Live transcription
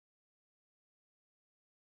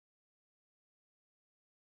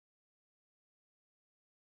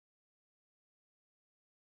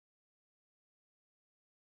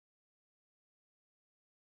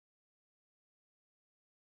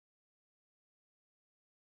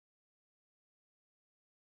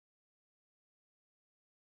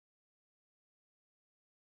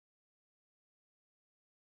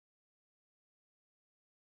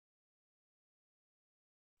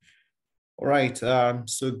All right,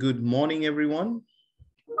 so good morning, everyone.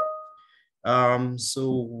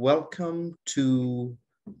 So welcome to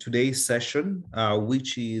today's session,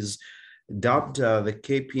 which is dubbed the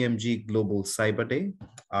KPMG Global Cyber Day.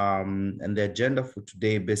 And the agenda for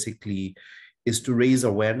today basically is to raise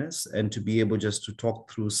awareness and to be able just to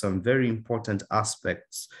talk through some very important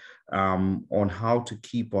aspects on how to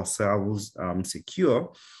keep ourselves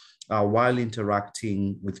secure while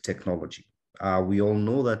interacting with technology. We all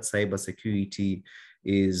know that cybersecurity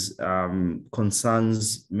is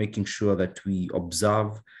concerns making sure that we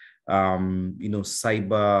observe,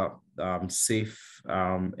 cyber safe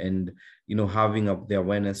and, having the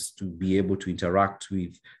awareness to be able to interact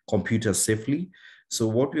with computers safely. So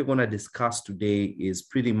what we're going to discuss today is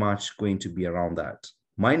pretty much going to be around that.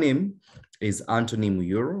 My name is Anthony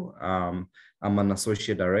Muyuro. I'm an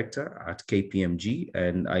associate director at KPMG,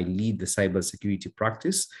 and I lead the cybersecurity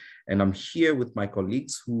practice. And I'm here with my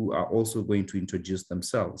colleagues who are also going to introduce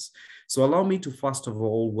themselves. So allow me to first of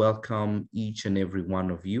all welcome each and every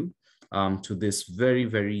one of you to this very,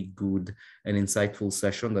 very good and insightful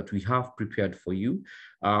session that we have prepared for you.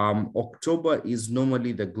 October is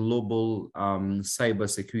normally the Global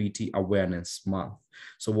Cybersecurity Awareness Month.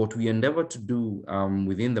 So what we endeavor to do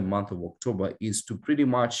within the month of October is to pretty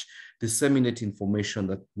much disseminate information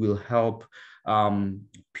that will help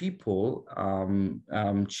people,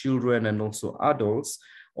 children, and also adults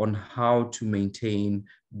on how to maintain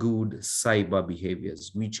good cyber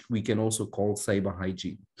behaviors, which we can also call cyber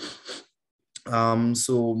hygiene.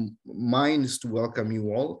 So mine is to welcome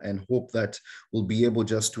you all and hope that we'll be able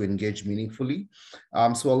just to engage meaningfully.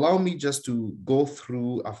 So allow me just to go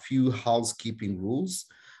through a few housekeeping rules.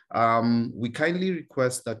 We kindly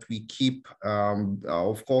request that we keep,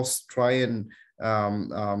 of course, try and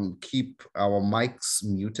keep our mics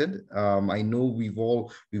muted. I know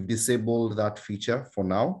we've disabled that feature for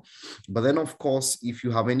now, but then of course, if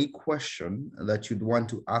you have any question that you'd want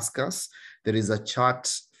to ask us, there is a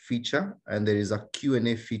chat feature and there is a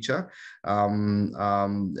Q&A feature in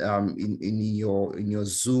your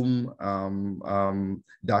Zoom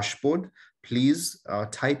dashboard. Please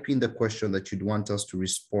type in the question that you'd want us to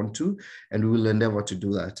respond to, and we will endeavor to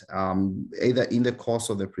do that either in the course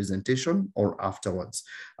of the presentation or afterwards.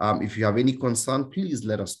 If you have any concern, please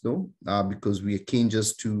let us know because we are keen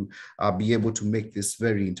just to be able to make this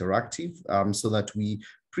very interactive so that we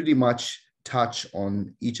pretty much touch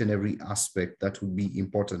on each and every aspect that would be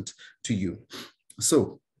important to you.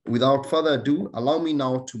 So without further ado, allow me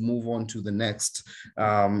now to move on to the next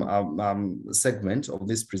segment of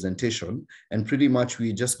this presentation. And pretty much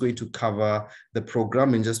we're just going to cover the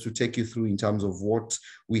program and just to take you through in terms of what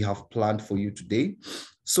we have planned for you today.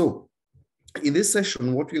 So in this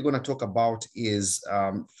session, what we're going to talk about is,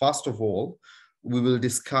 first of all, we will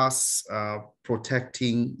discuss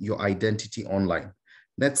protecting your identity online.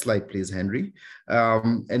 Next slide, please, Henry.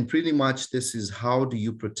 And pretty much this is how do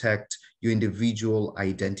you protect your individual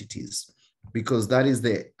identities, because that is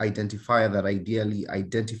the identifier that ideally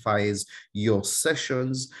identifies your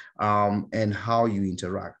sessions and how you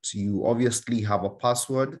interact. You obviously have a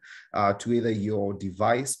password to either your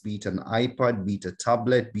device, be it an iPad, be it a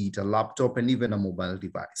tablet, be it a laptop, and even a mobile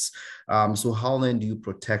device. So how then do you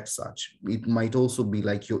protect such? It might also be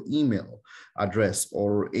like your email address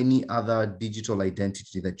or any other digital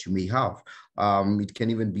identity that you may have. It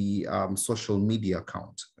can even be social media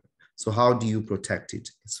account. So how do you protect it?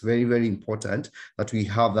 It's very, very important that we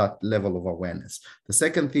have that level of awareness. The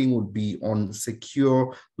second thing would be on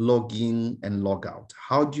secure login and logout.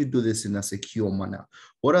 How do you do this in a secure manner?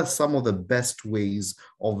 What are some of the best ways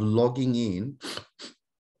of logging in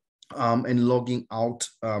and logging out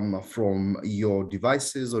from your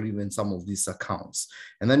devices or even some of these accounts?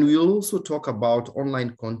 And then we'll also talk about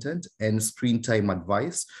online content and screen time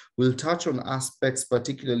advice. We'll touch on aspects,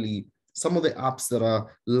 particularly some of the apps that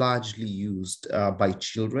are largely used by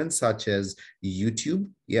children, such as YouTube.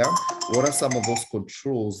 Yeah, what are some of those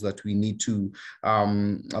controls that we need to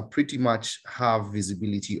pretty much have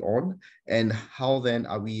visibility on, and how then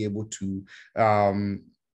are we able to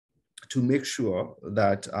make sure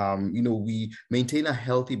that we maintain a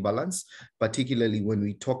healthy balance, particularly when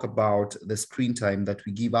we talk about the screen time that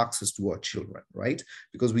we give access to our children, right?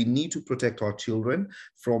 Because we need to protect our children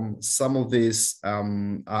from some of these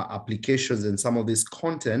applications and some of this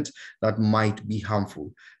content that might be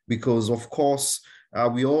harmful. Because of course,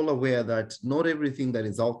 we're all aware that not everything that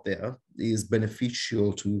is out there is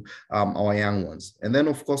beneficial to our young ones. And then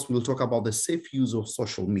of course, we'll talk about the safe use of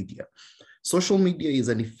social media. Social media is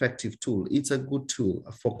an effective tool. It's a good tool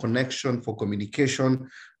for connection, for communication,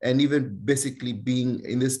 and even basically being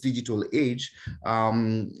in this digital age.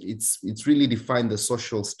 It's really defined the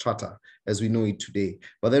social strata as we know it today.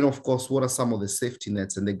 But then, of course, what are some of the safety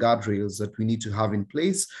nets and the guardrails that we need to have in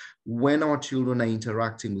place when our children are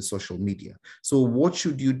interacting with social media? So what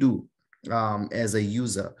should you do as a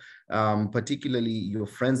user? Particularly your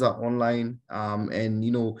friends are online, and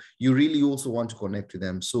you really also want to connect with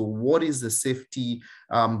them. So what is the safety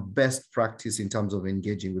best practice in terms of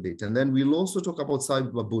engaging with it? And then we'll also talk about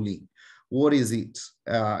cyberbullying. What is it,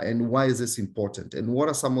 and why is this important? And what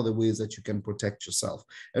are some of the ways that you can protect yourself?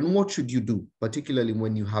 And what should you do, particularly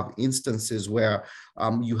when you have instances where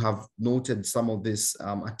you have noted some of these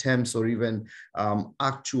attempts or even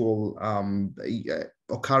actual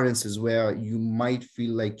occurrences where you might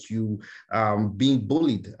feel like you being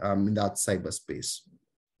bullied in that cyberspace?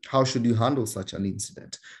 How should you handle such an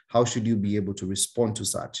incident? How should you be able to respond to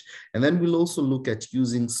such? And then we'll also look at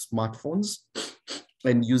using smartphones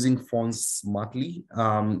and using phones smartly,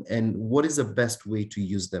 and what is the best way to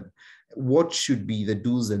use them? What should be the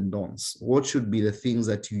do's and don'ts? What should be the things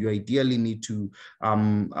that you ideally need to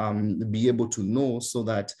be able to know so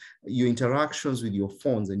that your interactions with your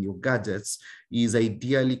phones and your gadgets is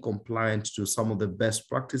ideally compliant to some of the best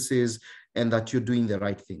practices and that you're doing the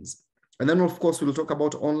right things? And then, of course, we'll talk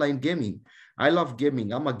about online gaming. I love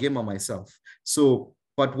gaming. I'm a gamer myself.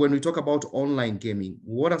 But when we talk about online gaming,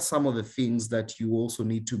 what are some of the things that you also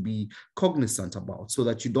need to be cognizant about so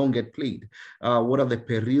that you don't get played? What are the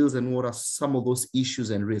perils and what are some of those issues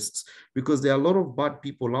and risks? Because there are a lot of bad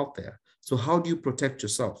people out there. So how do you protect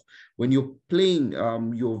yourself when you're playing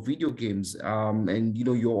your video games and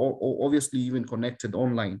you're obviously even connected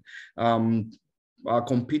online,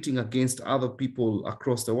 competing against other people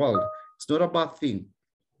across the world? It's not a bad thing.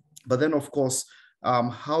 But then, of course,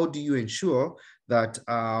 how do you ensure that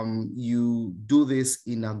you do this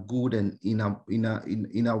in a good and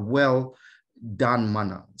in a well done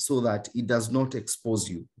manner so that it does not expose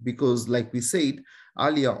you? Because like we said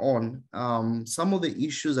earlier on, some of the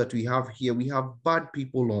issues that we have here, we have bad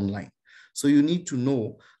people online. So you need to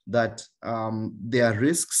know that there are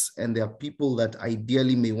risks and there are people that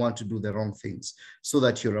ideally may want to do the wrong things so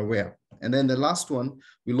that you're aware. And then the last one,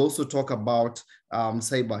 we'll also talk about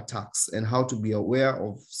cyber attacks and how to be aware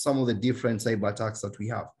of some of the different cyber attacks that we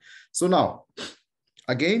have. So now,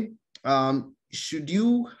 again, should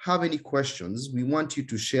you have any questions, we want you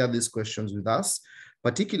to share these questions with us.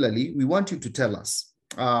 Particularly, we want you to tell us,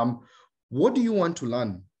 what do you want to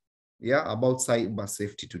learn about cyber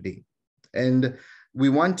safety today? And we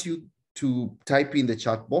want you to type in the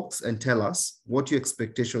chat box and tell us what your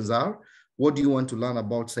expectations are. What do you want to learn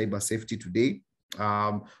about cyber safety today?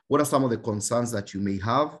 What are some of the concerns that you may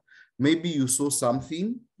have? Maybe you saw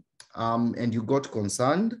something and you got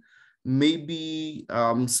concerned. Maybe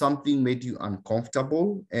something made you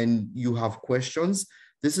uncomfortable and you have questions.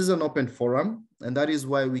 This is an open forum, and that is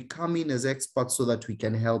why we come in as experts so that we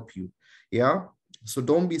can help you. Yeah. So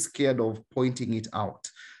don't be scared of pointing it out.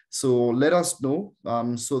 So let us know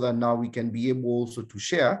so that now we can be able also to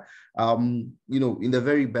share, in the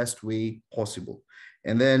very best way possible.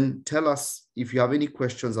 And then tell us if you have any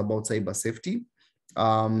questions about cyber safety.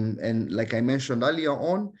 And like I mentioned earlier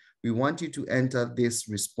on, we want you to enter these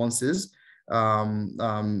responses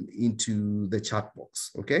into the chat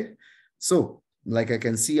box, okay? So like I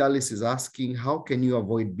can see Alice is asking, how can you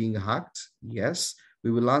avoid being hacked? Yes,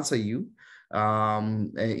 we will answer you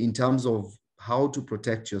in terms of how to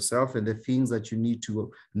protect yourself and the things that you need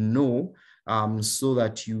to know so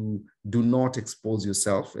that you do not expose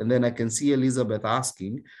yourself. And then I can see Elizabeth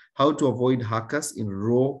asking how to avoid hackers in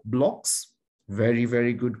Roblox. Very,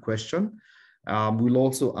 very good question. We'll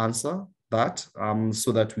also answer that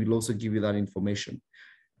so that we'll also give you that information.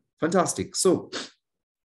 Fantastic. So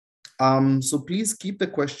please keep the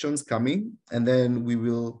questions coming, and then we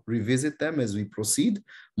will revisit them as we proceed.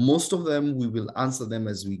 Most of them, we will answer them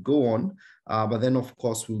as we go on. But then, of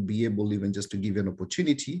course, we'll be able even just to give you an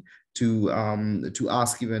opportunity to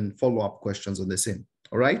ask even follow-up questions on the same.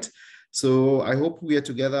 All right. So I hope we are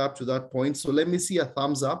together up to that point. So let me see a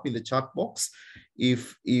thumbs up in the chat box.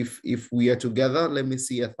 If we are together, let me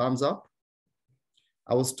see a thumbs up.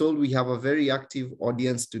 I was told we have a very active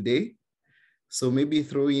audience today. So maybe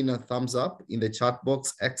throw in a thumbs up in the chat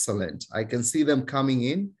box. Excellent. I can see them coming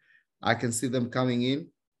in. I can see them coming in.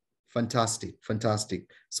 Fantastic, fantastic.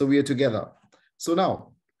 So we are together. So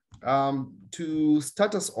now, to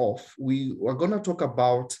start us off, we are going to talk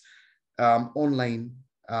about online,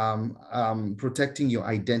 protecting your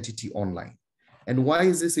identity online. And why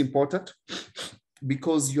is this important?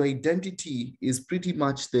 because your identity is pretty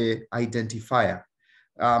much the identifier.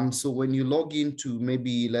 So when you log into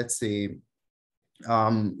maybe, let's say,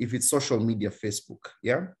 if it's social media, Facebook,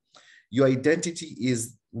 yeah, your identity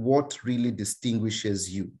is what really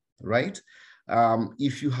distinguishes you, right?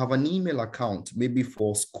 If you have an email account, maybe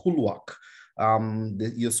for schoolwork,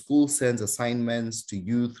 your school sends assignments to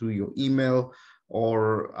you through your email,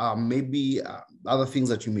 or maybe other things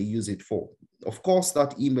that you may use it for. Of course,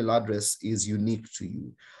 that email address is unique to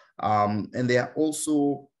you. And there are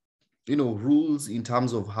also rules in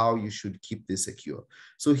terms of how you should keep this secure.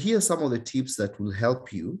 So here are some of the tips that will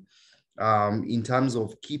help you in terms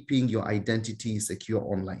of keeping your identity secure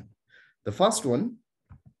online. The first one,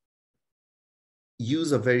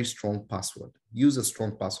 use a very strong password. Use a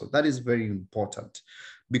strong password. That is very important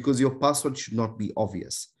because your password should not be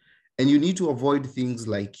obvious. And you need to avoid things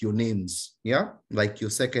like your names, yeah? Like your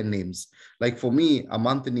second names. Like for me, I'm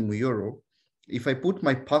Anthony Muyoro. If I put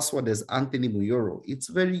my password as Anthony Muyoro, it's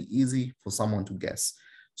very easy for someone to guess.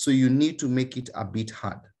 So you need to make it a bit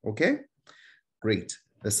hard, okay? Great.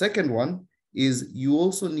 The second one is you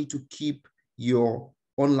also need to keep your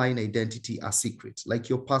online identity a secret, like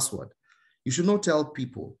your password. You should not tell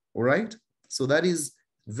people, all right? So that is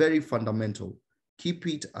very fundamental. Keep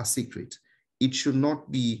it a secret. It should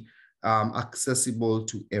not be accessible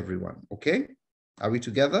to everyone, okay? Are we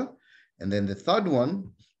together? And then the third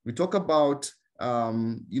one, we talk about,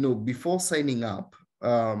 before signing up,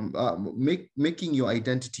 making your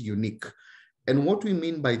identity unique. And what we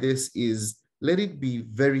mean by this is let it be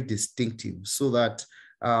very distinctive so that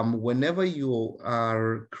whenever you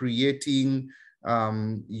are creating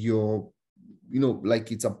your,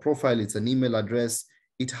 like it's a profile, it's an email address,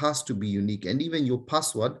 it has to be unique. And even your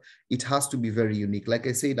password, it has to be very unique. Like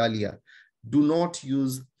I said earlier, do not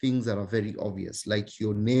use things that are very obvious, like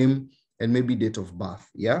your name and maybe date of birth,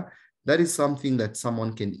 yeah? That is something that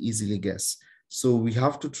someone can easily guess. So we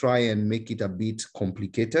have to try and make it a bit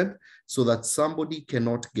complicated so that somebody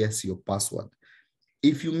cannot guess your password.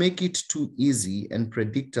 If you make it too easy and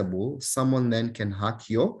predictable, someone then can hack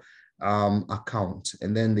your account,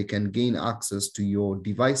 and then they can gain access to your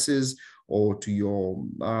devices or to your,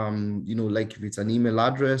 like if it's an email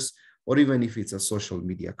address or even if it's a social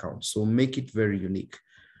media account. So make it very unique.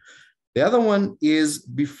 The other one is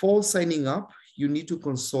before signing up, you need to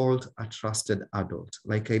consult a trusted adult.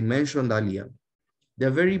 Like I mentioned earlier, there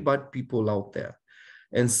are very bad people out there,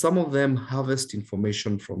 and some of them harvest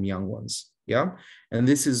information from young ones, yeah? And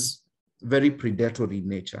this is very predatory in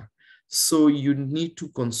nature. So you need to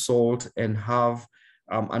consult and have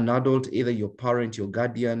an adult, either your parent, your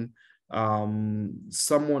guardian,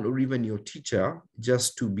 someone, or even your teacher,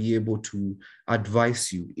 just to be able to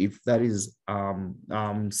advise you if that is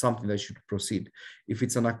something that should proceed. If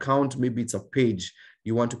it's an account, maybe it's a page,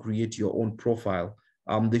 you want to create your own profile,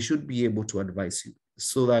 they should be able to advise you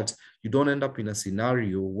so that you don't end up in a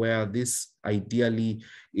scenario where this ideally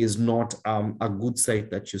is not a good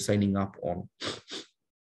site that you're signing up on.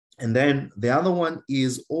 And then the other one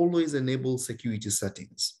is always enable security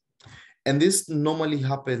settings. And this normally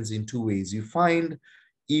happens in two ways. You find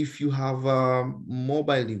if you have a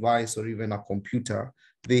mobile device or even a computer,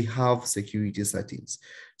 they have security settings.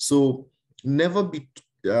 So never be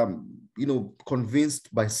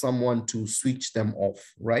convinced by someone to switch them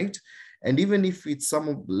off, right? And even if it's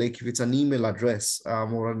if it's an email address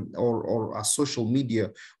or a social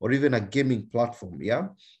media or even a gaming platform, yeah,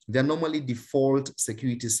 they're normally default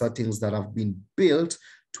security settings that have been built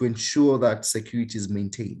to ensure that security is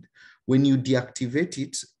maintained. When you deactivate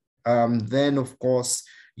it, then of course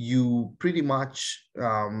you pretty much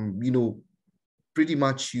you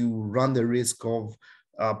run the risk of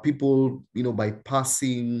people,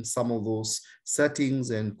 bypassing some of those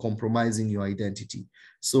settings and compromising your identity.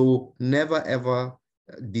 So never ever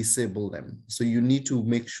disable them. So you need to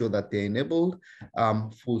make sure that they're enabled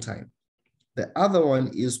full time. The other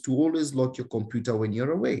one is to always lock your computer when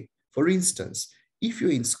you're away. For instance, if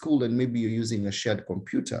you're in school and maybe you're using a shared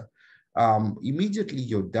computer, immediately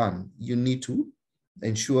you're done, you need to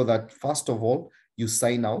ensure that first of all, you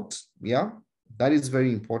sign out. Yeah, that is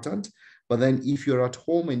very important. But then if you're at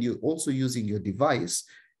home and you're also using your device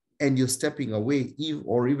and you're stepping away,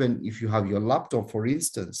 or even if you have your laptop, for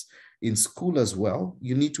instance, in school as well,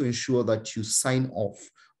 you need to ensure that you sign off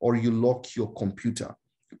or you lock your computer.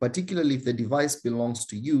 Particularly if the device belongs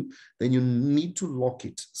to you, then you need to lock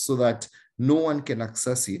it so that no one can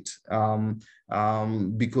access it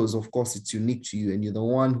because of course it's unique to you and you're the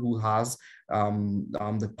one who has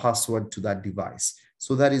the password to that device.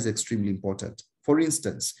 So that is extremely important. For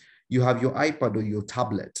instance, you have your iPad or your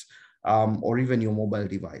tablet or even your mobile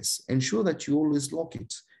device. Ensure that you always lock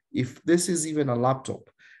it. if this is even a laptop,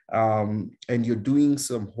 and you're doing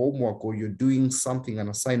some homework or you're doing something, an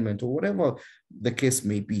assignment or whatever the case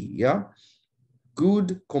may be, yeah,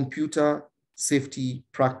 good computer safety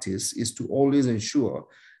practice is to always ensure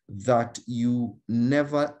that you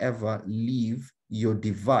never ever leave your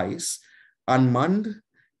device unmanned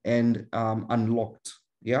and unlocked,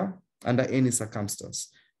 yeah, under any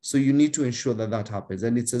circumstance. So you need to ensure that that happens.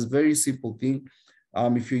 And it's a very simple thing.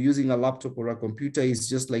 If you're using a laptop or a computer, it's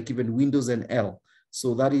just like even Windows and L.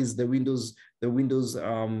 So that is the Windows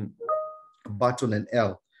button and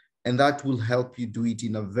L, and that will help you do it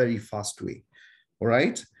in a very fast way. All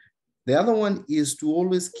right. The other one is to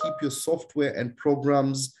always keep your software and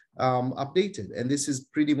programs updated. And this is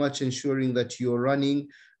pretty much ensuring that you're running,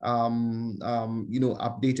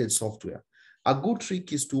 updated software. A good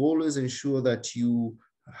trick is to always ensure that you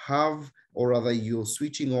have, or rather you're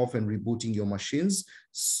switching off and rebooting your machines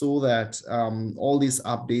so that all these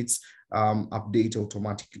updates update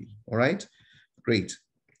automatically. All right, great.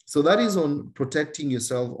 So that is on protecting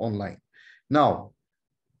yourself online. Now,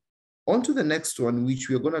 on to the next one, which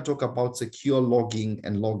we're going to talk about secure logging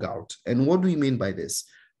and logout. And what do we mean by this?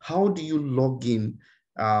 How do you log in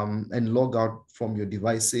and log out from your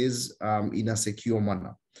devices in a secure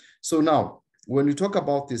manner? So now, when we talk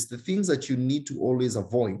about this, the things that you need to always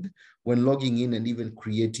avoid when logging in and even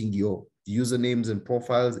creating your usernames and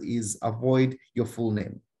profiles is avoid your full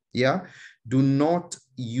name. Yeah, do not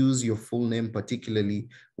use your full name, particularly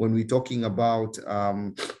when we're talking about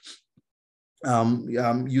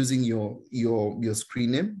using your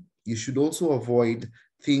screen name. You should also avoid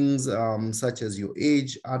things such as your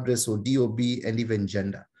age, address, or DOB, and even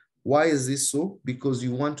gender. Why is this so? Because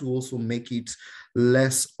you want to also make it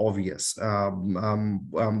less obvious. When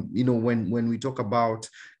we talk about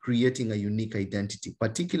creating a unique identity,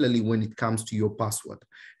 particularly when it comes to your password,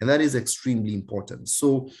 and that is extremely important.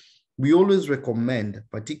 So we always recommend,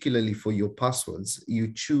 particularly for your passwords,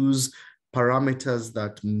 you choose parameters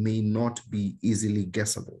that may not be easily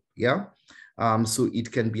guessable, yeah? So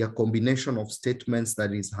it can be a combination of statements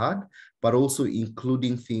that is hard, but also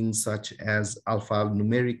including things such as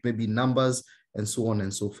alphanumeric, maybe numbers, and so on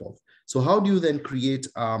and so forth. So how do you then create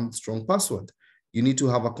a strong password? You need to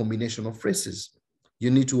have a combination of phrases.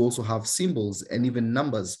 You need to also have symbols and even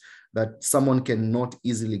numbers that someone cannot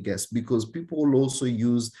easily guess, because people will also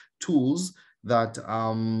use tools that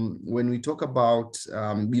when we talk about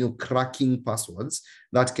cracking passwords,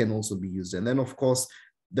 that can also be used. And then of course,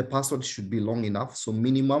 the password should be long enough. So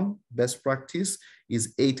minimum best practice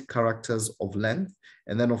is 8 characters of length.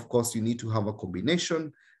 And then of course, you need to have a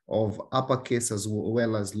combination of uppercase as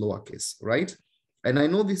well as lowercase, right? And I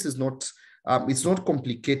know this is not, it's not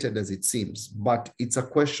complicated as it seems, but it's a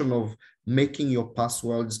question of making your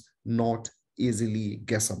passwords not easily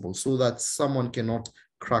guessable so that someone cannot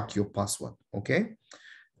crack your password, okay?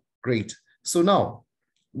 Great. So now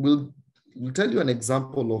we'll tell you an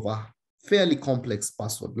example of a fairly complex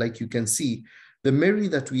password. Like you can see, the Mary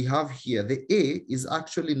that we have here, the A is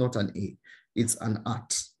actually not an A, it's an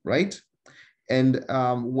at, right? And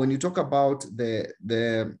when you talk about the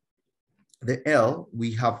L,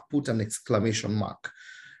 we have put an exclamation mark.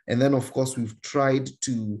 And then, of course, we've tried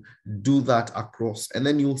to do that across. And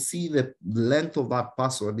then you'll see the length of that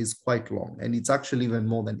password is quite long. And it's actually even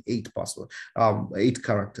more than 8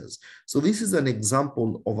 characters. So this is an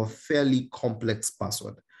example of a fairly complex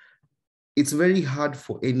password. It's very hard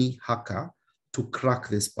for any hacker to crack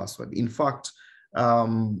this password. In fact,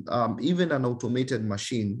 even an automated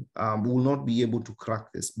machine will not be able to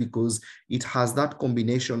crack this because it has that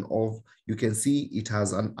combination of, you can see it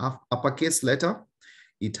has an uppercase letter,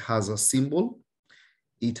 it has a symbol,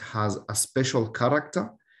 it has a special character,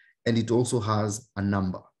 and it also has a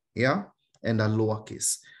number, yeah, and a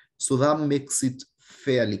lowercase. So that makes it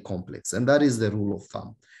fairly complex, and that is the rule of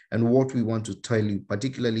thumb. And what we want to tell you,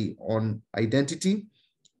 particularly on identity,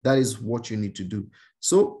 that is what you need to do.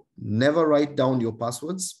 So never write down your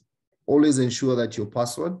passwords. Always ensure that your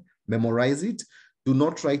password, memorize it. Do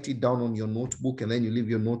not write it down on your notebook and then you leave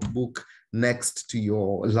your notebook next to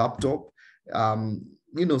your laptop.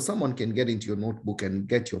 Someone can get into your notebook and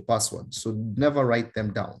get your password. So never write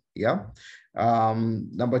them down, yeah?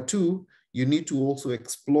 Number 2, you need to also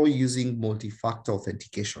explore using multi-factor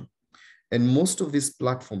authentication. And most of this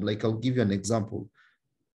platform, like I'll give you an example,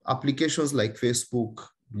 applications like Facebook,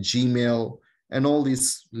 Gmail, and all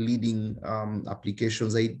these leading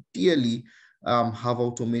applications ideally have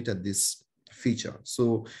automated this feature.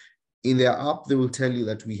 So in their app, they will tell you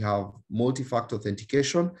that we have multi-factor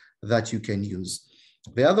authentication that you can use.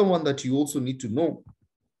 The other one that you also need to know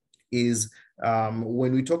is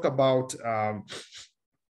when we talk about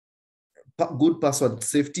good password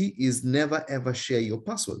safety is never ever share your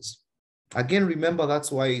passwords. Again, remember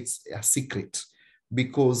that's why it's a secret,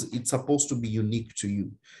 because it's supposed to be unique to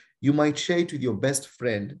you. You might share it with your best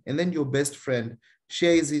friend, and then your best friend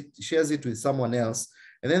shares it with someone else,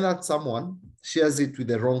 and then that someone shares it with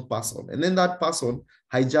the wrong person, and then that person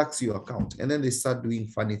hijacks your account, and then they start doing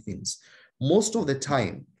funny things. Most of the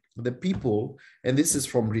time, the people, and this is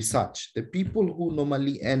from research, the people who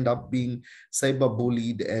normally end up being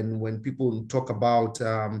cyberbullied, and when people talk about,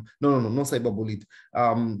 not cyberbullied,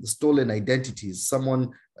 stolen identities,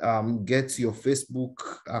 someone gets your Facebook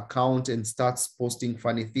account and starts posting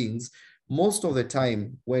funny things. Most of the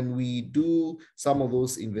time, when we do some of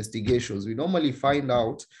those investigations, we normally find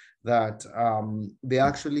out that they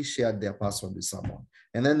actually shared their password with someone,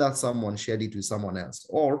 and then that someone shared it with someone else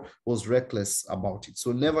or was reckless about it.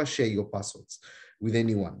 So never share your passwords with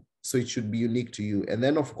anyone. So it should be unique to you. And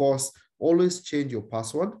then, of course, always change your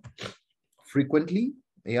password frequently.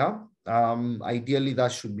 Yeah. Ideally,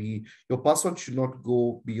 that should be, your password should not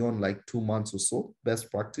go beyond like 2 months or so,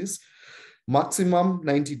 best practice. Maximum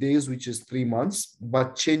 90 days, which is 3 months,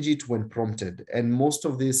 but change it when prompted. And most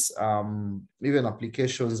of these, even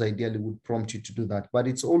applications ideally would prompt you to do that. But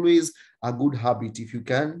it's always a good habit. If you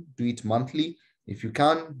can, do it monthly. If you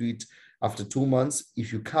can, do it after 2 months.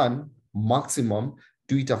 If you can, maximum,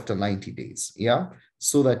 do it after 90 days. Yeah.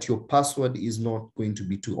 So that your password is not going to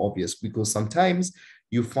be too obvious, because sometimes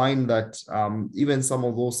you find that even some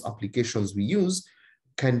of those applications we use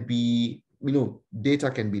can be, data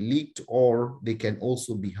can be leaked, or they can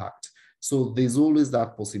also be hacked. So there's always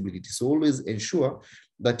that possibility. So always ensure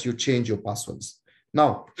that you change your passwords.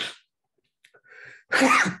 Now,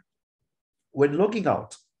 when logging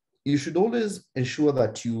out, you should always ensure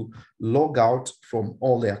that you log out from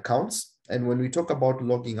all the accounts. And when we talk about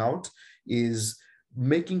logging out, is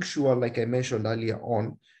making sure, like I mentioned earlier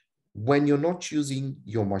on, when you're not using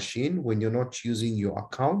your machine, when you're not using your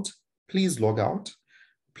account, please log out.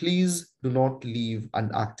 Please do not leave an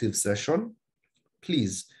active session.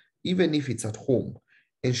 Please, even if it's at home,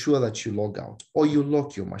 ensure that you log out or you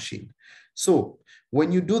lock your machine. So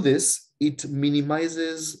when you do this, it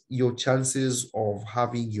minimizes your chances of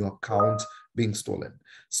having your account being stolen.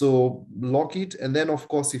 So lock it. And then, of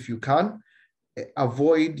course, if you can,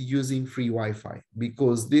 avoid using free Wi-Fi,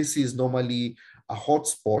 because this is normally a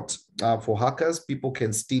hotspot for hackers. People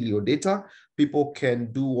can steal your data. People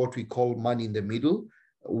can do what we call man in the middle.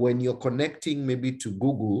 When you're connecting maybe to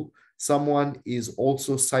Google, someone is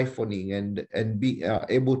also siphoning and be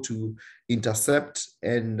able to intercept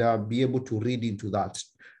and be able to read into that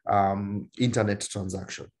internet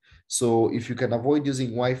transaction. So if you can avoid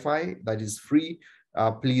using Wi-Fi that is free,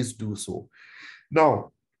 please do so.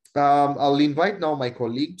 Now, I'll invite now my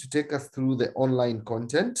colleague to take us through the online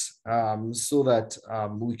content so that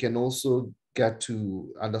we can also get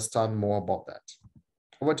to understand more about that.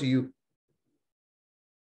 Over to you,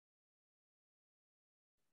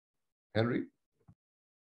 Henry.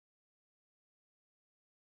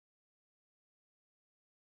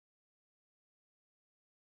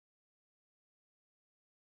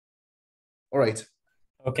 All right.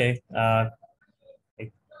 Okay. I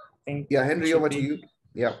think. Yeah, Henry, over to you.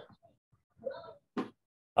 Yeah.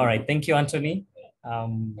 All right. Thank you, Anthony,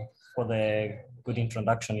 for the good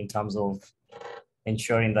introduction in terms of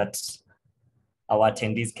ensuring that our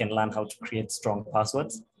attendees can learn how to create strong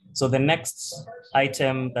passwords. So the next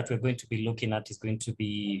item that we're going to be looking at is going to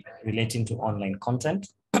be relating to online content.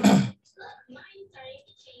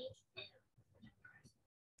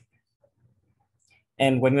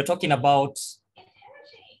 And when we're talking about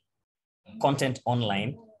content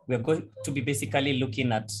online, we're going to be basically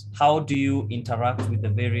looking at how do you interact with the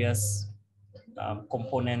various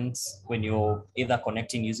components when you're either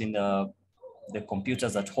connecting using the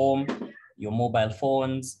computers at home, your mobile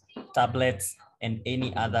phones, tablets, and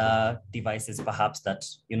any other devices perhaps that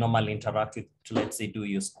you normally interact with to, let's say, do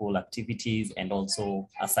your school activities and also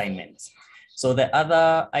assignments. So the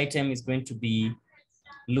other item is going to be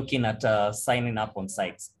looking at signing up on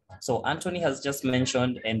sites. So Anthony has just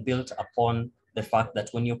mentioned and built upon the fact that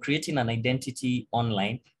when you're creating an identity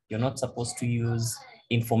online, you're not supposed to use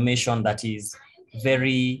information that is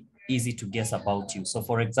very easy to guess about you. So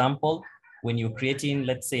for example, when you're creating,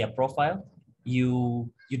 let's say, a profile, you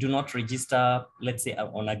do not register, let's say,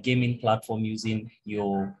 on a gaming platform using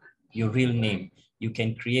your real name. You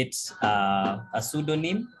can create a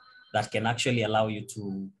pseudonym that can actually allow you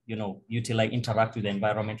to, utilize, interact with the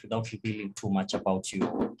environment without revealing too much about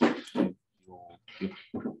you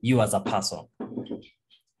as a person.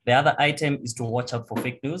 The other item is to watch out for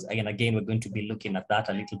fake news. And again, we're going to be looking at that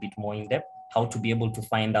a little bit more in depth, how to be able to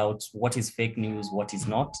find out what is fake news, what is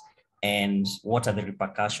not, and what are the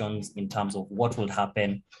repercussions in terms of what will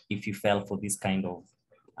happen if you fell for this kind of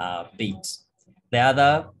bait. The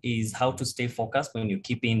other is how to stay focused when you're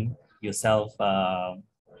keeping yourself,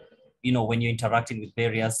 when you're interacting with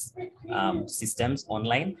various systems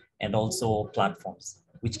online and also platforms,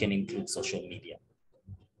 which can include social media.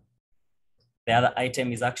 The other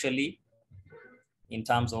item is actually in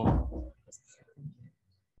terms of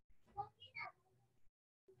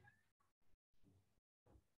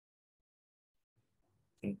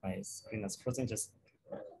I think my screen is frozen, just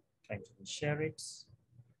trying to share it.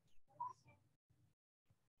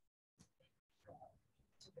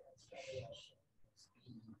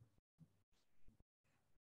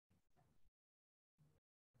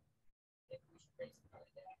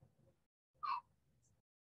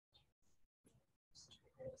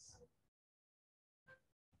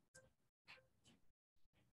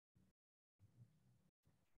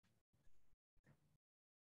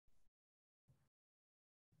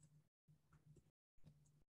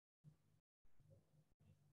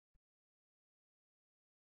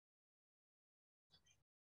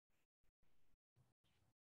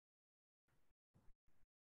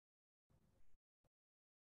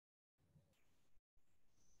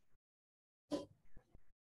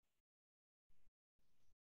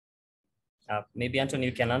 Maybe Anthony,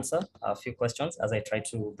 you can answer a few questions as I try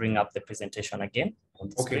to bring up the presentation again on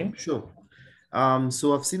the screen. Sure.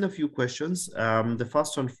 So I've seen a few questions. The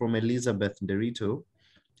first one from Elizabeth Derito.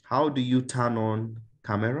 How do you turn on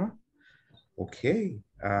camera? Okay,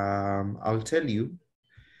 I'll tell you.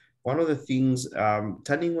 One of the things,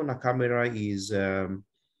 turning on a camera is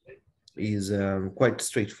quite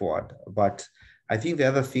straightforward. But I think the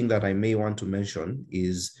other thing that I may want to mention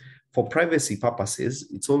is for privacy purposes,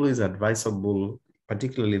 it's always advisable,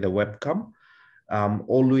 particularly the webcam,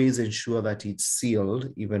 always ensure that it's sealed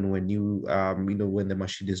even when when the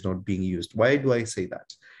machine is not being used. Why do I say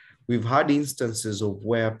that? We've had instances of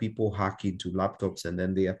where people hack into laptops and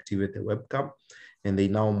then they activate the webcam and they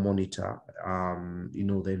now monitor,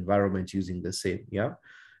 the environment using the same, yeah?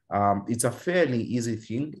 It's a fairly easy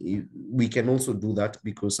thing. We can also do that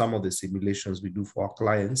because some of the simulations we do for our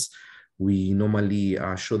clients, we normally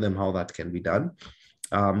show them how that can be done.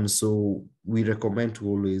 So we recommend to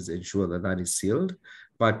always ensure that that is sealed.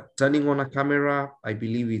 But turning on a camera, I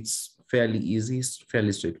believe it's fairly easy,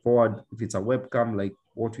 fairly straightforward. If it's a webcam like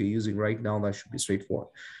what we're using right now, that should be straightforward.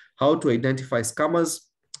 How to identify scammers?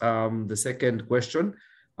 The second question,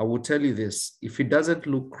 I will tell you this. If it doesn't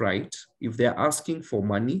look right, if they're asking for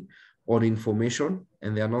money or information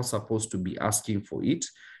and they're not supposed to be asking for it,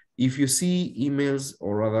 if you see emails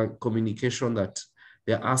or rather communication that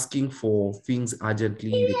they're asking for things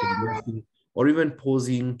urgently, they can be asking, or even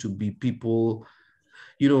posing to be people,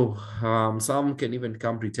 some can even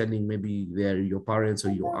come pretending maybe they're your parents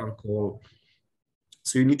or your uncle.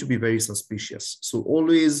 So you need to be very suspicious. So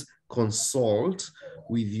always consult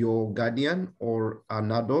with your guardian or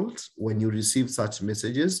an adult when you receive such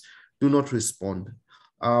messages. Do not respond.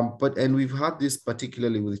 And we've had this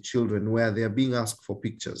particularly with children where they're being asked for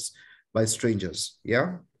pictures by strangers.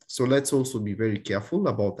 Yeah. So let's also be very careful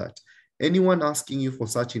about that. Anyone asking you for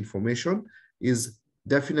such information is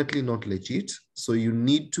definitely not legit. So you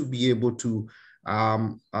need to be able to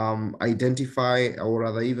identify or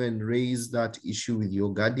rather even raise that issue with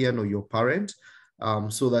your guardian or your parent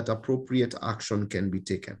so that appropriate action can be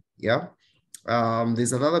taken. Yeah.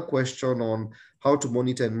 There's another question on how to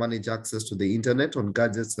monitor and manage access to the internet on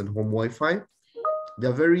gadgets and home Wi-Fi. There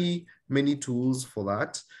are very many tools for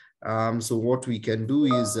that. So what we can do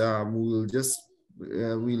is we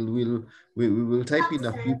will type in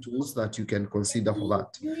a few tools that you can consider for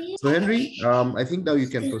that. So Henry, I think now you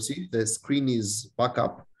can proceed. The screen is back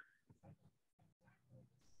up.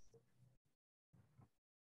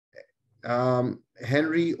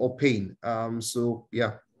 Henry or Payne. So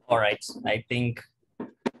yeah. All right, I think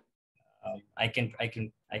I can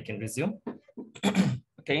resume.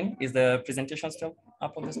 Okay, is the presentation still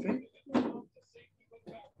up on the screen?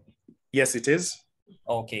 Yes, it is.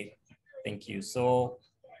 Okay, thank you. So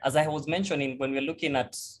as I was mentioning, when we're looking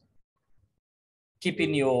at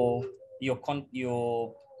keeping your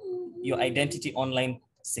identity online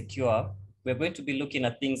secure, we're going to be looking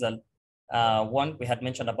at things that one, we had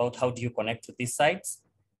mentioned about how do you connect to these sites,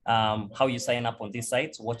 how you sign up on these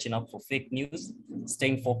sites, watching out for fake news,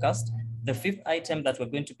 staying focused. The fifth item that we're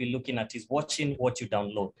going to be looking at is watching what you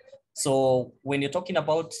download. So when you're talking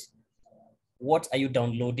about what are you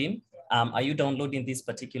downloading, are you downloading these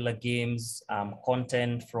particular games,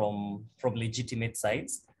 content from legitimate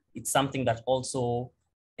sites? It's something that also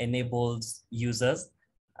enables users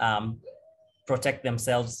protect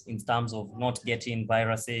themselves in terms of not getting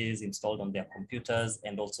viruses installed on their computers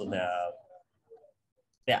and also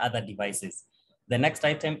their other devices. The next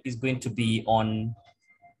item is going to be on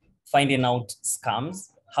finding out scams,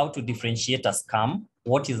 how to differentiate a scam.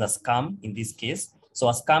 What is a scam in this case? So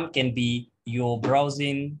a scam can be you're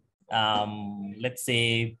browsing, let's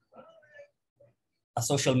say, a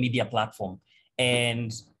social media platform,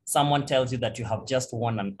 and someone tells you that you have just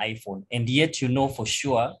won an iPhone, and yet you know for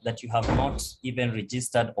sure that you have not even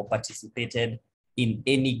registered or participated in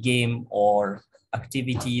any game or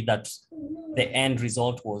activity that the end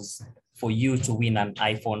result was for you to win an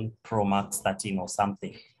iPhone Pro Max 13 or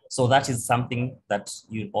something. So that is something that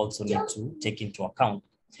you also need to take into account.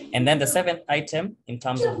 And then the seventh item in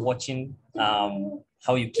terms of watching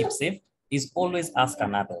how you keep safe is always ask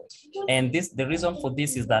an adult. And the reason for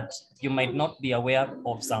this is that you might not be aware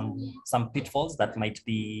of some pitfalls that might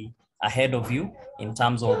be ahead of you in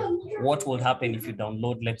terms of what will happen if you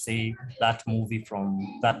download, let's say, that movie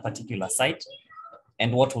from that particular site,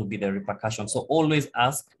 and what will be the repercussions. So always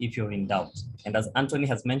ask if you're in doubt. And as Anthony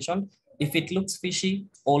has mentioned, if it looks fishy,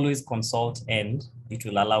 always consult, and it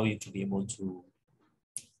will allow you to be able to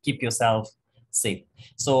keep yourself safe.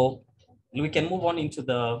 So we can move on into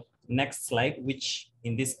the next slide, which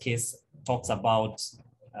in this case talks about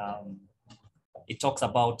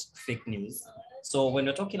fake news. So when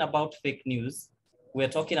we're talking about fake news, we're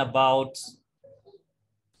talking about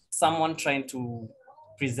someone trying to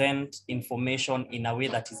present information in a way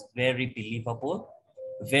that is very believable,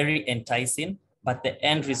 very enticing, but the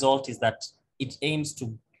end result is that it aims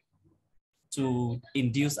to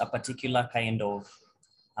induce a particular kind of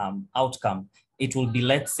outcome. It will be,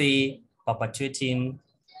 let's say, perpetuating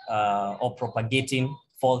or propagating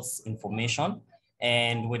false information.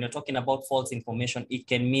 And when you're talking about false information, it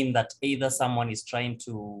can mean that either someone is trying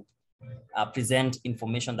to present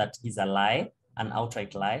information that is a lie, an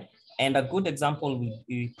outright lie. And a good example would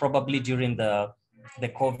be probably during the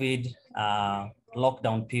COVID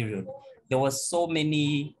lockdown period. There was so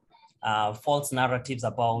many false narratives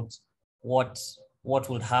about what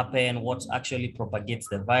would happen, what actually propagates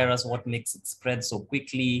the virus, what makes it spread so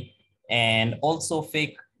quickly. And also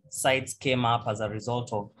fake sites came up as a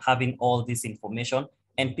result of having all this information,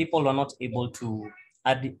 and people are not able to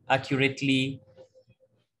accurately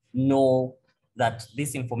know that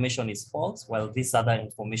this information is false, while this other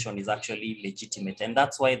information is actually legitimate. And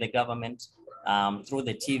that's why the government, through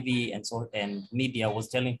the TV and media, was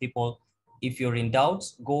telling people, if you're in doubt,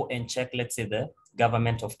 go and check, let's say, the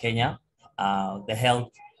government of Kenya, the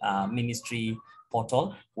health ministry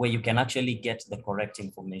portal, where you can actually get the correct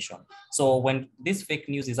information. So when this fake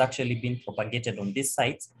news is actually being propagated on these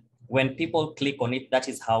sites, when people click on it, that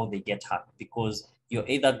is how they get hacked, because you're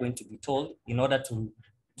either going to be told, in order to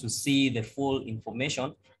see the full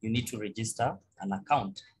information, you need to register an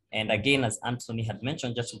account. And again, as Anthony had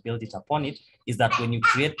mentioned, just to build it upon it, is that when you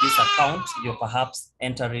create this account, you're perhaps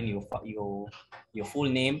entering your full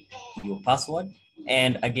name, your password.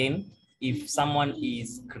 And again, if someone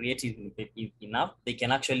is creative enough, they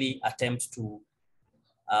can actually attempt to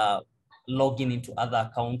log in into other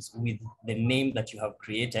accounts with the name that you have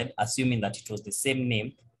created, assuming that it was the same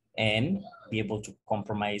name, and be able to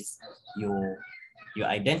compromise your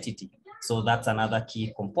identity. So that's another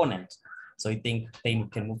key component. So I think then we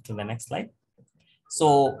can move to the next slide.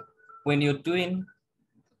 So when you're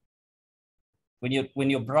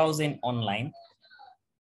browsing online,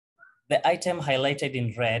 the item highlighted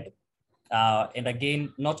in red, and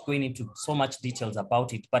again, not going into so much details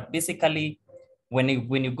about it, but basically when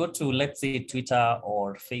you go to, let's say, Twitter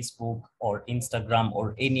or Facebook or Instagram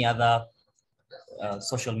or any other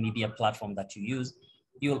social media platform that you use,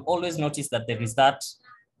 you'll always notice that there is that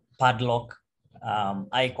padlock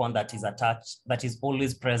icon that is attached, that is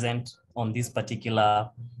always present on this particular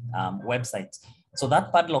website. So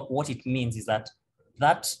that padlock, what it means is that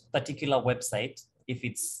that particular website, if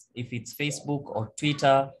it's Facebook or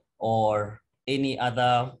Twitter or any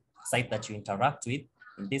other site that you interact with,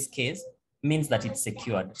 in this case, means that it's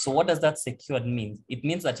secured. So what does that secured mean? It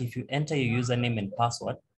means that if you enter your username and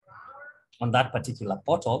password on that particular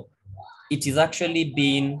portal, it is actually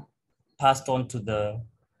being passed on to the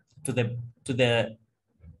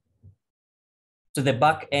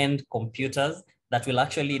back end computers that will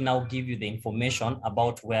actually now give you the information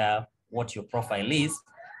about what your profile is.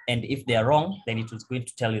 And if they are wrong, then it is going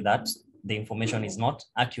to tell you that the information is not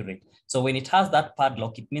accurate. So when it has that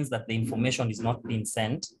padlock, it means that the information is not being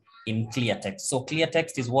sent in clear text. So clear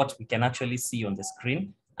text is what we can actually see on the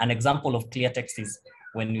screen. An example of clear text is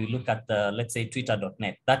when you look at the, let's say,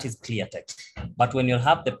 twitter.net, that is clear text. But when you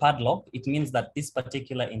have the padlock, it means that this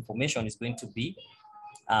particular information is going to be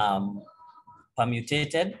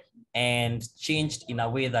permutated and changed in a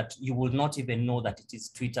way that you will not even know that it is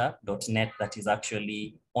twitter.net that is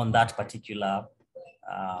actually on that particular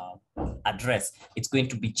address. It's going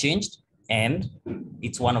to be changed, and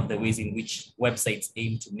it's one of the ways in which websites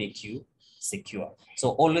aim to make you secure.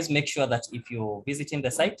 So always make sure that if you're visiting the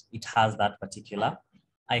site, it has that particular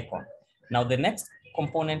icon. Now, the next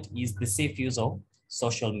component is the safe use of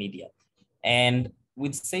social media. And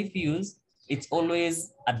with safe use, it's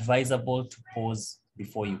always advisable to pause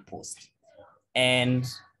before you post. And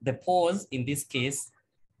the pause in this case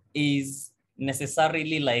is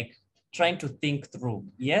necessarily like trying to think through.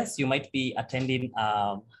 Yes, you might be attending,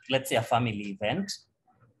 let's say, a family event,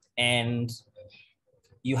 and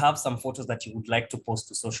you have some photos that you would like to post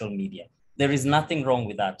to social media. There is nothing wrong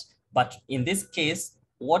with that. But in this case,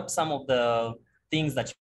 what some of the things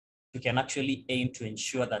that you can actually aim to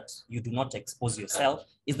ensure that you do not expose yourself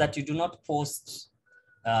is that you do not post,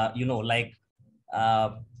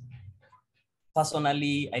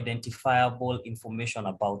 personally identifiable information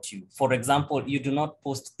about you. For example, you do not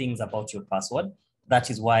post things about your password. That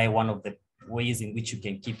is why one of the ways in which you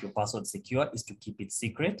can keep your password secure is to keep it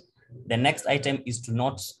secret. The next item is to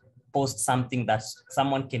not post something that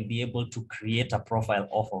someone can be able to create a profile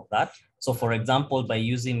off of that. So for example, by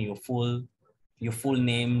using your full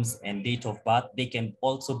names and date of birth, they can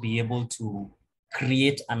also be able to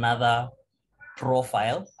create another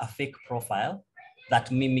profile, a fake profile that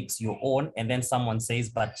mimics your own. And then someone says,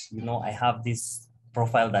 but I have this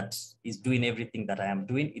profile that is doing everything that I am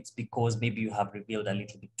doing. It's because maybe you have revealed a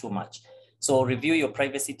little bit too much. So review your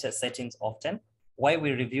privacy settings often. Why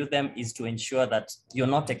we review them is to ensure that you're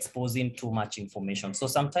not exposing too much information. So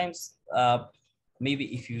sometimes maybe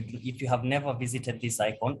if you have never visited this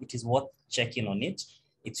icon, it is worth checking on it.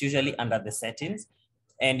 It's usually under the settings.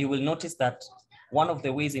 And you will notice that one of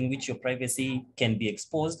the ways in which your privacy can be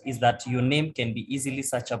exposed is that your name can be easily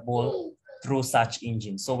searchable through search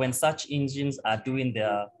engines. So when search engines are doing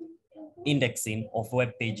their indexing of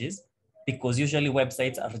web pages, because usually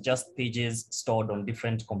websites are just pages stored on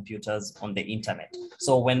different computers on the internet.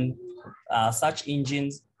 So when search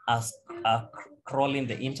engines are crawling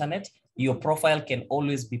the internet, your profile can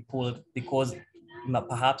always be pulled because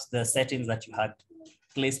perhaps the settings that you had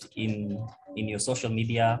placed in your social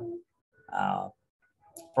media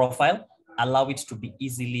profile allow it to be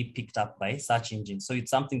easily picked up by search engines. So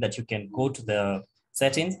it's something that you can go to the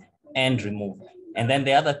settings and remove. And then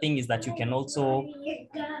the other thing is that you can also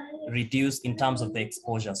reduce in terms of the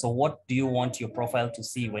exposure. So what do you want your profile to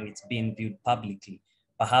see when it's being viewed publicly?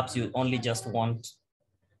 Perhaps you only just want,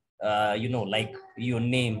 like your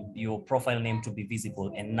name, your profile name to be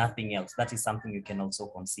visible and nothing else. That is something you can also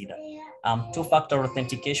consider. Two-factor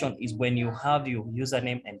authentication is when you have your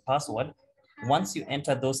username and password. Once you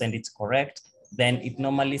enter those and it's correct, then it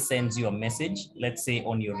normally sends you a message, let's say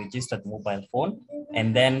on your registered mobile phone,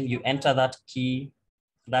 and then you enter that key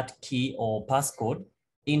or passcode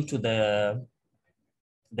into the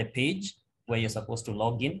page where you're supposed to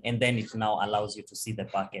log in, and then it now allows you to see the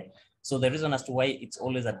backend. So the reason as to why it's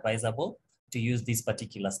always advisable to use this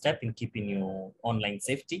particular step in keeping your online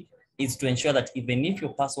safety is to ensure that even if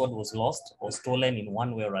your password was lost or stolen in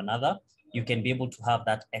one way or another, you can be able to have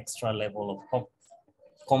that extra level of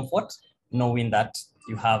comfort, knowing that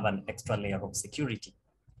you have an extra layer of security.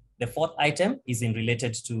 The fourth item is in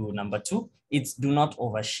related to number 2. It's do not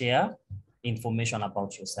overshare information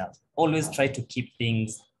about yourself. Always try to keep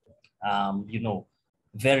things,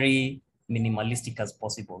 very minimalistic as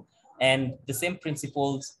possible. And the same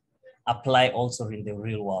principles apply also in the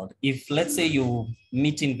real world. If let's say you're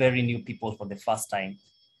meeting very new people for the first time,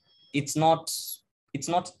 it's not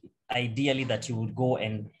ideally that you would go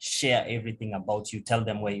and share everything about you, tell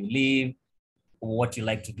them where you live, what you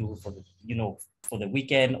like to do for the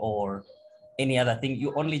weekend or any other thing.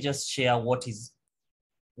 You only just share what is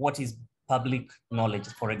public knowledge.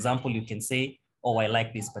 For example, you can say, oh, I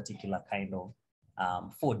like this particular kind of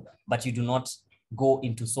food, but you do not go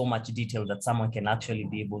into so much detail that someone can actually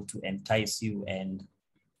be able to entice you and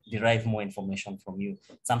derive more information from you,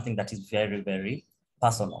 something that is very, very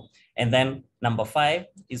personal. And then number 5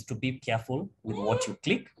 is to be careful with what you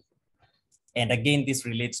click. And again, this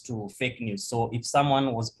relates to fake news. So if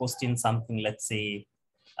someone was posting something, let's say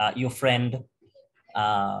your friend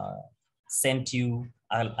sent you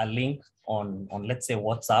a link on let's say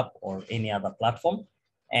WhatsApp or any other platform,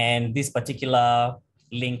 and this particular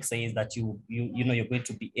link says that you're going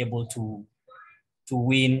to be able to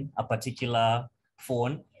win a particular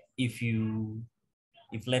phone if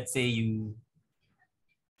let's say you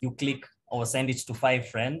click or send it to 5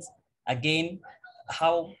 friends. Again,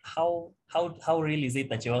 how real is it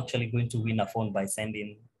that you're actually going to win a phone by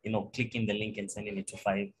sending clicking the link and sending it to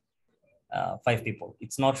five people.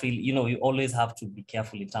 It's not really, you always have to be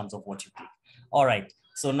careful in terms of what you click. All right.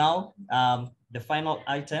 So now the final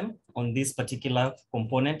item on this particular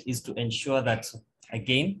component is to ensure that,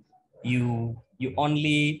 again, you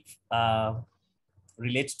only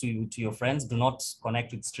relate to your friends. Do not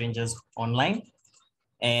connect with strangers online.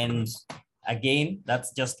 And again,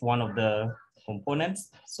 that's just one of the components.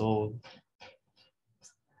 So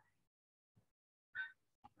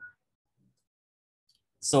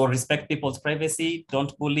respect people's privacy,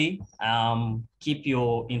 don't bully, keep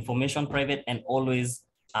your information private, and always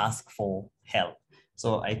ask for help.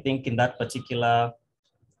 So I think in that particular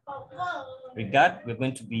regard, we'll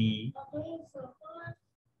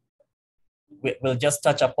just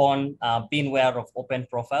touch upon being aware of open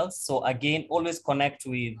profiles. So again, always connect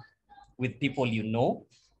with people you know.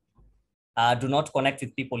 Do not connect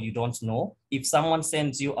with people you don't know. If someone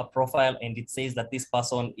sends you a profile and it says that this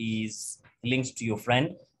person is linked to your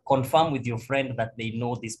friend, confirm with your friend that they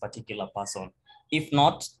know this particular person. If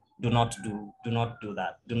not, do not do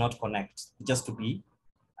that. Do not connect, just to be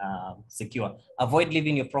secure. Avoid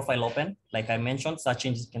leaving your profile open. Like I mentioned, search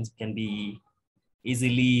engines can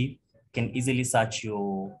easily search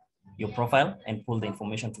your profile and pull the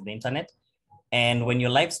information to the internet. And when you're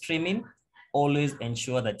live streaming, always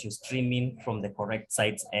ensure that you're streaming from the correct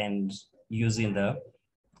sites and using the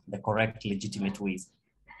correct legitimate ways.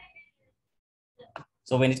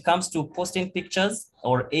 So when it comes to posting pictures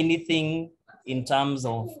or anything in terms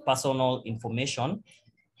of personal information,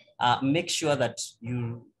 make sure that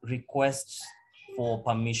you request for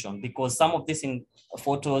permission, because some of these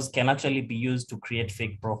photos can actually be used to create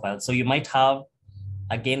fake profiles. So you might have,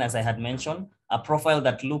 again, as I had mentioned, a profile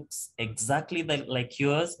that looks exactly like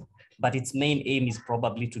yours, but its main aim is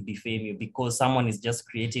probably to defame you, because someone is just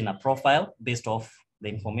creating a profile based off the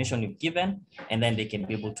information you've given, and then they can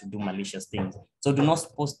be able to do malicious things. So do not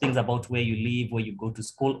post things about where you live, where you go to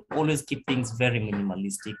school. Always keep things very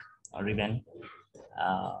minimalistic, or even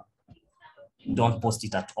don't post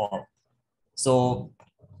it at all. So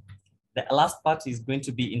the last part is going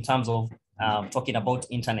to be in terms of talking about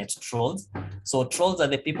internet trolls. So trolls are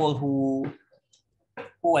the people who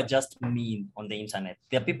are just mean on the internet.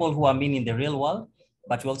 There are people who are mean in the real world,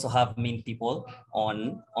 but we also have mean people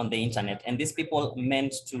on the internet. And these people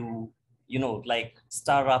meant to, like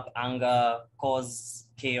stir up anger, cause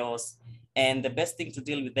chaos. And the best thing to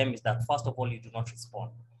deal with them is that, first of all, you do not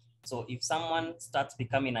respond. So if someone starts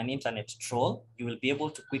becoming an internet troll, you will be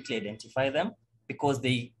able to quickly identify them, because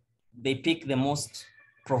they pick the most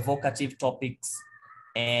provocative topics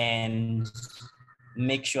and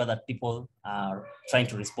make sure that people are trying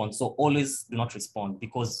to respond. So always do not respond,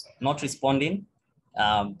 because not responding,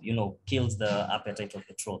 kills the appetite of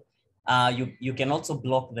the troll. You can also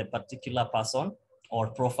block the particular person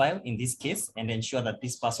or profile in this case, and ensure that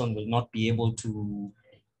this person will not be able to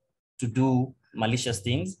do malicious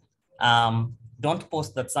things. Don't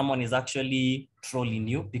post that someone is actually trolling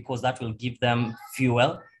you, because that will give them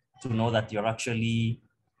fuel to know that you're actually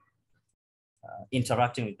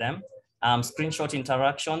interacting with them. Screenshot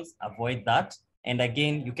interactions, avoid that. And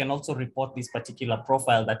again, you can also report this particular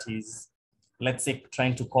profile that is, let's say,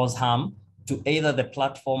 trying to cause harm to either the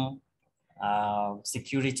platform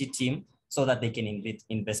security team, so that they can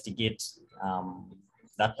investigate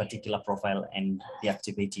that particular profile and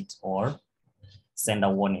deactivate it or send a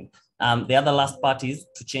warning. The other last part is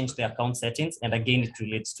to change the account settings. And again, it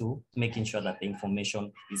relates to making sure that the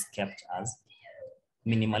information is kept as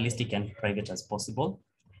minimalistic and private as possible.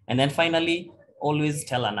 And then finally, always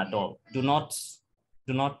tell an adult. Do not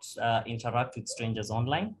interact with strangers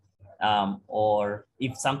online. Or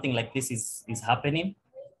if something like this is happening,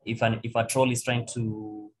 if a troll is trying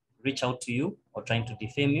to reach out to you or trying to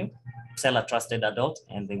defame you, tell a trusted adult,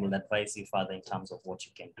 and they will advise you further in terms of what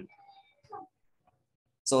you can do.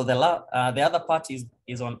 So the other part is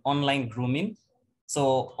on online grooming.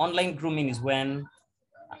 So online grooming is when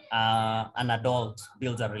an adult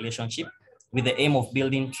builds a relationship with the aim of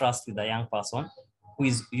building trust with a young person who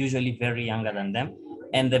is usually very younger than them.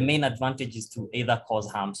 And the main advantage is to either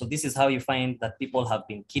cause harm. So this is how you find that people have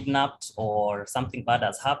been kidnapped or something bad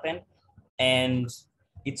has happened. And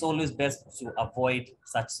it's always best to avoid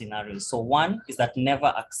such scenarios. So one is that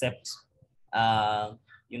never accept a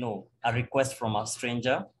request from a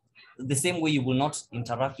stranger. The same way you will not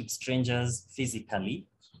interact with strangers physically,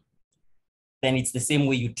 then it's the same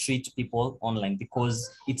way you treat people online,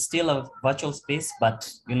 because it's still a virtual space,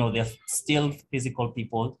 but they're still physical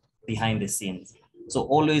people behind the scenes. So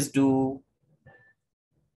always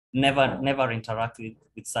never interact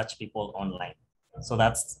with such people online. So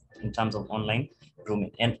that's in terms of online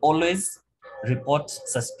grooming. And always report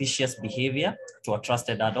suspicious behavior to a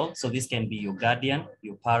trusted adult. So this can be your guardian,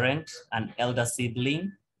 your parent, an elder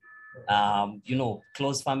sibling,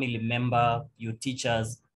 close family member, your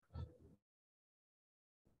teachers.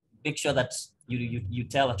 Make sure that you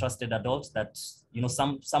tell a trusted adult that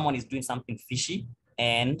someone is doing something fishy,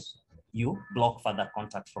 and you block further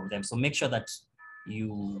contact from them. So make sure that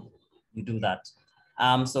you do that.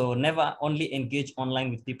 So never only engage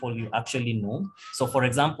online with people you actually know. So for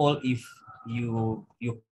example, if you're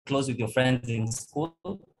close with your friends in school,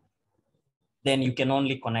 then you can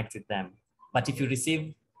only connect with them. But if you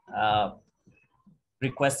receive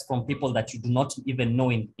requests from people that you do not even know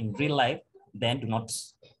in real life, then do not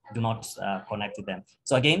connect with them.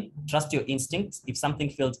 So again, trust your instincts. If something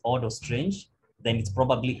feels odd or strange, then it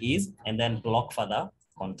probably is, and then block further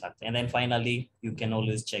contact. And then finally, you can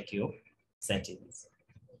always check your settings.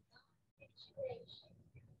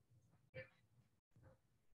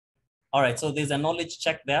 All right, so there's a knowledge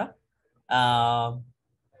check there.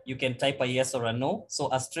 You can type a yes or a no. So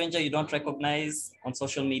a stranger you don't recognize on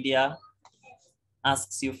social media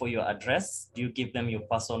asks you for your address. Do you give them your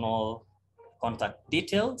personal contact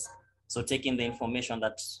details? So taking the information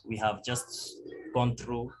that we have just gone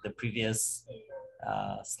through the previous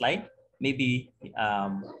slide, maybe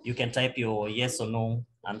you can type your yes or no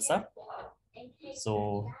answer.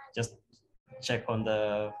 So just check on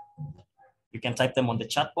you can type them on the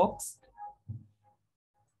chat box.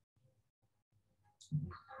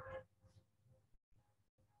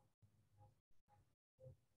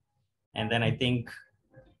 And then I think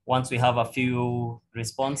once we have a few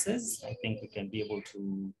responses, I think we can be able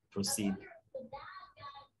to proceed.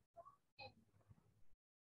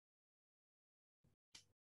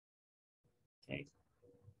 Okay.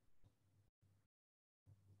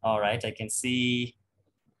 All right, I can see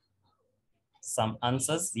some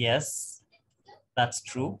answers. Yes, that's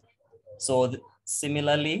true. So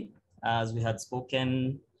similarly, as we had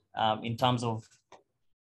spoken, in terms of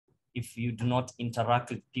if you do not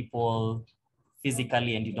interact with people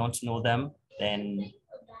physically and you don't know them, then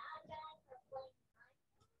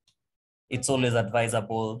it's always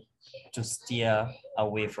advisable to steer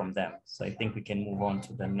away from them. So I think we can move on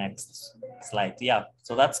to the next slide. Yeah,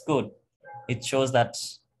 so that's good. It shows that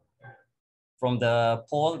from the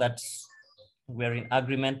poll that we're in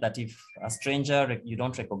agreement that if a stranger you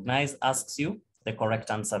don't recognize asks you, the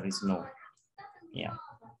correct answer is no. Yeah,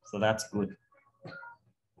 so that's good.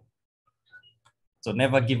 So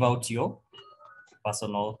never give out your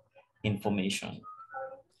personal information.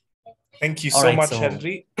 Thank you so much,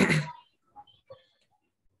 Henry.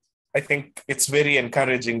 I think it's very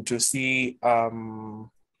encouraging to see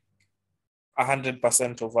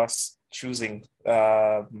 100% of us choosing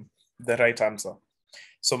the right answer.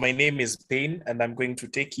 So my name is Payne, and I'm going to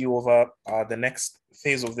take you over the next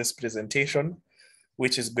phase of this presentation,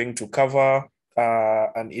 which is going to cover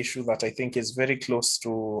an issue that I think is very close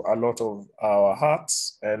to a lot of our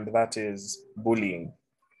hearts, and that is bullying.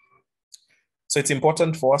 So it's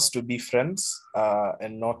important for us to be friends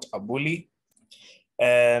and not a bully.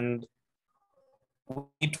 And we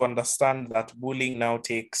need to understand that bullying now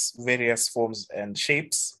takes various forms and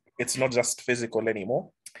shapes. It's not just physical anymore.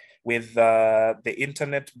 With the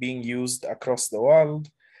internet being used across the world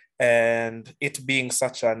and it being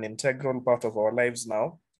such an integral part of our lives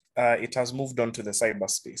now, it has moved on to the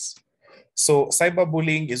cyberspace. So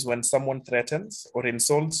cyberbullying is when someone threatens or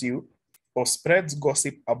insults you or spreads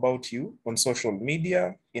gossip about you on social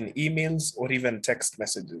media, in emails, or even text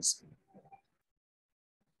messages.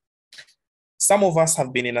 Some of us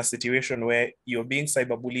have been in a situation where you're being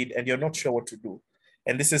cyberbullied and you're not sure what to do.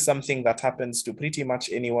 And this is something that happens to pretty much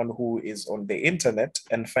anyone who is on the internet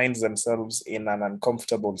and finds themselves in an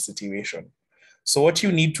uncomfortable situation. So what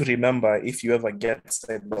you need to remember if you ever get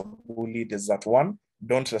cyberbullied is that 1,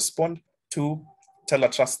 don't respond. 2, tell a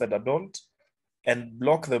trusted adult and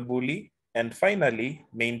block the bully. And finally,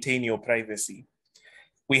 maintain your privacy.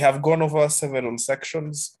 We have gone over several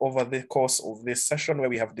sections over the course of this session where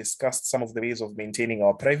we have discussed some of the ways of maintaining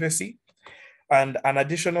our privacy. And an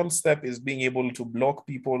additional step is being able to block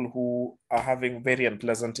people who are having very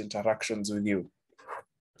unpleasant interactions with you.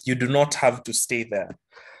 You do not have to stay there.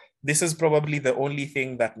 This is probably the only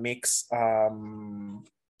thing that makes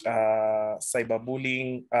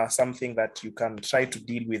cyberbullying something that you can try to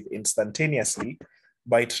deal with instantaneously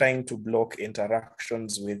by trying to block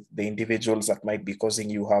interactions with the individuals that might be causing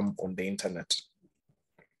you harm on the internet.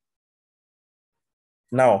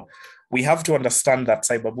 Now, we have to understand that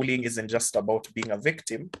cyberbullying isn't just about being a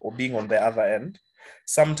victim or being on the other end.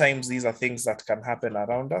 Sometimes these are things that can happen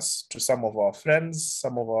around us, to some of our friends,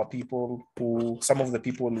 some of the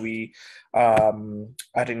people we are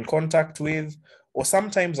in contact with, or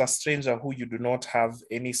sometimes a stranger who you do not have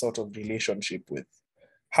any sort of relationship with.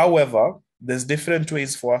 However, there's different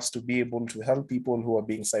ways for us to be able to help people who are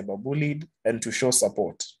being cyberbullied and to show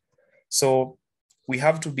support. So we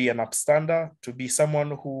have to be an upstander, to be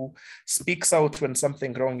someone who speaks out when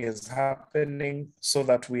something wrong is happening, so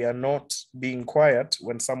that we are not being quiet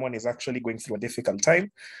when someone is actually going through a difficult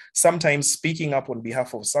time. Sometimes speaking up on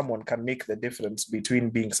behalf of someone can make the difference between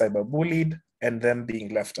being cyberbullied and them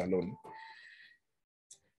being left alone.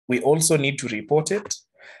 We also need to report it.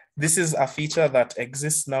 This is a feature that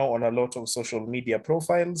exists now on a lot of social media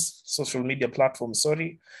platforms,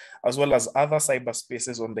 as well as other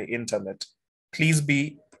cyberspaces on the internet. Please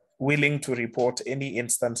be willing to report any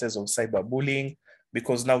instances of cyberbullying,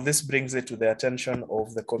 because now this brings it to the attention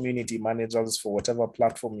of the community managers for whatever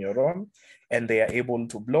platform you're on, and they are able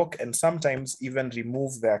to block and sometimes even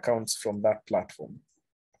remove the accounts from that platform.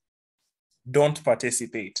 Don't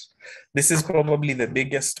participate. This is probably the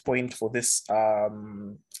biggest point for this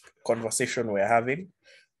conversation we're having.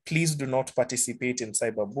 Please do not participate in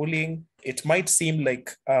cyberbullying. It might seem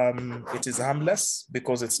like it is harmless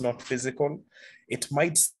because it's not physical. It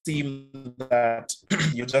might seem that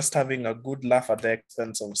you're just having a good laugh at the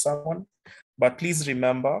expense of someone. But please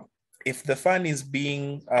remember, if the fun is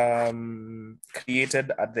being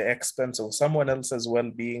created at the expense of someone else's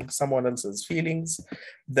well-being, someone else's feelings,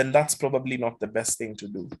 then that's probably not the best thing to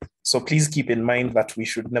do. So please keep in mind that we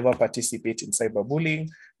should never participate in cyberbullying,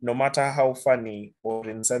 no matter how funny or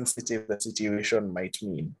insensitive the situation might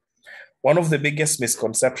mean. One of the biggest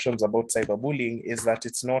misconceptions about cyberbullying is that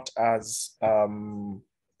it's not as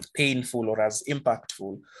painful or as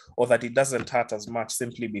impactful, or that it doesn't hurt as much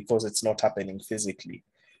simply because it's not happening physically.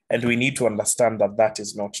 And we need to understand that that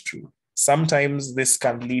is not true. Sometimes this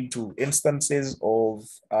can lead to instances of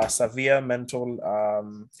severe mental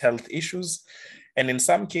health issues. And in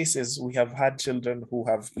some cases, we have had children who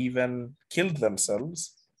have even killed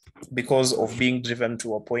themselves because of being driven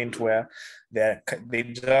to a point where they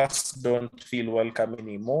just don't feel welcome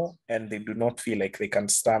anymore, and they do not feel like they can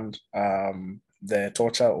stand the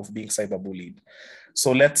torture of being cyberbullied.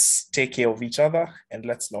 So let's take care of each other and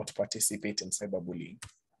let's not participate in cyberbullying.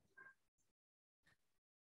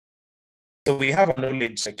 So we have a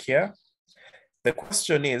knowledge check here. The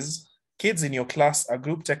question is, kids in your class are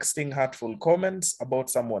group texting hurtful comments about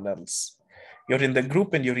someone else. You're in the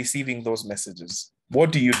group and you're receiving those messages.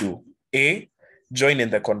 What do you do? A, join in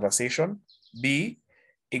the conversation. B,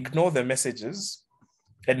 ignore the messages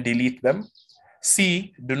and delete them.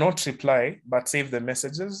 C, do not reply, but save the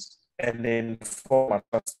messages and inform a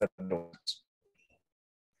trusted adult.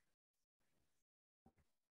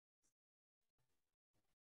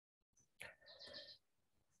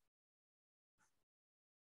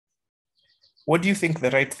 What do you think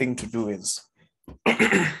the right thing to do is?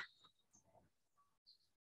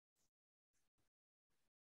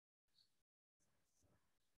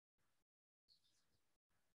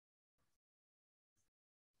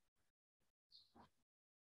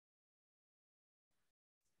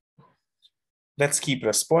 Let's keep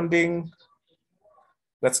responding.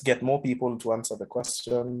 Let's get more people to answer the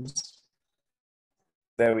questions.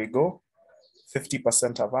 There we go.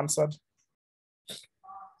 50% have answered.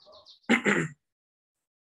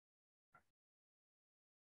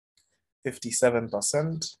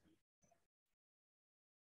 57%.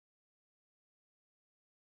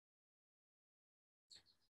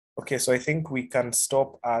 Okay, so I think we can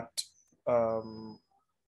stop at 1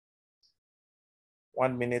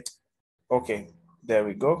 minute. Okay, there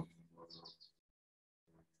we go.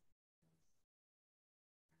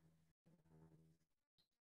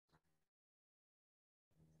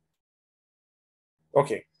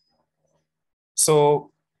 Okay,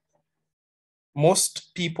 so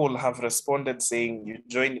most people have responded saying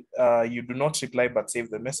you do not reply but save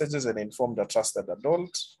the messages and inform the trusted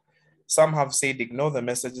adult. Some have said ignore the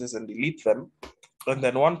messages and delete them. And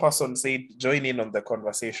then one person said join in on the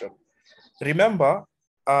conversation. Remember,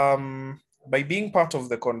 by being part of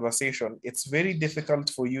the conversation, it's very difficult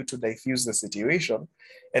for you to diffuse the situation.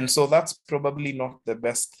 And so that's probably not the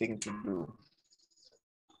best thing to do.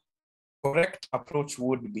 Correct approach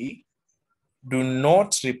would be do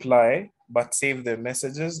not reply, but save the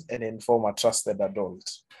messages and inform a trusted adult.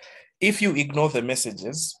 If you ignore the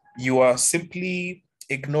messages, you are simply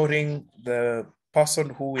ignoring the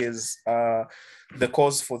person who is the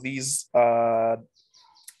cause for these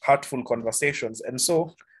hurtful conversations. And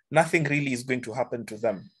so nothing really is going to happen to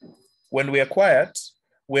them. When we are quiet,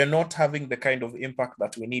 we're not having the kind of impact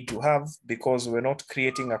that we need to have because we're not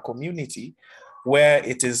creating a community where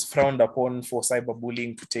it is frowned upon for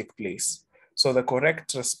cyberbullying to take place. So the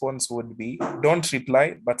correct response would be, don't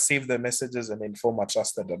reply, but save the messages and inform a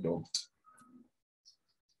trusted adult.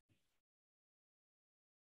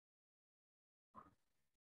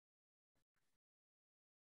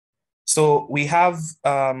 So we have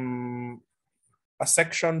a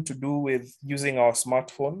section to do with using our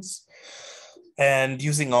smartphones and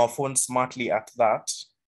using our phones smartly at that.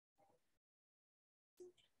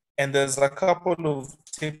 And there's a couple of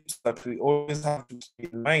tips that we always have to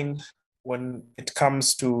keep in mind when it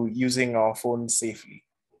comes to using our phones safely.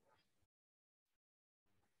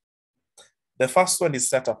 The first one is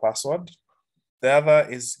set a password. The other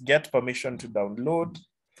is get permission to download.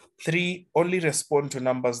 3, only respond to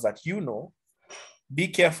numbers that you know. Be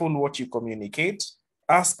careful what you communicate.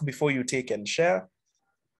 Ask before you take and share.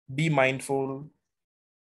 Be mindful.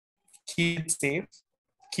 Keep it safe.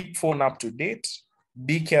 Keep phone up to date.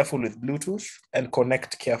 Be careful with Bluetooth and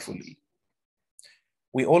connect carefully.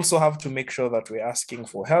 We also have to make sure that we're asking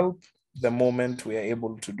for help the moment we are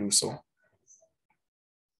able to do so.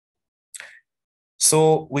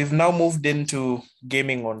 So we've now moved into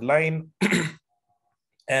gaming online.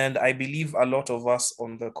 And I believe a lot of us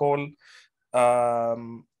on the call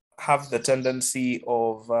have the tendency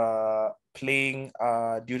of playing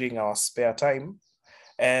during our spare time.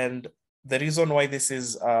 And the reason why this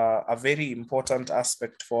is a very important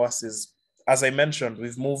aspect for us is, as I mentioned,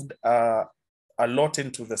 we've moved a lot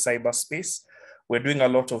into the cyberspace. We're doing a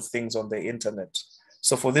lot of things on the internet.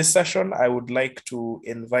 So for this session, I would like to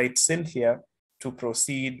invite Cynthia to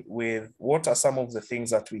proceed with what are some of the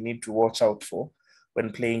things that we need to watch out for when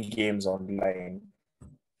playing games online.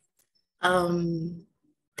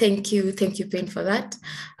 Thank you, Payne, for that.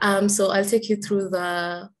 So I'll take you through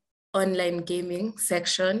the online gaming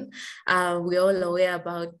section. We're all aware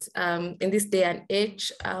about, in this day and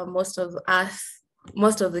age, most of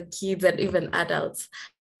the kids and even adults,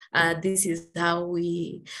 this is how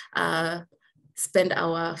we spend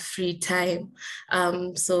our free time.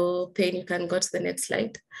 So Payne, you can go to the next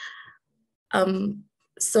slide.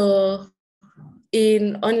 So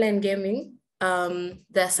in online gaming,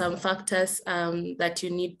 there are some factors that you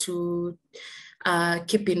need to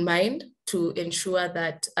keep in mind to ensure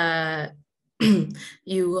that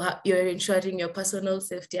you're ensuring your personal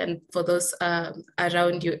safety and for those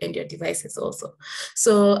around you and your devices also.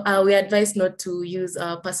 So we advise not to use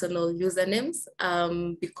personal usernames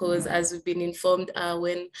because, as we've been informed,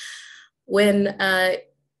 when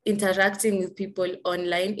interacting with people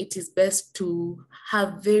online, it is best to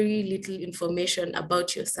have very little information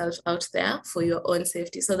about yourself out there for your own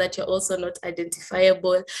safety, so that you're also not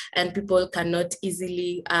identifiable and people cannot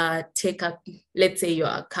easily take up, let's say, your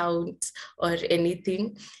account or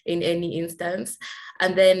anything in any instance.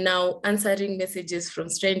 And then now answering messages from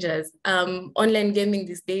strangers. Online gaming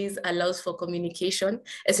these days allows for communication,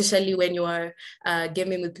 especially when you are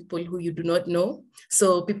gaming with people who you do not know.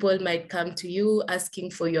 So people might come to you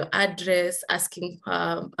asking for your address, asking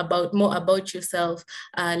more about yourself.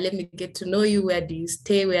 Let me get to know you. Where do you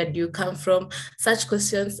stay? Where do you come from? Such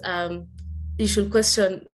questions, you should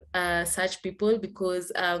question such people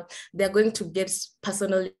because they're going to get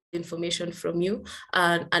personal information from you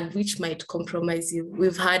and which might compromise you.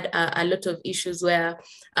 We've had a lot of issues where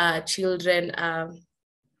children are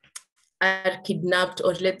kidnapped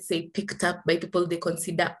or, let's say, picked up by people they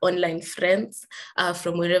consider online friends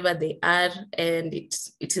from wherever they are, and it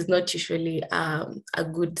is not usually a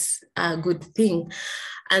good thing.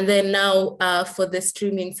 And then now for the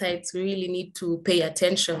streaming sites, we really need to pay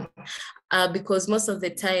attention because most of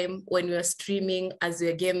the time when we are streaming as we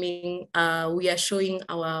are gaming, we are showing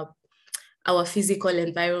our physical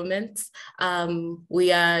environment.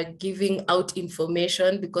 We are giving out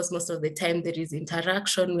information because most of the time there is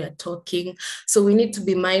interaction, we are talking. So we need to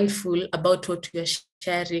be mindful about what we are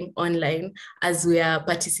sharing online as we are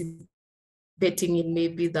participating in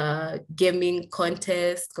maybe the gaming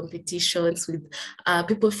contest, competitions with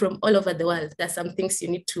people from all over the world. There's some things you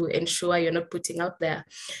need to ensure you're not putting out there.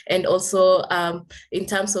 And also in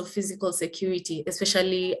terms of physical security,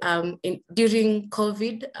 especially during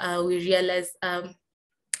COVID, we realized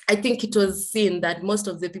I think it was seen that most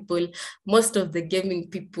of the gaming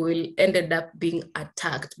people ended up being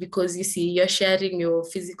attacked because, you see, you're sharing your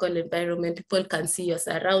physical environment, people can see your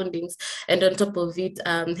surroundings. And on top of it,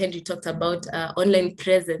 Henry talked about online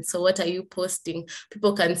presence. So what are you posting?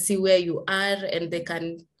 People can see where you are and they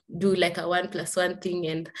can do like a 1+1 thing.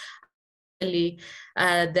 And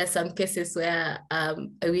there's some cases where I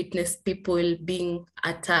witnessed people being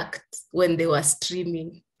attacked when they were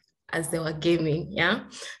streaming. as they were gaming. Yeah,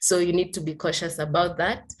 so you need to be cautious about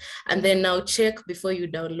that. And then now check before you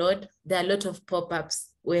download. There are a lot of pop-ups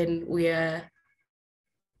when we're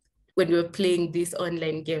playing these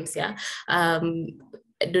online games. Yeah, I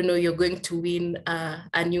don't know, you're going to win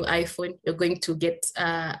a new iPhone, you're going to get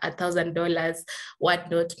 $1,000,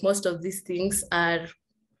 whatnot. Most of these things are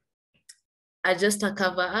just a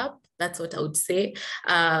cover up. That's what I would say,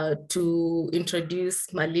 to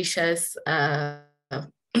introduce malicious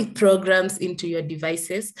programs into your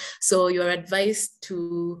devices. So you're advised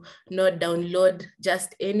to not download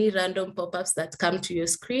just any random pop-ups that come to your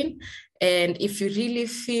screen. And if you really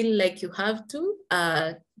feel like you have to,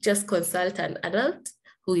 just consult an adult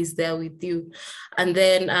who is there with you. And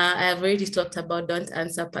then I have already talked about don't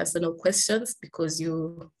answer personal questions because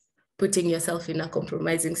you're putting yourself in a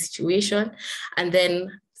compromising situation. And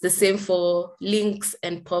then the same for links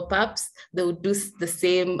and pop-ups. They will do the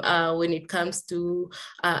same when it comes to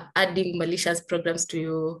adding malicious programs to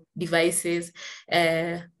your devices,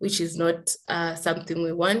 which is not something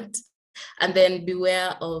we want. And then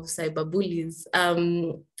beware of cyberbullies.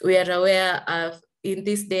 We are aware of, in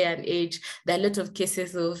this day and age, there are a lot of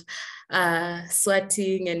cases of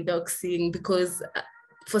swatting and doxing because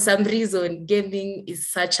for some reason, gaming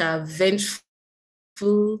is such a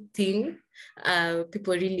vengeful thing.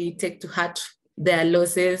 People really take to heart their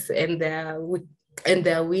losses and their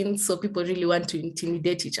wins. So people really want to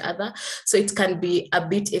intimidate each other. So it can be a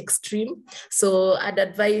bit extreme. So I'd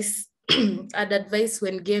advise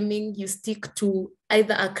when gaming, you stick to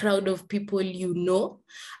either a crowd of people you know,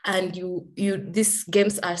 and these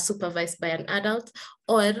games are supervised by an adult,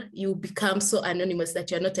 or you become so anonymous that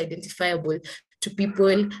you're not identifiable to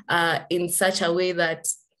people in such a way that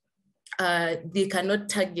they cannot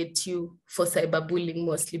target you for cyberbullying,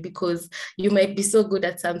 mostly because you might be so good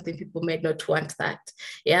at something, people might not want that.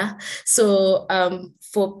 Yeah. So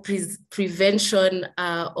for prevention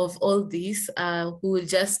of all this, we will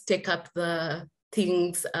just take up the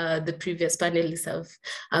things the previous panelists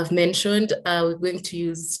have mentioned. We're going to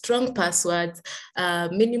use strong passwords,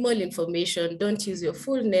 minimal information. Don't use your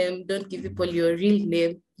full name. Don't give people your real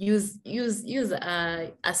name. Use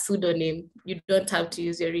a pseudonym. You don't have to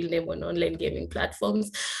use your real name on online gaming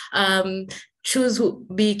platforms.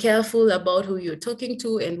 Be careful about who you're talking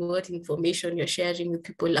to and what information you're sharing with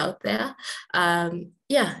people out there. And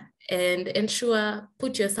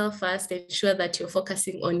put yourself first, ensure that you're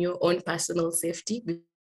focusing on your own personal safety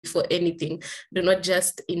before anything. Do not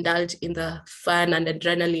just indulge in the fun and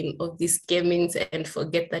adrenaline of these gamings and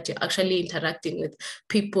forget that you're actually interacting with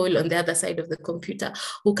people on the other side of the computer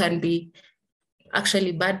who can be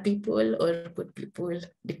actually bad people or good people,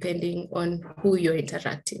 depending on who you're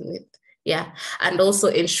interacting with. Yeah, and also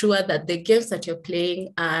ensure that the games that you're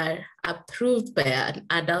playing are approved by an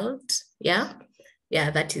adult. Yeah,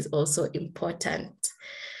 that is also important.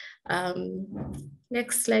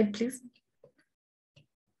 Next slide, please.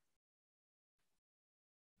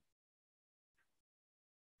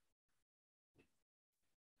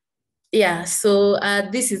 Yeah, so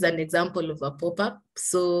this is an example of a pop-up.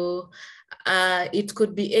 So it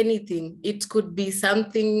could be anything. It could be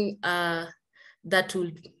something that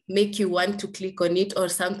will make you want to click on it, or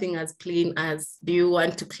something as plain as, do you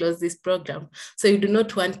want to close this program? So you do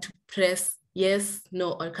not want to press yes,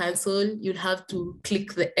 no, or cancel. You'll have to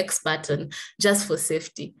click the X button just for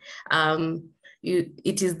safety.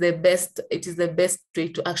 It is the best way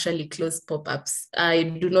to actually close pop-ups.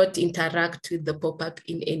 Do not interact with the pop-up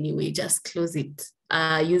in any way. Just close it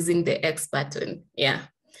using the X button. Yeah.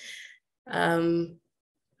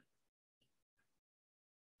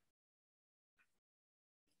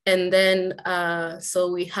 And then,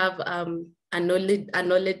 so we have a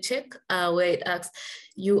knowledge check where it asks,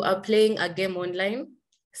 you are playing a game online,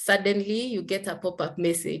 suddenly you get a pop-up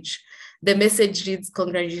message. The message reads,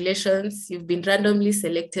 congratulations, you've been randomly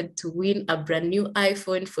selected to win a brand new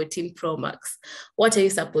iPhone 14 Pro Max. What are you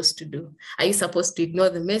supposed to do? Are you supposed to ignore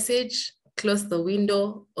the message, close the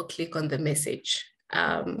window, or click on the message?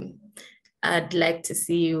 I'd like to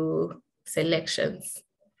see your selections.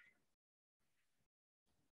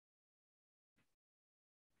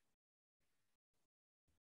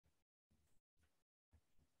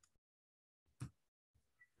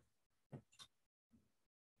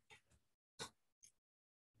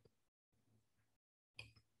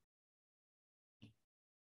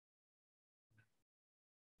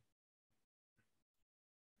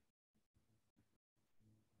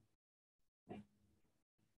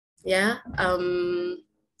 Yeah,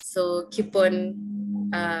 so keep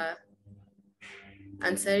on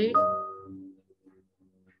answering.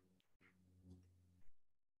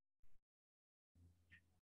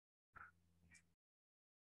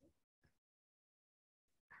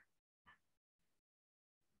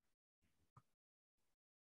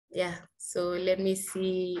 Yeah, so let me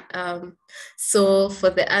see. So for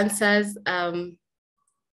the answers,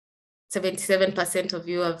 77% of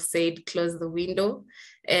you have said close the window,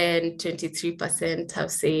 and 23%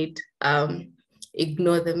 have said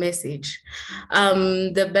ignore the message.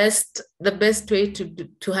 The best way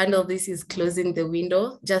to handle this is closing the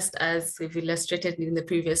window, just as we've illustrated in the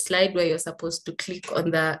previous slide, where you're supposed to click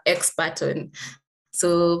on the X button.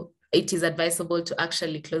 So it is advisable to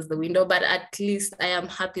actually close the window, but at least I am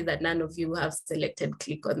happy that none of you have selected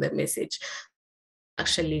click on the message.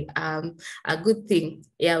 Actually, a good thing.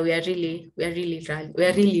 Yeah, we are really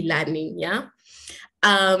learning. Yeah.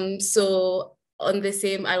 So on the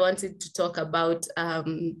same, I wanted to talk about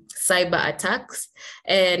cyber attacks.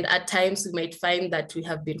 And at times we might find that we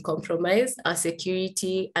have been compromised. Our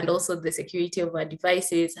security and also the security of our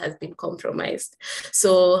devices has been compromised.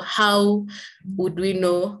 So how would we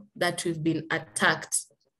know that we've been attacked?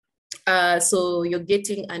 So you're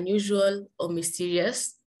getting unusual or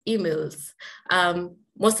mysterious emails.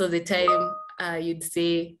 Most of the time, you'd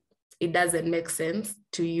say it doesn't make sense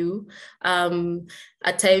to you.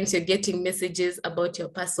 At times you're getting messages about your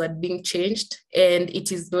password being changed, and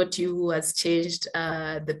it is not you who has changed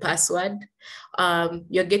the password.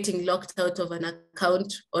 You're getting locked out of an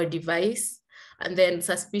account or device, and then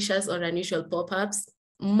suspicious or unusual pop-ups,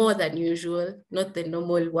 more than usual, not the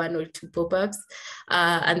normal 1 or 2 pop-ups,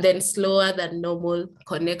 and then slower than normal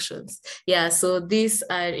connections. Yeah, so these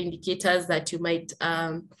are indicators that you might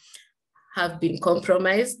have been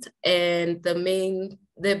compromised, and the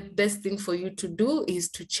best thing for you to do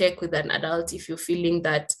is to check with an adult if you're feeling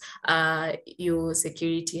that your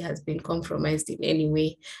security has been compromised in any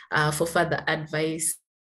way for further advice.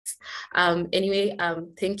 Anyway,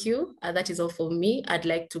 thank you. That is all for me. I'd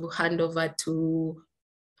like to hand over to,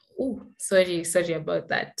 sorry about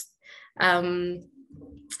that.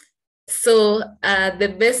 So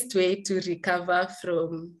the best way to recover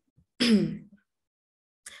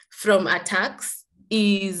from attacks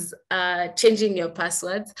is changing your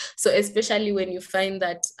passwords. So especially when you find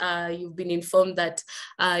that you've been informed that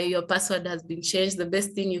your password has been changed, the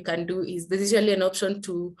best thing you can do is, there's usually an option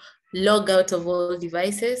to log out of all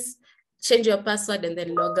devices, change your password, and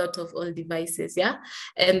then log out of all devices, yeah?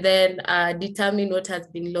 And then determine what has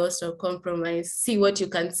been lost or compromised. See what you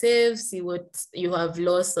can save, see what you have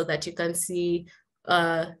lost, so that you can see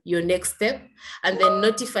your next step, and then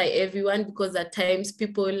notify everyone, because at times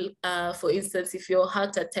people, for instance, if you're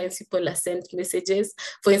hacked, at times people are sent messages.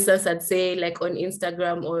 For instance, I'd say like on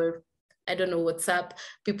Instagram or I don't know, WhatsApp,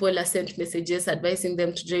 people are sent messages advising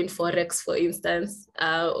them to join Forex, for instance,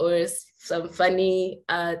 or some funny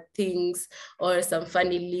things, or some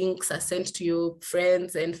funny links are sent to your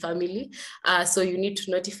friends and family. So you need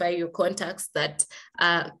to notify your contacts that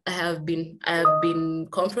I have been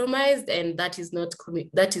compromised, and that is not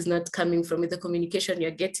coming from me. The communication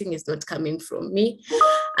you're getting is not coming from me.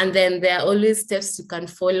 And then there are always steps you can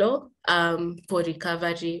follow for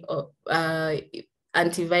recovery, or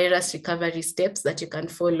antivirus recovery steps that you can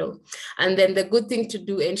follow. And then the good thing to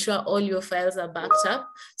do, ensure all your files are backed up.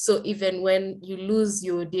 So even when you lose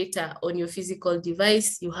your data on your physical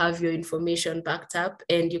device, you have your information backed up,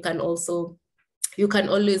 and you can always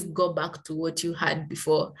go back to what you had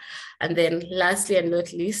before. And then lastly and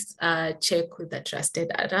not least, check with a trusted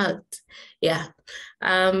adult. Yeah.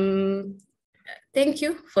 Thank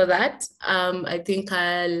you for that. I think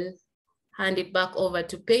I'll hand it back over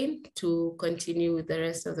to Payne to continue with the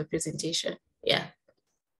rest of the presentation. Yeah.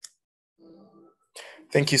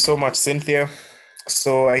 Thank you so much, Cynthia.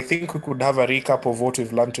 So I think we could have a recap of what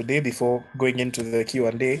we've learned today before going into the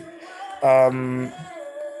Q&A.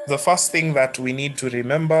 The first thing that we need to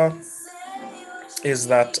remember is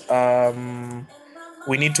that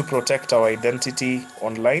we need to protect our identity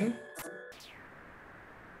online.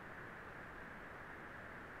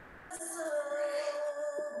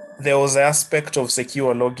 There was the aspect of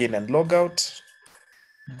secure login and logout.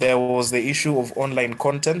 There was the issue of online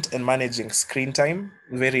content and managing screen time,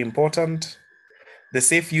 very important. The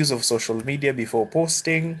safe use of social media before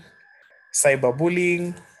posting,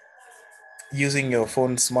 cyberbullying, using your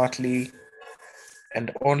phone smartly,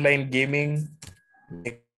 and online gaming,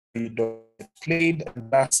 make sure you don't get played.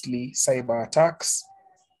 And lastly, cyber attacks,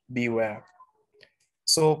 beware.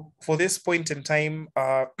 So for this point in time,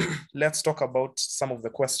 let's talk about some of the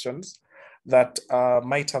questions that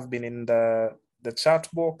might have been in the chat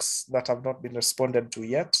box that have not been responded to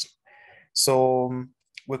yet. So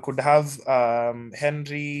we could have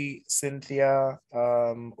Henry, Cynthia,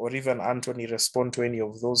 or even Anthony respond to any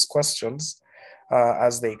of those questions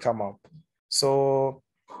as they come up. So.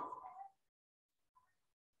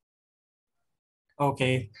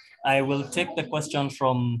 Okay, I will take the question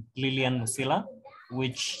from Lillian Musila,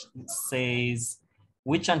 which says,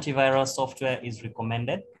 which antivirus software is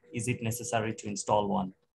recommended? Is it necessary to install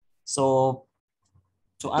one? So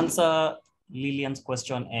to answer Lillian's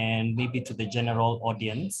question and maybe to the general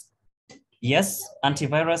audience, yes,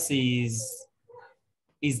 antivirus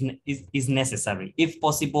is necessary. If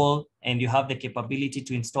possible, and you have the capability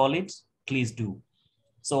to install it, please do.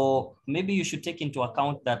 So maybe you should take into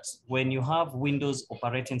account that when you have Windows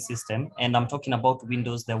operating system, and I'm talking about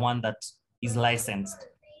Windows, the one that is licensed.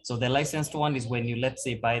 So the licensed one is when you, let's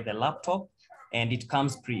say, buy the laptop and it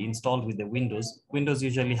comes pre-installed with the Windows. Windows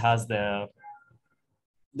usually has the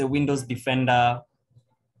Windows Defender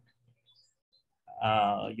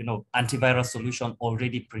antivirus solution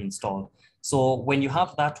already pre-installed. So when you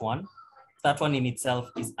have that one in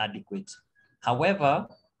itself is adequate. However,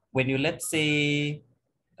 when you, let's say,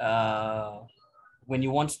 when you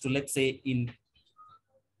want to, let's say,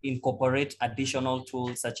 incorporate additional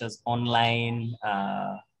tools such as online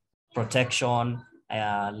protection,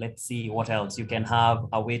 let's see what else. You can have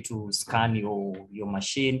a way to scan your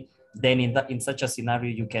machine. Then in such a scenario,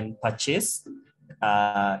 you can purchase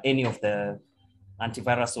any of the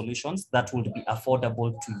antivirus solutions that would be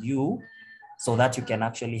affordable to you, so that you can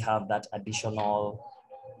actually have that additional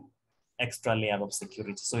extra layer of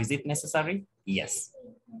security. So is it necessary? Yes.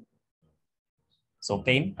 So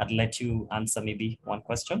Payne, I'd let you answer maybe one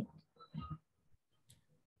question.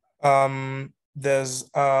 There's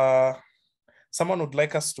someone would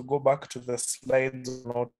like us to go back to the slides,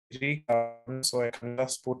 so I can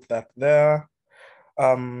just put that there.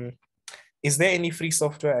 Is there any free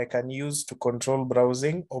software I can use to control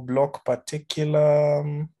browsing or block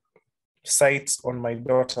particular sites on my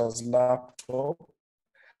daughter's laptop?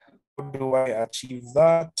 How do I achieve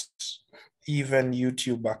that? Even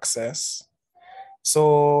YouTube access.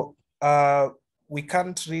 So we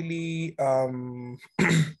can't really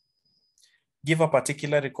give a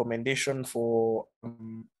particular recommendation for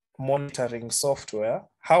monitoring software.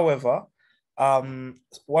 However,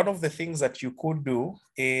 one of the things that you could do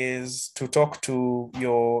is to talk to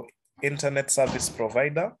your internet service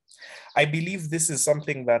provider. I believe this is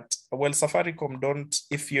something that, well, Safaricom don't,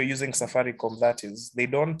 if you're using Safaricom, that is, they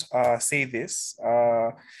don't say this.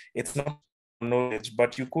 It's not knowledge,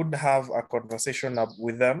 but you could have a conversation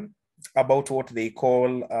with them about what they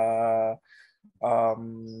call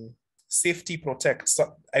Safety Protect.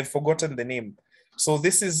 So I've forgotten the name. So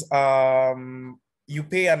this is, you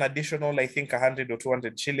pay an additional, I think, 100 or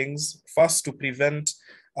 200 shillings first to prevent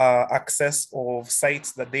access of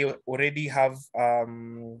sites that they already have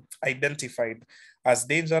identified as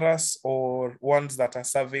dangerous or ones that are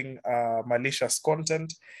serving malicious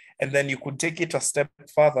content. And then you could take it a step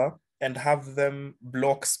further and have them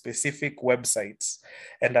block specific websites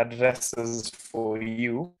and addresses for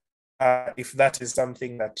you. If that is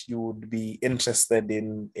something that you would be interested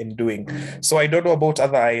in doing. So I don't know about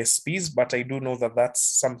other ISPs, but I do know that that's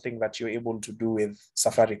something that you're able to do with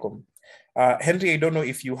Safaricom. Henry, I don't know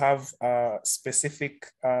if you have a specific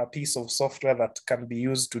piece of software that can be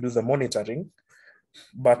used to do the monitoring,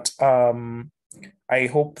 but I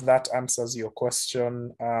hope that answers your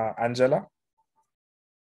question, Angela.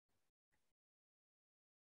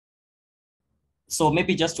 So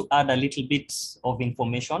maybe just to add a little bit of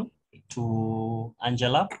information to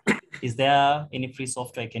Angela, is there any free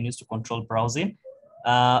software I can use to control browsing?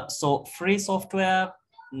 So free software,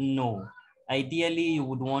 no. Ideally, you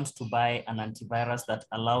would want to buy an antivirus that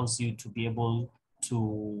allows you to be able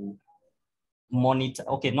to monitor,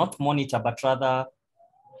 okay, not monitor, but rather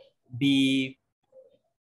be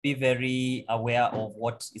very aware of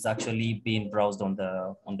what is actually being browsed on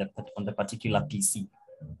the particular PC.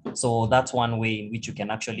 So that's one way in which you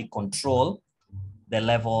can actually control the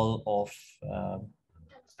level of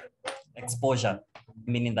exposure,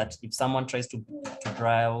 meaning that if someone tries to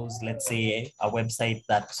browse, let's say, a website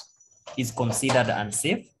that is considered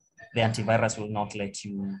unsafe, the antivirus will not let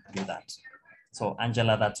you do that. So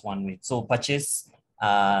Angela, that's one way. So purchase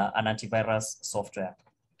an antivirus software.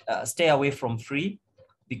 Stay away from free,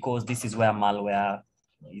 because this is where malware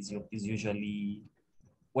is usually.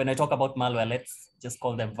 When I talk about malware, let's just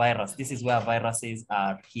call them virus. This is where viruses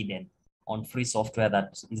are hidden on free software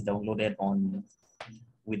that is downloaded on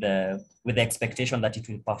with the expectation that it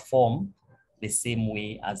will perform the same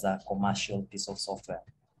way as a commercial piece of software.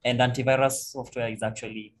 And antivirus software is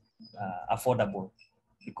actually affordable,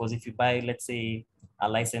 because if you buy, let's say, a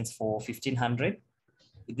license for 1,500,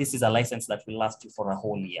 this is a license that will last you for a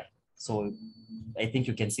whole year. So I think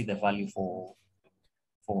you can see the value for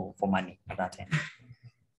money at that end.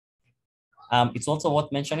 It's also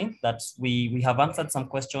worth mentioning that we have answered some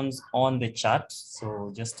questions on the chat,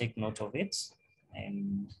 so just take note of it.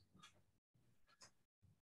 And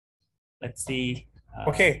let's see.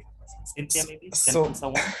 Okay. Cynthia, maybe can So answer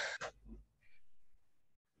one.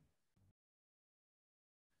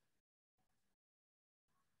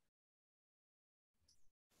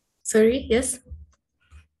 Sorry, yes.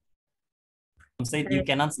 Say you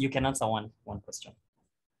can answer one question.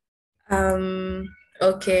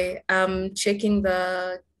 Okay, I'm checking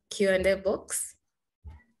the Q&A box,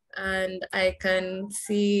 and I can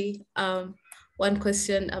see one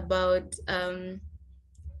question about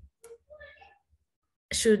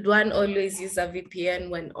should one always use a VPN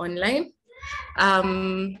when online?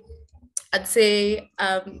 I'd say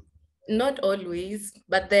not always,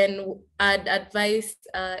 but then I'd advise,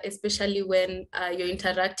 especially when you're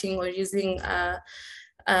interacting or using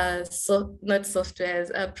not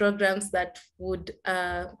softwares, programs that would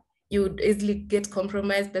you would easily get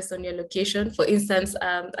compromised based on your location. For instance,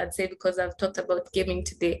 I'd say, because I've talked about gaming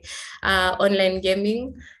today, online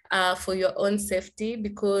gaming for your own safety,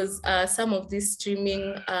 because some of these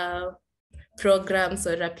streaming programs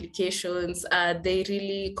or applications, they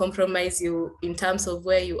really compromise you in terms of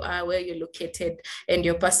where you are, where you're located, and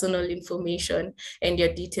your personal information and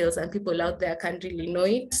your details, and people out there can't really know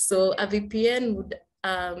it. So a VPN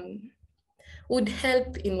would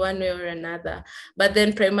help in one way or another. But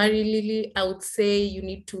then primarily, I would say you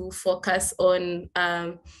need to focus on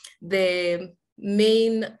the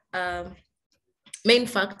main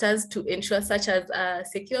factors to ensure, such as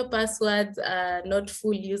secure passwords, not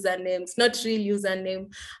full usernames, not real username,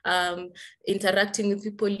 interacting with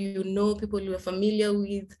people you know, people you're familiar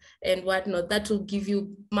with, and whatnot. That will give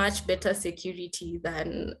you much better security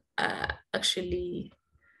than actually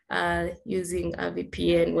using a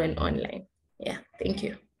VPN when online. Yeah, thank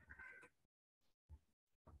you.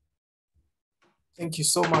 thank you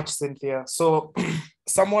so much, Cynthia. So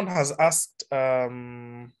someone has asked,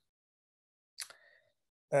 how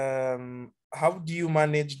do you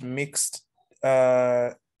manage mixed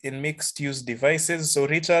use devices? So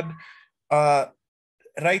Richard,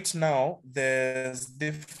 right now there's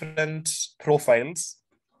different profiles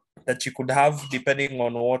that you could have depending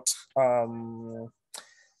on what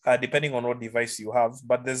device you have,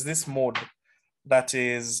 but there's this mode that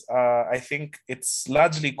is, I think it's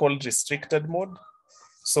largely called restricted mode.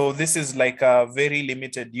 So this is like a very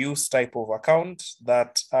limited use type of account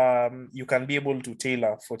that you can be able to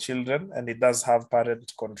tailor for children, and it does have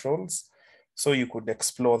parent controls. So you could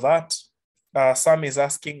explore that. Sam is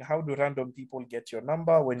asking, how do random people get your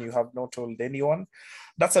number when you have not told anyone?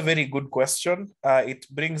 That's a very good question. It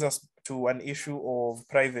brings us to an issue of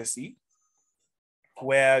privacy,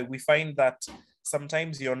 where we find that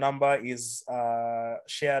sometimes your number is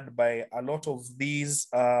shared by a lot of these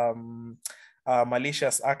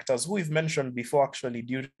malicious actors who we've mentioned before actually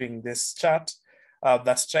during this chat,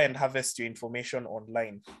 that try and harvest your information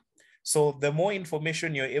online. So the more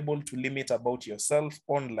information you're able to limit about yourself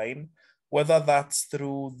online, whether that's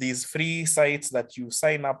through these free sites that you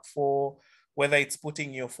sign up for, whether it's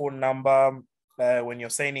putting your phone number when you're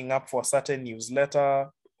signing up for a certain newsletter,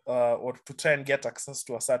 or to try and get access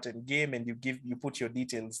to a certain game, and you put your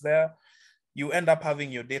details there, you end up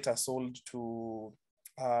having your data sold to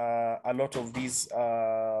a lot of these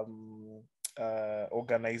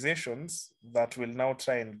organizations that will now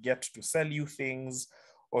try and get to sell you things,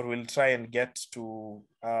 or will try and get to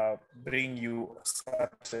bring you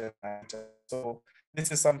certain items. So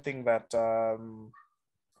this is something that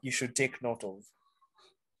you should take note of.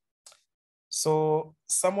 So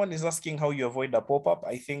someone is asking how you avoid a pop-up.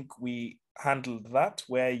 I think we handled that,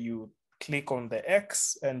 where you click on the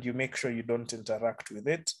X and you make sure you don't interact with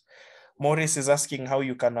it. Morris is asking how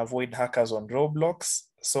you can avoid hackers on Roblox.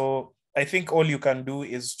 So I think all you can do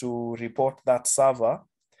is to report that server.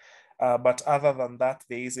 But other than that,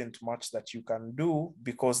 there isn't much that you can do,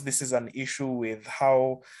 because this is an issue with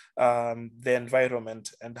how the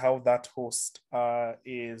environment and how that host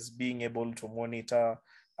is being able to monitor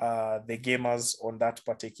the gamers on that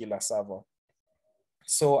particular server.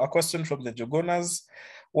 So a question from the Jogonas: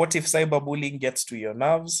 what if cyberbullying gets to your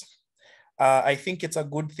nerves? I think it's a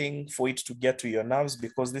good thing for it to get to your nerves,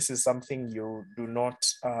 because this is something you do not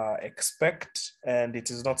expect, and it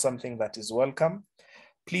is not something that is welcome.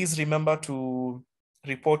 Please remember to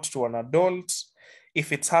report to an adult.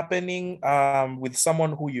 If it's happening with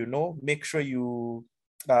someone who you know, make sure you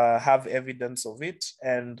have evidence of it,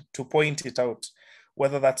 and to point it out,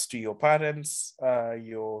 whether that's to your parents,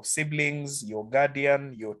 your siblings, your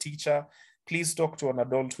guardian, your teacher. Please talk to an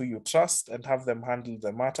adult who you trust and have them handle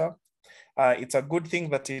the matter. It's a good thing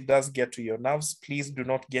that it does get to your nerves. Please do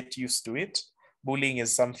not get used to it. Bullying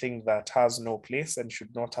is something that has no place and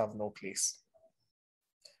should not have no place.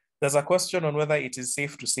 There's a question on whether it is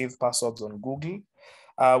safe to save passwords on Google.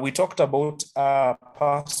 We talked about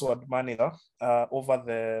password manager over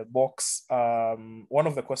the box, one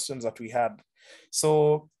of the questions that we had.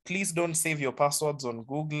 So please don't save your passwords on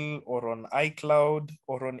Google or on iCloud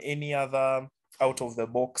or on any other out of the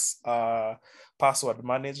box password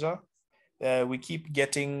manager. We keep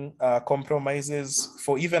getting compromises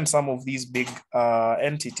for even some of these big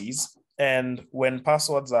entities. And when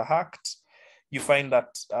passwords are hacked, you find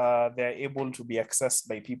that they're able to be accessed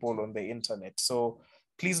by people on the internet. So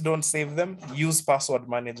please don't save them. Use password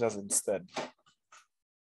managers instead.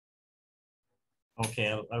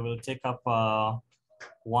 Okay, I will take up a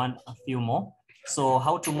few more. So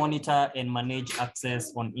how to monitor and manage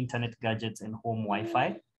access on internet gadgets and home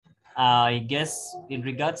Wi-Fi. I guess in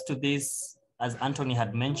regards to this, as Anthony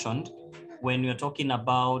had mentioned, when we're talking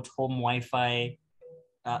about home Wi-Fi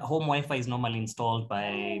is normally installed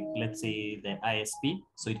by, let's say, the ISP.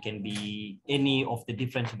 So it can be any of the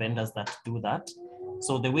different vendors that do that.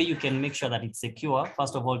 So the way you can make sure that it's secure,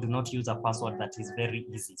 first of all, do not use a password that is very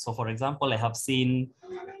easy. So for example, I have seen,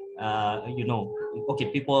 okay,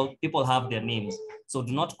 people have their names. So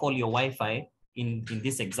do not call your Wi-Fi in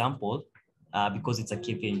this example, because it's a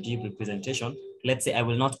KPMG representation. Let's say I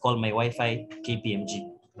will not call my Wi-Fi KPMG,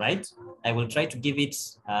 right? I will try to give it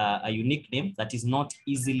a unique name that is not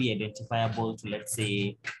easily identifiable to, let's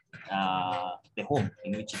say, the home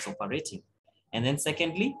in which it's operating. And then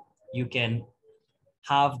secondly, you can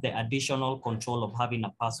have the additional control of having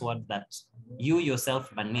a password that you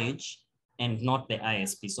yourself manage and not the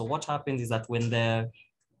ISP. So what happens is that when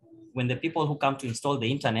the people who come to install the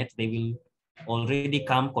internet, they will already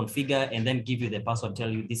come, configure, and then give you the password, tell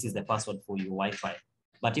you this is the password for your Wi-Fi.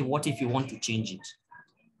 But what if you want to change it?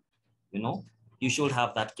 You should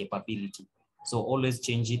have that capability. So always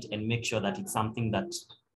change it and make sure that it's something that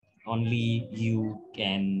only you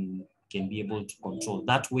can be able to control.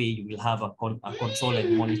 That way you will have a control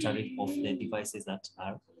and monitoring of the devices that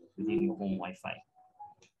are within your home Wi-Fi.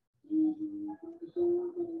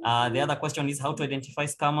 The other question is how to identify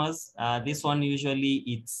scammers. This one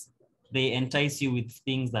usually they entice you with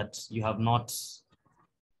things that you have not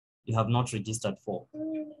registered for.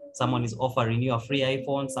 Someone is offering you a free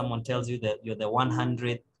iPhone. Someone tells you that you're the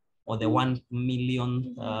 100th or the 1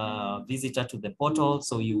 million visitor to the portal.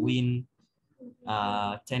 So you win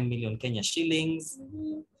 10 million Kenya shillings.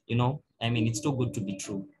 It's too good to be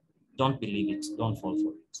true. Don't believe it. Don't fall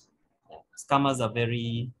for it. Scammers are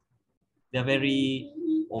they're very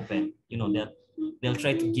open. They'll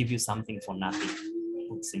try to give you something for nothing,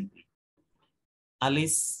 put simply.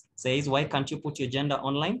 Alice says, why can't you put your gender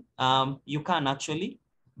online? You can actually,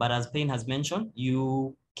 but as Payne has mentioned,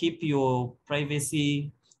 you keep your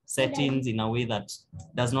privacy settings in a way that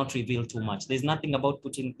does not reveal too much. There's nothing bad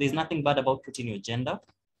about putting your gender,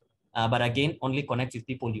 but again, only connect with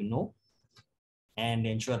people you know and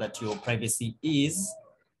ensure that your privacy is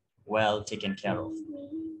well taken care of.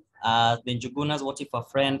 Then Jugunas, what if a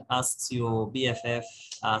friend asks your BFF,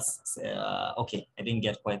 okay, I didn't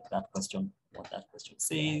get quite that question, what that question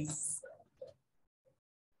says.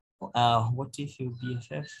 What if your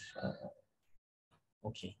BFF,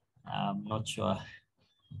 okay, I'm not sure.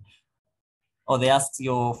 Oh, they asked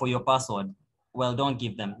you for your password. Well, don't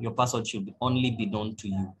give them. Your password should only be known to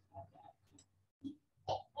you.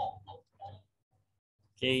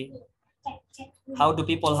 Okay. How do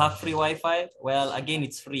people have free Wi-Fi? Well, again,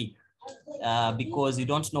 it's free because you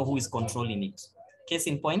don't know who is controlling it. Case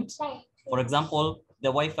in point, for example, the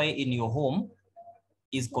Wi-Fi in your home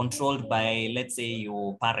is controlled by, let's say,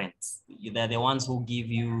 your parents. They're the ones who give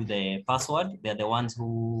you the password. They're the ones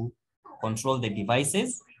who control the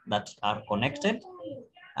devices that are connected.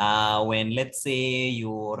 When, let's say,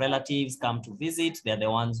 your relatives come to visit, they're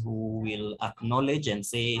the ones who will acknowledge and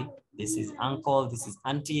say, this is uncle, this is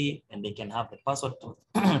auntie, and they can have the password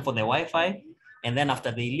for the Wi-Fi. And then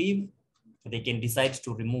after they leave, they can decide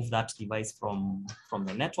to remove that device from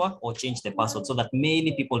the network or change the password so that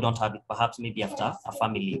many people don't have it, perhaps maybe after a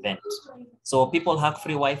family event. So people have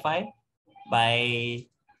free Wi-Fi by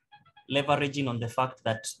leveraging on the fact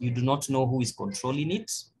that you do not know who is controlling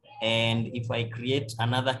it. And if I create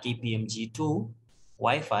another KPMG2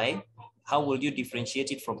 Wi-Fi, how will you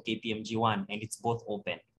differentiate it from KPMG1? And it's both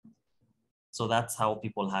open. So that's how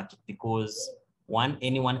people hack it, because one,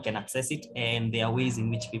 anyone can access it, and there are ways in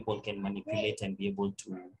which people can manipulate and be able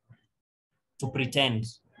to pretend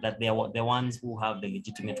that they are the ones who have the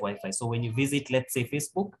legitimate Wi-Fi. So when you visit, let's say,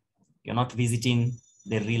 Facebook, you're not visiting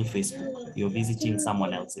the real Facebook, you're visiting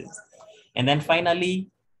someone else's. And then finally,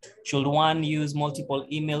 should one use multiple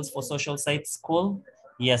emails for social sites? Cool.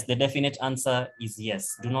 Yes, the definite answer is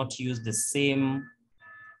yes. Do not use the same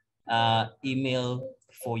email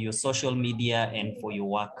for your social media and for your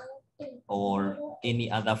work or any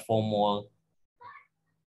other formal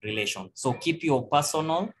relation. So keep your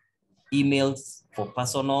personal emails for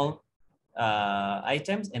personal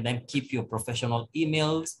items, and then keep your professional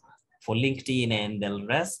emails for LinkedIn and the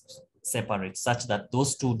rest separate, such that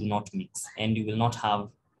those two do not mix and you will not have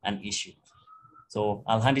an issue. So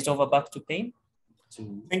I'll hand it over back to Payne.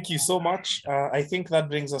 Thank you so much. I think that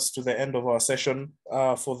brings us to the end of our session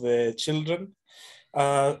for the children.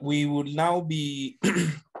 We will now be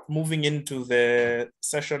moving into the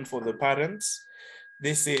session for the parents.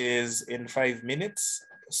 This is in 5 minutes.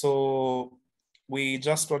 So we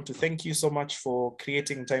just want to thank you so much for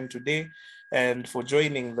creating time today and for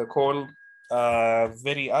joining the call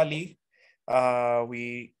very early.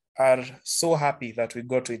 We are so happy that we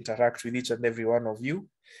got to interact with each and every one of you.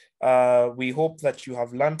 We hope that you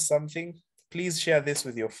have learned something. Please share this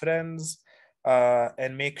with your friends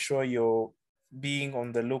and make sure you're being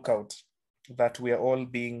on the lookout that we are all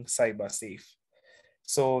being cyber safe.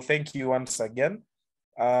 So thank you once again.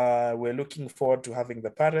 We're looking forward to having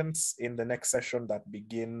the parents in the next session that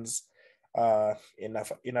begins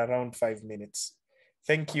in around 5 minutes.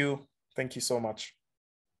 Thank you. Thank you so much.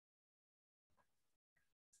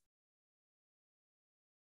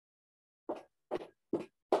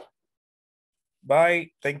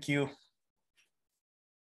 Bye. Thank you.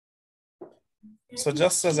 So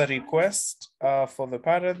just as a request for the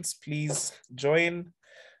parents, please join.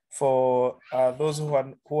 For those who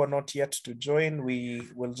are not yet to join, we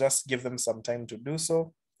will just give them some time to do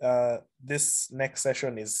so. This next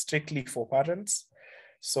session is strictly for parents.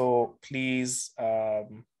 So please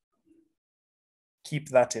keep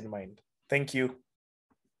that in mind. Thank you.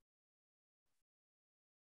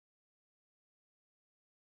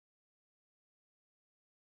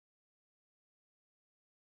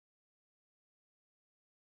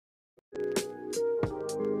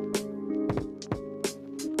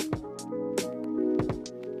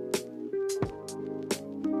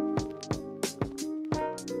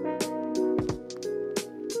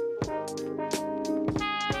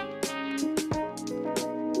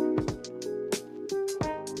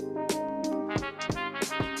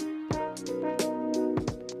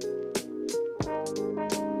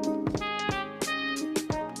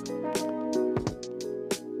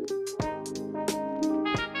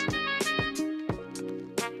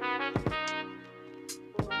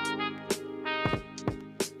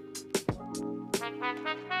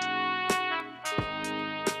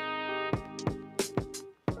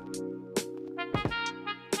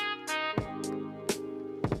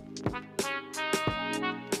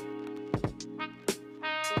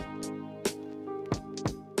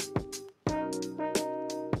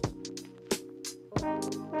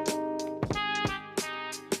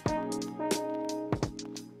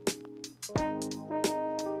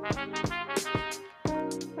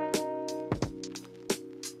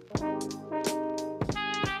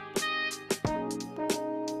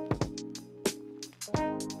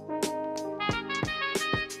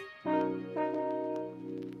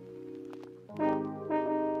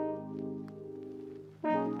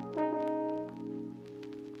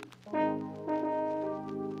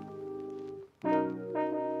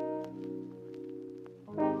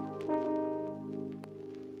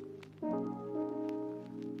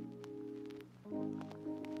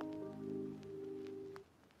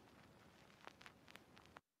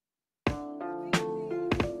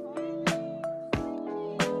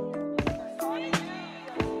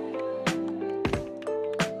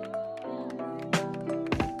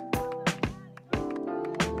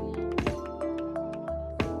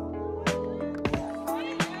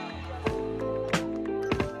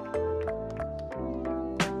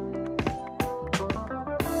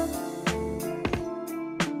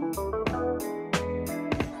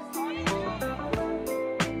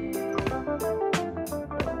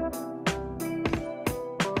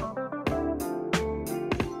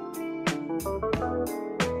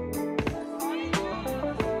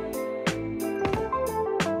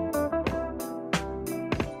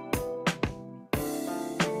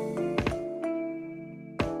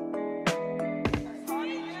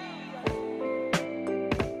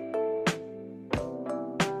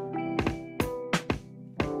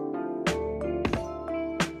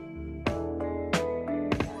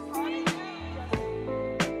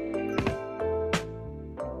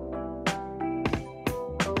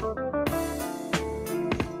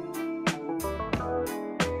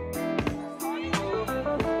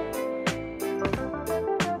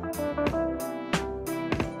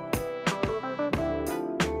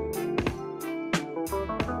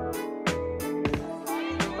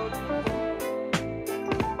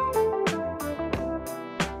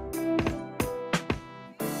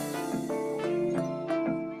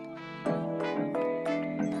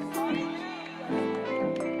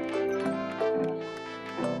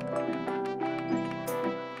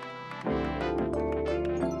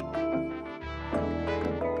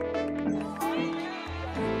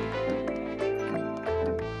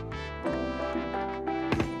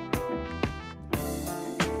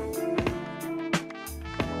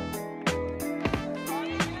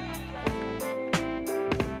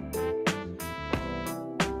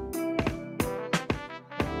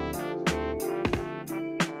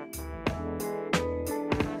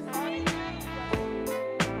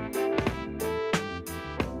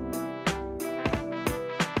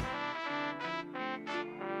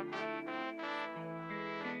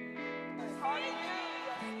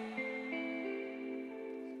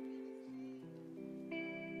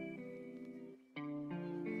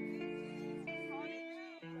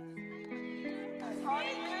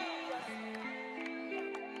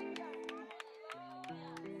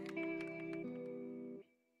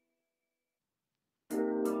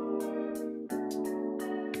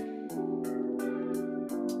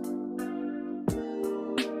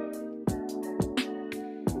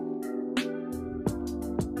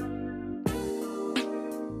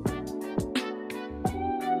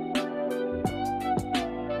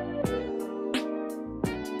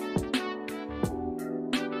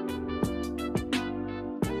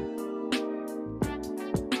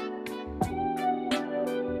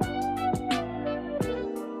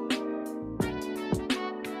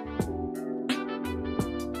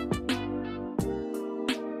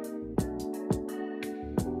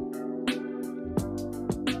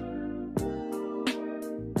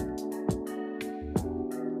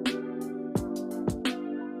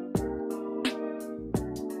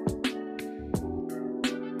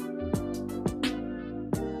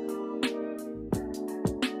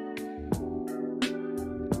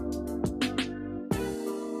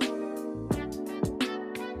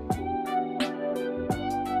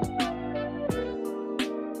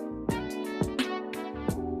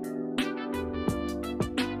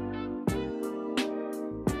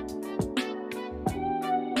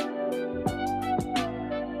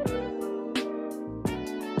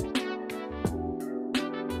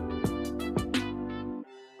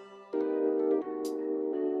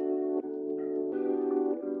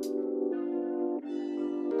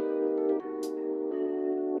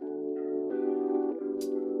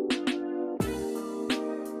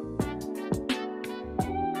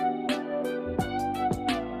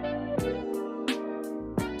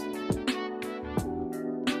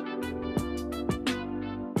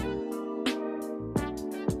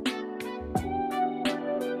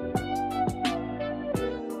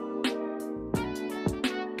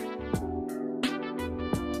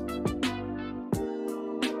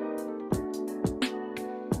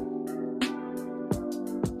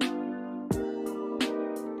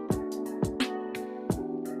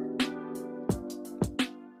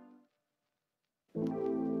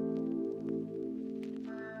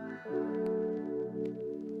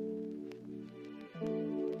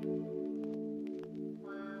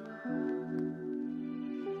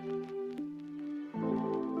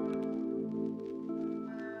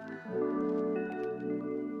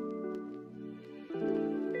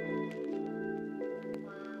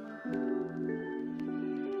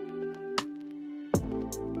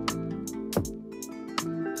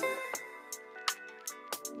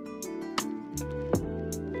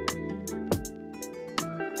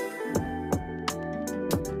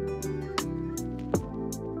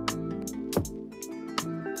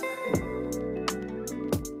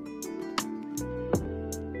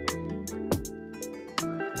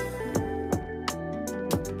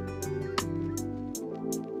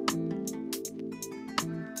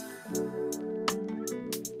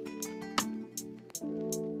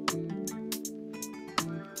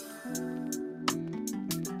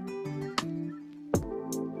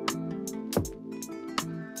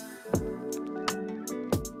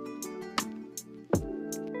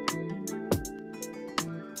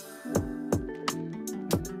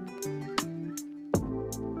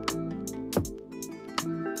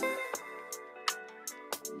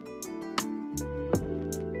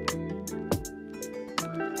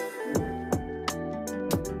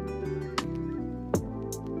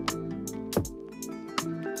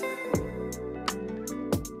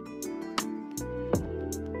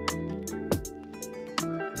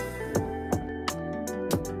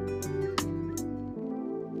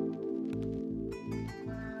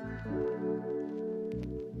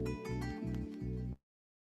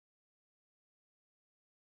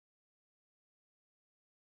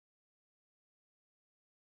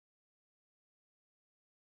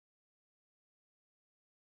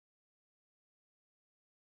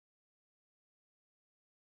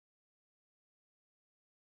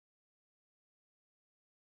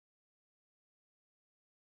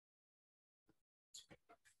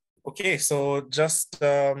 Okay, so just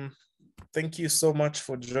thank you so much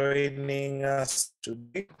for joining us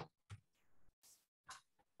today.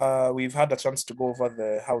 We've had a chance to go over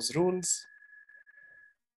the house rules.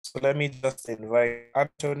 So let me just invite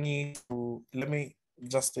Anthony to,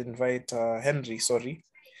 Henry, sorry,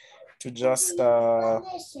 to just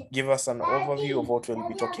give us an overview of what we'll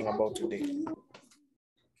be talking about today.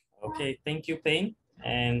 Okay, thank you, Payne,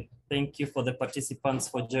 and thank you for the participants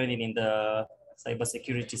for joining in the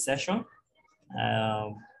cybersecurity session.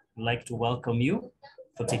 I'd like to welcome you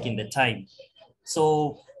for taking the time.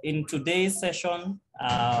 So in today's session,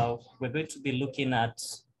 we're going to be looking at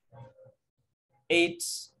eight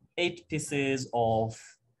pieces of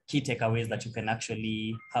key takeaways that you can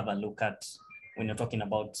actually have a look at when you're talking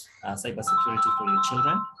about cybersecurity for your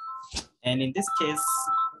children. And in this case,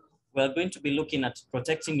 we're going to be looking at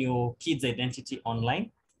protecting your kids' identity online.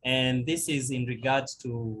 And this is in regards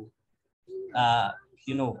to,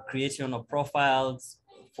 creation of profiles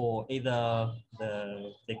for either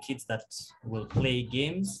the kids that will play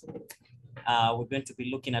games. We're going to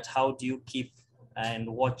be looking at how do you keep and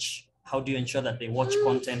watch, how do you ensure that they watch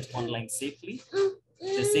content online safely,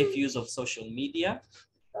 the safe use of social media,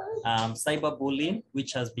 cyberbullying,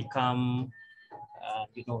 which has become,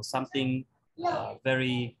 something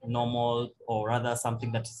very normal, or rather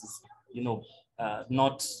something that is,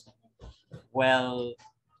 not well,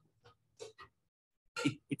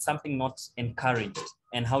 it's something not encouraged,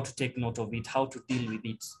 and how to take note of it, how to deal with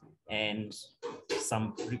it, and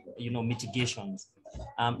some, mitigations.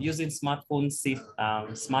 Using smartphones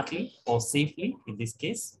smartly or safely, in this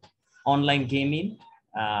case, online gaming,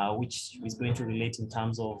 which is going to relate in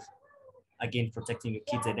terms of, again, protecting your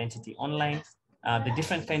kids' identity online, the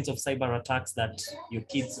different kinds of cyber attacks that your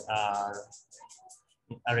kids are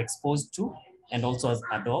exposed to, and also as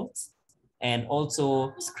adults, and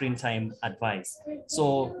also screen time advice.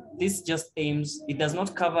 So this just aims, it does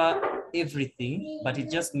not cover everything, but it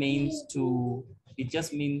just aims to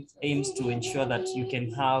ensure that you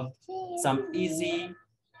can have some easy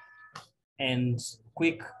and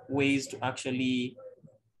quick ways to actually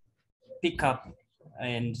pick up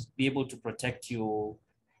and be able to protect your,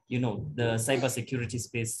 the cybersecurity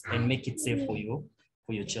space and make it safe for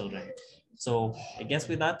your children. So I guess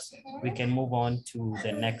with that, we can move on to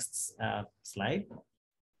the next slide.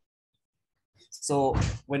 So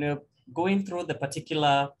when you're going through the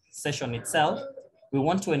particular session itself, we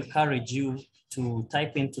want to encourage you to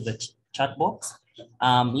type into the chat box.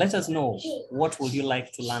 Let us know, what would you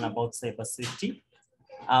like to learn about cyber safety?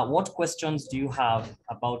 What questions do you have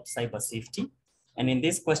about cyber safety? And in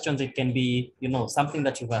these questions, it can be, something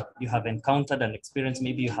that you have encountered and experienced,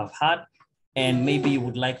 maybe you have had, and maybe you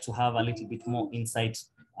would like to have a little bit more insight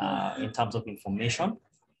in terms of information.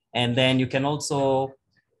 And then you can also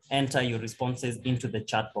enter your responses into the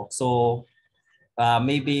chat box. So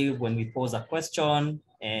maybe when we pose a question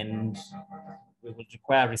and we will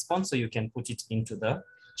require a response, so you can put it into the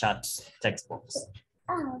chat text box.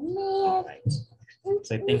 All right.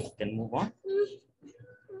 So I think we can move on.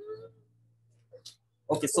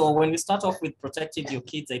 Okay, so when we start off with protecting your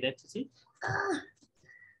kids' identity,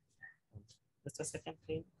 just a second,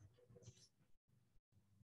 please.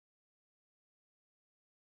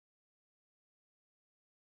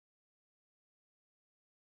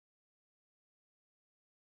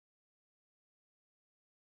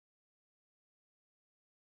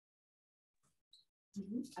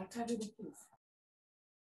 I carry the keys.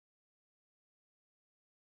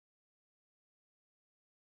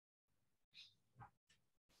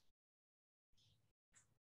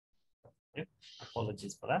 Okay.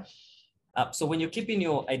 Apologies for that. So when you're keeping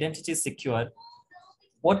your identity secured,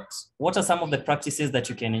 what are some of the practices that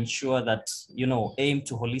you can ensure that, aim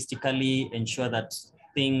to holistically ensure that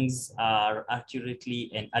things are accurately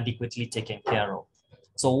and adequately taken care of?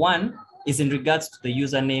 So one is in regards to the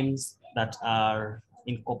usernames that are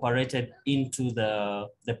incorporated into the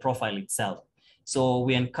profile itself. So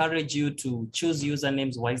we encourage you to choose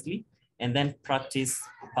usernames wisely and then practice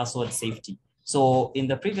password safety. So in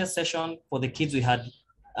the previous session for the kids, we had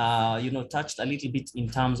touched a little bit in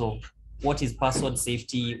terms of what is password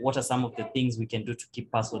safety, what are some of the things we can do to keep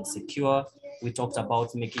passwords secure. We talked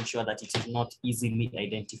about making sure that it is not easily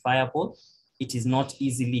identifiable, it is not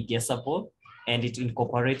easily guessable, and it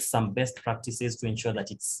incorporates some best practices to ensure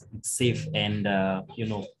that it's safe and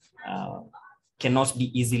cannot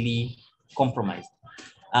be easily compromised.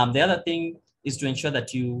 The other thing is to ensure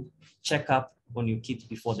that you check up on your kids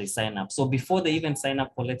before they sign up. So before they even sign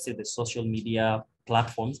up for, let's say, the social media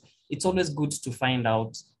platforms, it's always good to find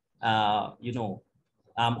out, who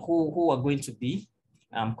are going to be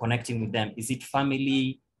connecting with them. Is it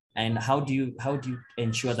family? And how do you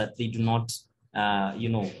ensure that they do not,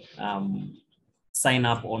 sign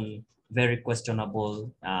up on very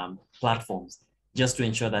questionable platforms, just to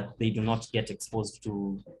ensure that they do not get exposed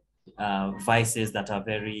to vices that are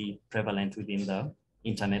very prevalent within the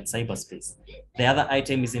internet cyberspace. The other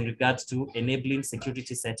item is in regards to enabling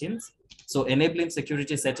security settings. So enabling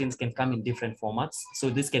security settings can come in different formats. So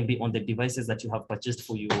this can be on the devices that you have purchased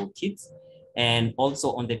for your kids, and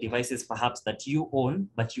also on the devices perhaps that you own,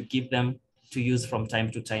 but you give them to use from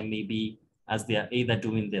time to time, maybe as they are either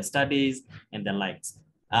doing their studies and the likes.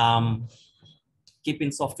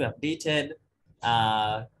 Keeping software updated,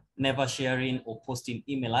 never sharing or posting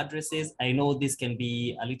email addresses. I know this can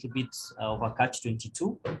be a little bit of a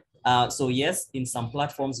catch-22. So yes, in some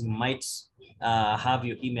platforms, you might have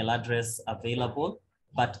your email address available,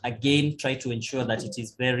 but again, try to ensure that it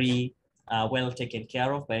is very well taken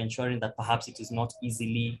care of by ensuring that perhaps it is not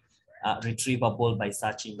easily retrievable by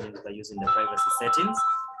search engines by using the privacy settings.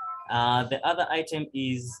 The other item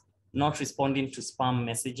is not responding to spam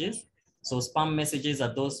messages. So spam messages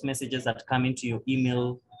are those messages that come into your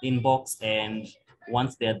email inbox, and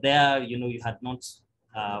once they're there, you had not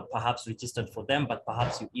perhaps registered for them, but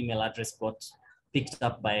perhaps your email address got picked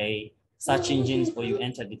up by search engines, or you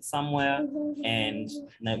entered it somewhere, and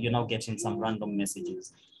now you're now getting some random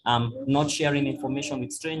messages. Not sharing information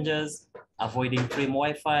with strangers, avoiding frame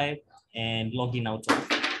Wi-Fi, and logging out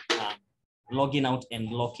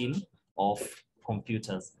and locking of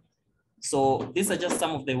computers. So these are just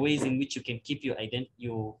some of the ways in which you can keep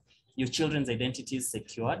your children's identities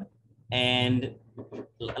secured. And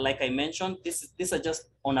like I mentioned, these are just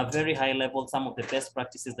on a very high level, some of the best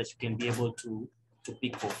practices that you can be able to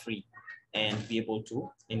pick for free and be able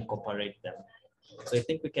to incorporate them. So I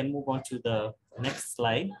think we can move on to the next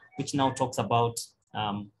slide, which now talks about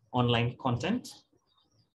online content.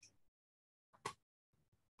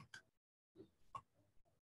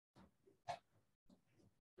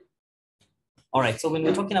 All right, so when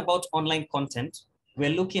we're talking about online content,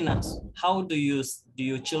 we're looking at how do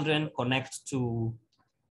your children connect to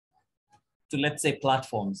let's say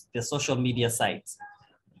platforms, the social media sites.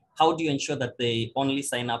 How do you ensure that they only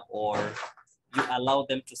sign up, or you allow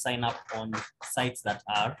them to sign up on sites that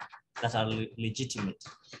are legitimate?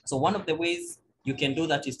 So one of the ways you can do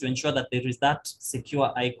that is to ensure that there is that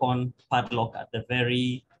secure icon padlock at the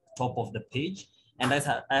very top of the page. And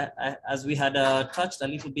as we had touched a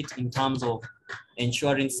little bit in terms of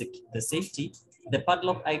ensuring the safety, the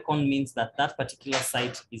padlock icon means that that particular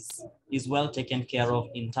site is well taken care of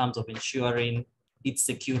in terms of ensuring its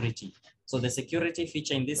security. So the security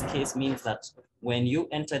feature in this case means that when you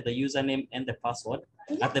enter the username and the password,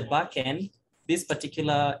 at the back end, this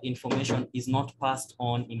particular information is not passed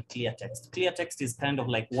on in clear text. Clear text is kind of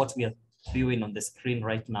like what we are viewing on the screen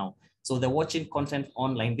right now. So the watching content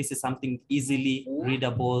online, this is something easily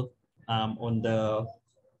readable on the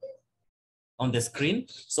screen.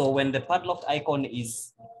 So when the padlock icon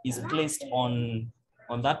is placed on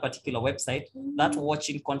that particular website, that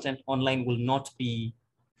watching content online will not be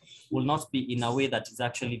in a way that is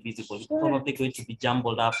actually visible. It's probably going to be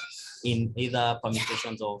jumbled up in either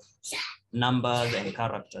permutations of numbers and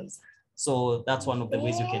characters. So that's one of the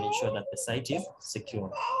ways you can ensure that the site is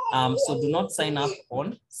secure. So do not sign up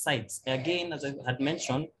on sites. Again, as I had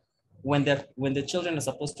mentioned, when the children are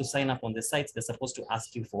supposed to sign up on the sites, they're supposed to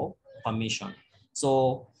ask you for permission.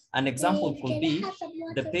 So an example could be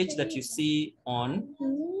the page that you see on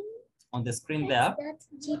the screen there.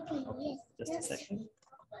 Just a second.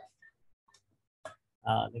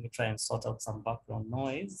 Let me try and sort out some background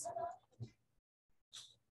noise.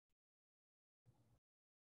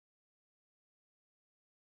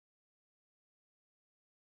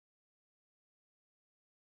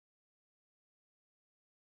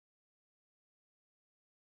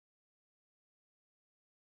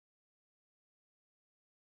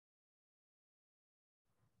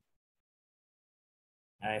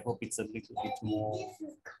 I hope it's a little bit more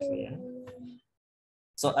clear.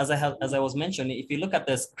 So as I was mentioning, if you look at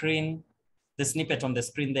the screen, the snippet on the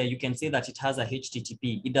screen there, you can see that it has a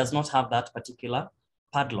HTTP. It does not have that particular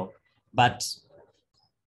padlock. But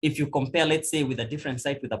if you compare, let's say, with a different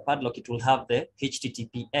site with a padlock, it will have the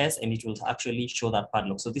HTTPS and it will actually show that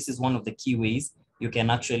padlock. So this is one of the key ways you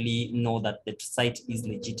can actually know that the site is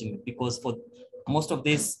legitimate, because for most of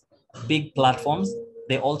these big platforms,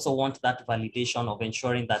 they also want that validation of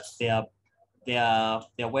ensuring that their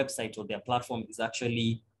website or their platform is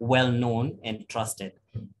actually well known and trusted.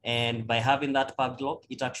 And by having that padlock,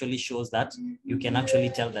 it actually shows that you can actually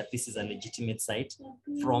tell that this is a legitimate site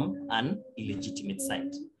from an illegitimate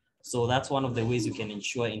site. So that's one of the ways you can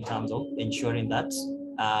ensure in terms of ensuring that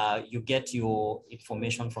you get your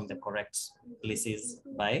information from the correct places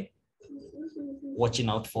by watching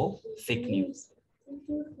out for fake news.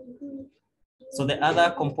 So the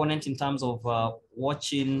other component in terms of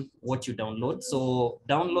watching what you download. So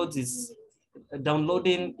downloading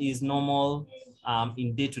is normal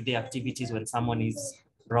in day-to-day activities when someone is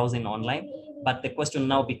browsing online. But the question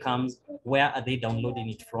now becomes, where are they downloading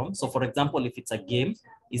it from? So for example, if it's a game,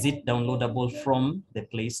 is it downloadable from the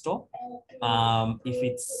Play Store?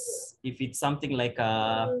 If it's something like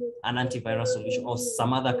an antivirus solution or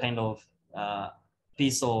some other kind of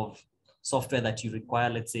piece of software that you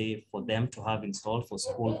require, let's say, for them to have installed for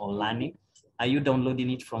school or learning, are you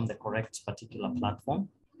downloading it from the correct particular platform?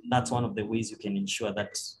 That's one of the ways you can ensure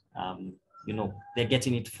that they're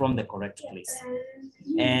getting it from the correct place.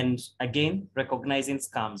 And again, recognizing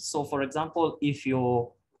scams. So for example, if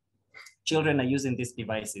your children are using these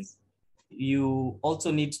devices, you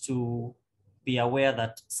also need to be aware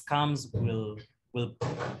that scams will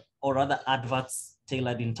or rather adverts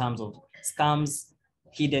tailored in terms of scams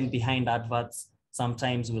hidden behind adverts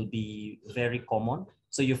sometimes will be very common.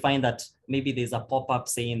 So you find that maybe there's a pop-up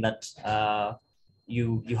saying that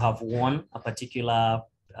you have won a particular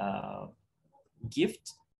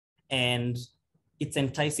gift, and it's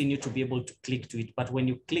enticing you to be able to click to it. But when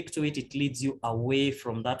you click to it, it leads you away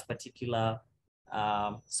from that particular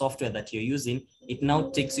software that you're using. It now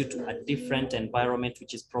takes you to a different environment,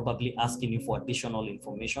 which is probably asking you for additional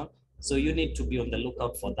information. So you need to be on the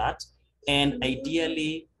lookout for that. And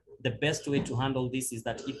ideally, the best way to handle this is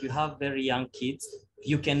that if you have very young kids,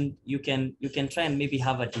 you can try and maybe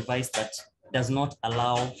have a device that does not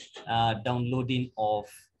allow downloading of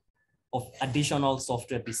additional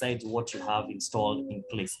software besides what you have installed in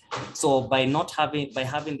place. So by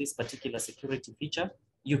having this particular security feature,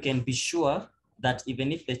 you can be sure that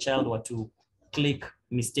even if the child were to click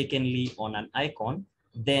mistakenly on an icon,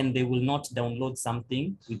 then they will not download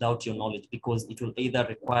something without your knowledge, because it will either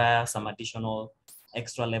require some additional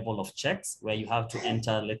extra level of checks where you have to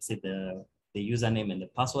enter, let's say, the username and the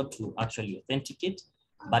password to actually authenticate.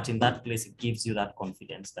 But in that place, it gives you that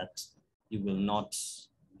confidence that you will not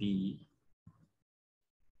be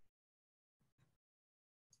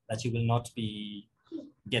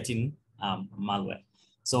getting malware.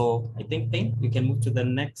 So I think, Payne, you can move to the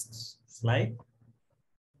next slide.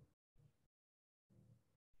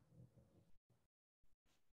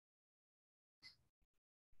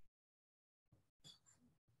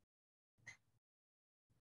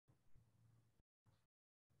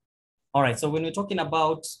 All right, so when we're talking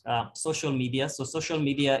about social media, so social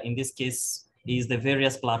media in this case is the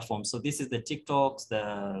various platforms. So this is the TikToks,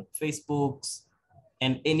 the Facebooks,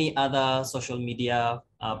 and any other social media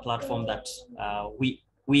platform that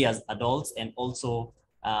we as adults and also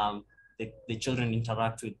the children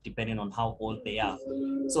interact with, depending on how old they are.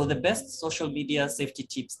 So the best social media safety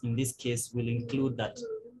tips in this case will include that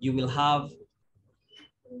you will have,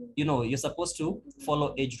 you're supposed to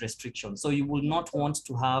follow age restrictions. So you will not want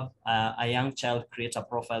to have a young child create a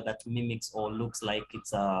profile that mimics or looks like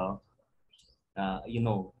it's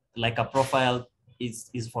like a profile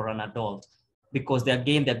is for an adult, because they're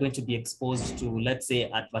going to be exposed to, let's say,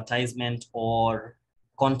 advertisement or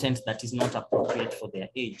content that is not appropriate for their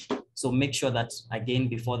age. So make sure that, again,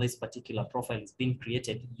 before this particular profile is being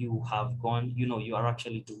created, you have gone, you are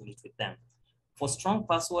actually doing it with them. For strong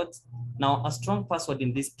passwords, now a strong password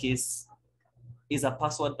in this case is a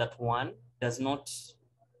password that, one, does not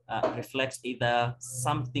reflect either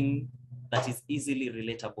something that is easily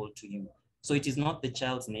relatable to you. So it is not the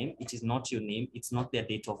child's name, it is not your name, it's not their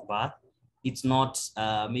date of birth, it's not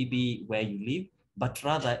maybe where you live, but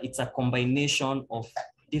rather it's a combination of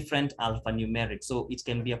different alphanumeric. So it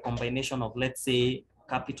can be a combination of, let's say,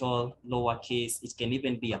 capital, lowercase, it can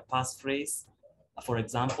even be a passphrase, for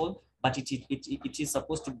example, but it is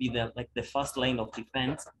supposed to be the first line of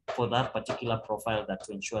defense for that particular profile, that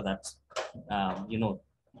to ensure that,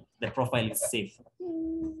 the profile is safe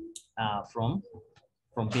from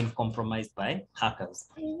being compromised by hackers.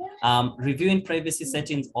 Reviewing privacy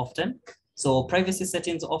settings often. So privacy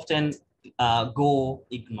settings often go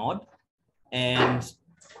ignored, and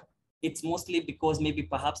it's mostly because maybe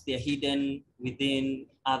perhaps they're hidden within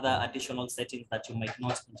other additional settings that you might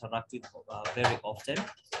not interact with very often.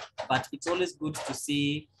 But it's always good to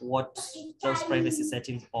see what those privacy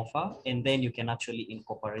settings offer, and then you can actually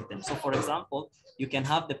incorporate them. So for example, you can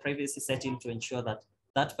have the privacy setting to ensure that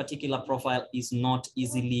that particular profile is not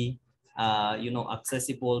easily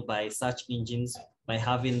accessible by search engines, by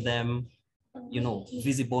having them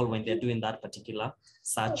visible when they're doing that particular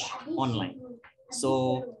search online.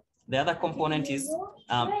 So The other component is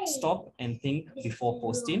stop and think before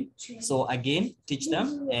posting. So again, teach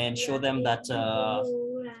them and show them that,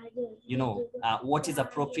 what is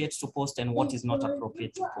appropriate to post and what is not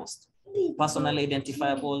appropriate to post. Personally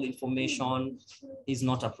identifiable information is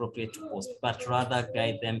not appropriate to post, but rather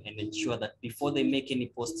guide them and ensure that before they make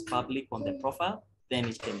any posts public on their profile, then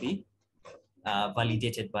it can be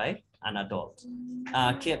validated by an adult.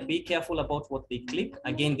 Be careful about what they click.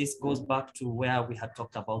 Again, this goes back to where we had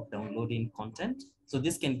talked about downloading content. So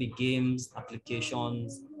this can be games,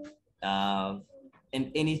 applications, and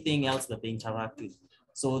anything else that they interact with.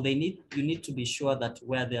 So you need to be sure that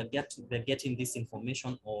where they're getting this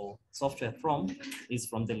information or software from is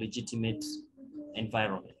from the legitimate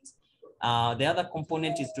environment. The other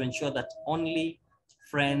component is to ensure that only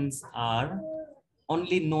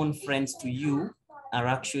known friends to you are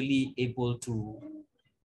actually able to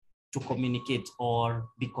communicate or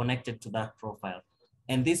be connected to that profile.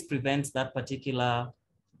 And this prevents that particular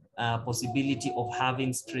possibility of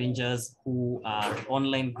having strangers who are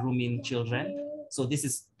online grooming children. So this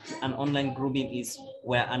is an online grooming is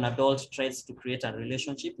where an adult tries to create a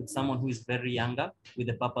relationship with someone who is very younger with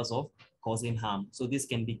the purpose of causing harm. So this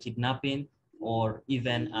can be kidnapping or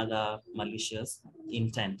even other malicious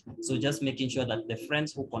intent. So just making sure that the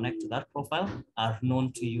friends who connect to that profile are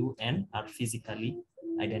known to you and are physically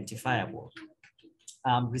identifiable.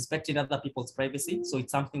 Respecting other people's privacy. So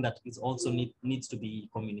it's something that is also needs to be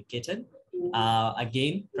communicated.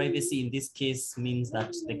 Again, privacy in this case means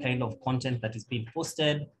that the kind of content that is being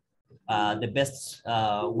posted, the best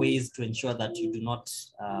ways to ensure that you do not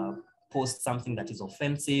post something that is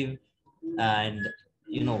offensive, and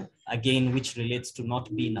again, which relates to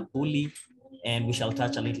not being a bully, and we shall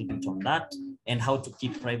touch a little bit on that, and how to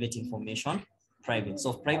keep private information private.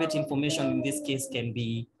 So private information in this case can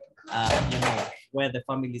be where the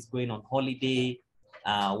family is going on holiday,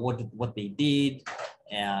 what they did,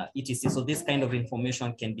 etc. So this kind of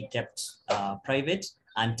information can be kept private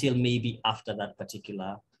until maybe after that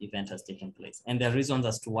particular event has taken place. And there are reasons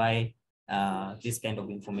as to why this kind of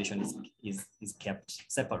information is kept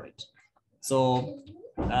separate. So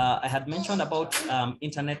I had mentioned about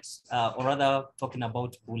internet, or rather talking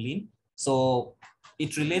about bullying. So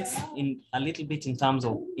it relates in a little bit in terms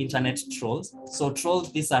of internet trolls. So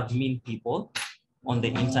trolls, these are mean people on the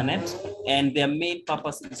internet, and their main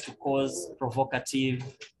purpose is to cause provocative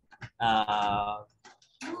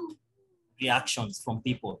reactions from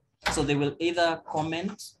people. So they will either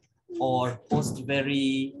comment or post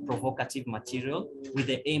very provocative material with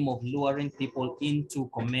the aim of luring people into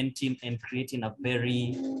commenting and creating a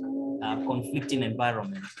very conflicting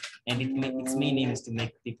environment. And its main aim is to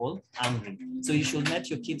make people angry. So you should let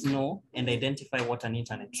your kids know and identify what an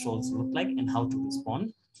internet trolls look like and how to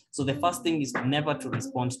respond. So the first thing is never to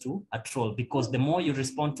respond to a troll, because the more you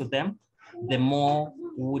respond to them, the more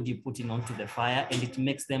wood you put in onto the fire, and it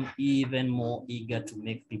makes them even more eager to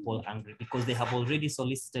make people angry, because they have already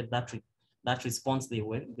solicited that response they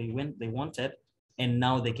wanted, and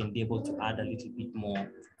now they can be able to add a little bit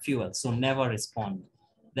more fuel. So never respond.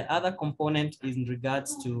 The other component is in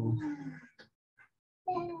regards to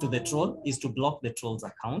the troll is to block the troll's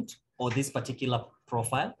account or this particular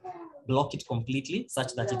profile. Block it completely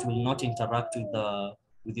such that it will not interact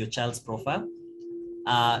with your child's profile.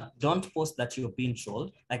 Don't post that you're being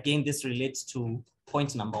trolled. Again, this relates to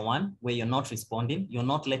point number 1, where you're not responding. You're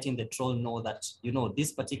not letting the troll know that,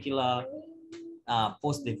 this particular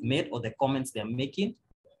post they've made or the comments they're making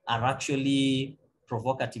are actually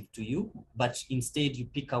provocative to you, but instead you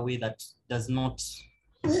pick a way that does not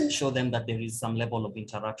show them that there is some level of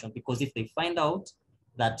interaction, because if they find out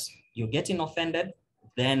that you're getting offended,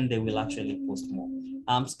 then they will actually post more.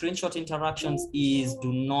 Screenshot interactions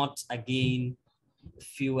do not, again,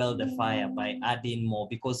 fuel the fire by adding more,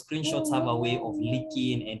 because screenshots have a way of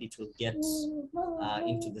leaking and it will get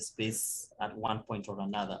into the space at one point or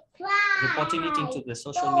another. Reporting it into the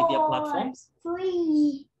social media platforms.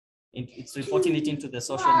 It's reporting it into the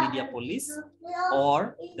social media police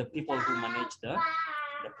or the people who manage the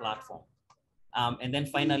platform. And then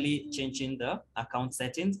finally, changing the account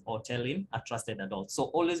settings or telling a trusted adult. So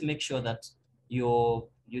always make sure that your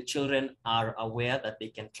children are aware that they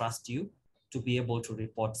can trust you to be able to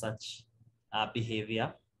report such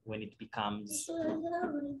behavior when it becomes,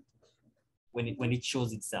 when it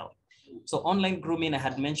shows itself. So online grooming, I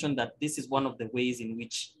had mentioned that this is one of the ways in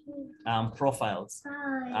which profiles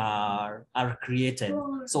are created.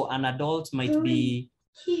 So an adult might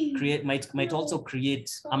also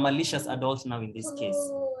create a malicious adult now in this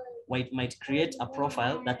case. Might create a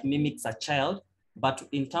profile that mimics a child, but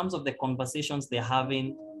in terms of the conversations they're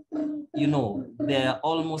having, you know, they're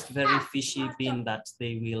almost very fishy, being that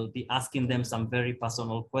they will be asking them some very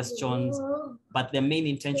personal questions, but their main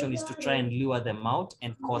intention is to try and lure them out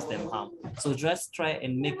and cause them harm. So just try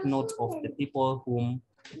and make note of the people whom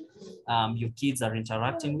your kids are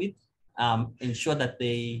interacting with. Ensure that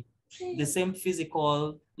the same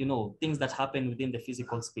physical, you know, things that happen within the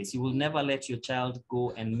physical space. You will never let your child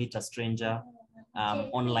go and meet a stranger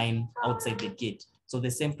online outside the gate. So the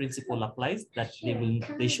same principle applies, that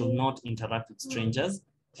they should not interact with strangers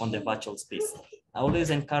on the virtual space. I always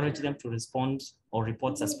encourage them to respond or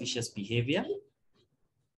report suspicious behavior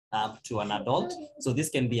to an adult. So this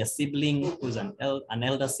can be a sibling who's an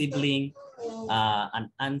elder sibling, an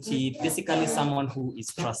auntie, basically someone who is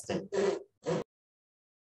trusted.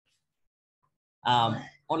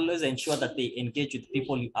 Always ensure that they engage with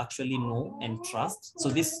people you actually know and trust. So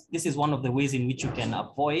this is one of the ways in which you can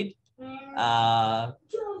avoid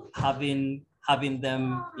having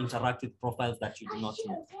them interact with profiles that you do not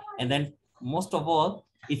know. And then most of all,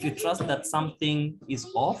 if you trust that something is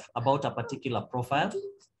off about a particular profile,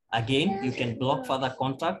 again, you can block further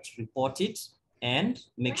contact, report it, and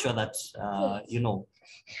make sure that you know,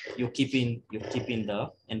 you're keeping the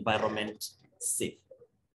environment safe.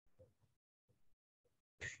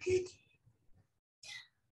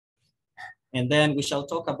 And then we shall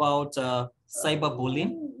talk about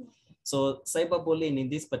cyberbullying. So cyberbullying in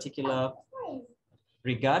this particular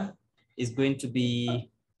regard is going to be,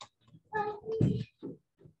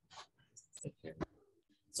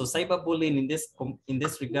 so cyberbullying in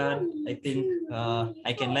this regard, I think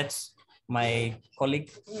I can let my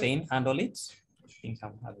colleague Payne handle it. I think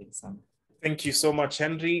I'm having some. Thank you so much,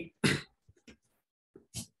 Henry.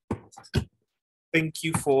 Thank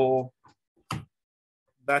you for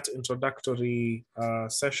that introductory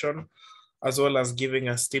session, as well as giving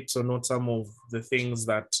us tips on what some of the things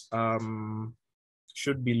that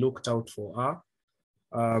should be looked out for are.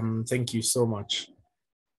 Thank you so much.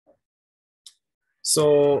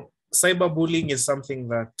 So cyberbullying is something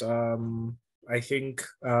that I think,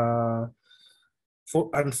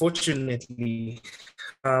 unfortunately,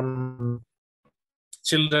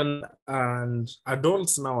 children and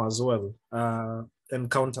adults now as well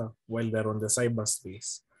encounter while they're on the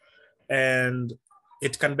cyberspace. And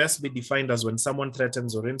it can best be defined as when someone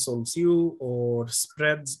threatens or insults you or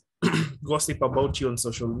spreads gossip about you on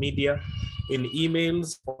social media, in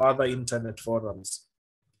emails, or other internet forums.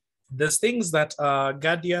 There's things that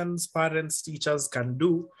guardians, parents, teachers can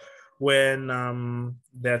do when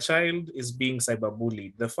their child is being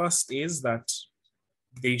cyberbullied. The first is that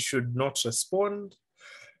they should not respond.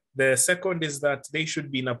 The second is that they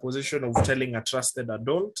should be in a position of telling a trusted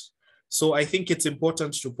adult. So I think it's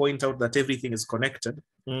important to point out that everything is connected.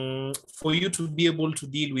 For you to be able to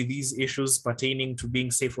deal with these issues pertaining to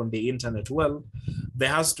being safe on the internet well, there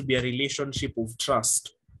has to be a relationship of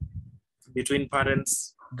trust between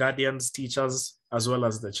parents, guardians, teachers, as well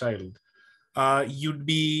as the child. You'd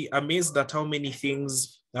be amazed at how many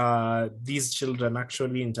things these children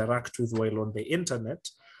actually interact with while on the internet,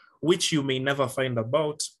 which you may never find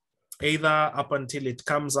about, either up until it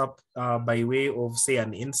comes up by way of, say,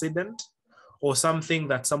 an incident or something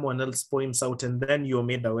that someone else points out, and then you're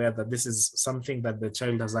made aware that this is something that the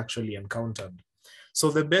child has actually encountered. So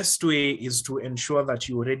the best way is to ensure that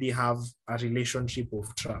you already have a relationship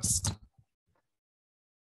of trust.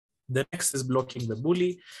 The next is blocking the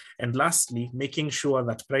bully. And lastly, making sure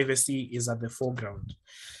that privacy is at the foreground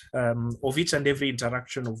of each and every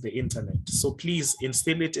interaction of the internet. So please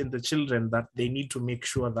instill it in the children that they need to make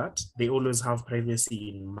sure that they always have privacy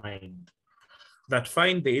in mind. That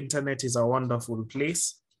fine, the internet is a wonderful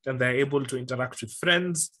place and they're able to interact with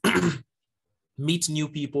friends, meet new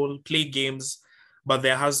people, play games, but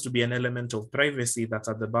there has to be an element of privacy that's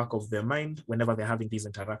at the back of their mind whenever they're having these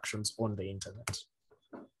interactions on the internet.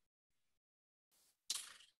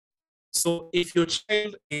 So if your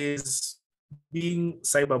child is being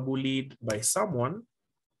cyberbullied by someone,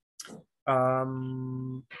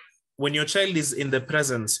 when your child is in the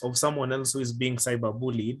presence of someone else who is being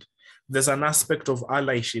cyberbullied, there's an aspect of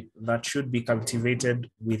allyship that should be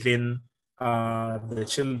cultivated within the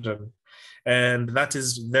children. And that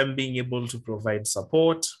is them being able to provide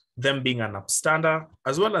support, them being an upstander,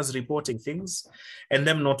 as well as reporting things, and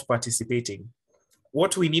them not participating.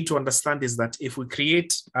 What we need to understand is that if we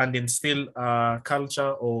create and instill a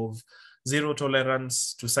culture of zero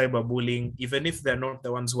tolerance to cyberbullying, even if they're not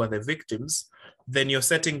the ones who are the victims, then you're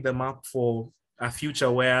setting them up for a future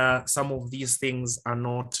where some of these things are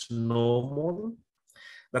not normal,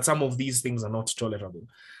 that some of these things are not tolerable.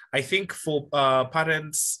 I think for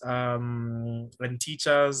parents and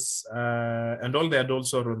teachers and all the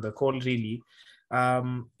adults who are on the call, really,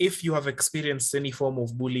 If you have experienced any form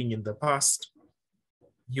of bullying in the past,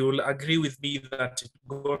 you'll agree with me that it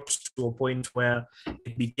got to a point where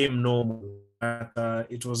it became normal.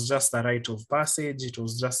 It was just a rite of passage. It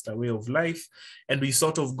was just a way of life. And we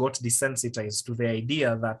sort of got desensitized to the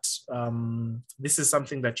idea that this is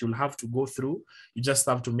something that you'll have to go through. You just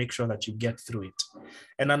have to make sure that you get through it.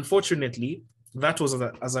 And unfortunately, that was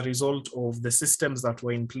as a result of the systems that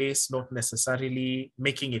were in place, not necessarily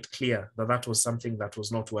making it clear that that was something that was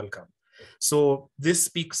not welcome. So this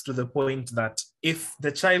speaks to the point that if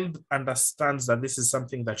the child understands that this is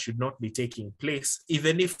something that should not be taking place,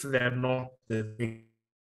 even if they're not the thing,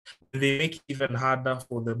 they make it even harder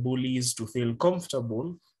for the bullies to feel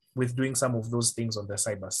comfortable with doing some of those things on the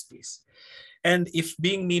cyberspace. And if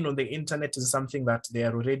being mean on the internet is something that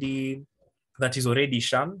is already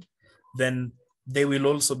shunned, then they will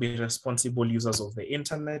also be responsible users of the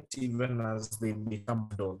internet, even as they become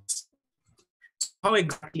adults. How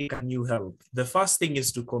exactly can you help? The first thing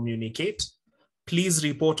is to communicate. Please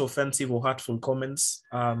report offensive or hurtful comments,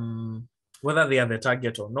 whether they are the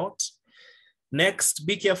target or not. Next,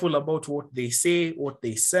 be careful about what they say, what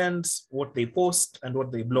they send, what they post, and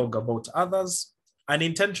what they blog about others.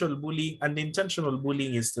 Unintentional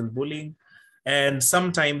bullying is still bullying. And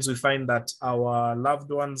sometimes we find that our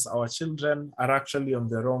loved ones, our children, are actually on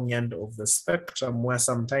the wrong end of the spectrum, where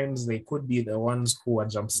sometimes they could be the ones who are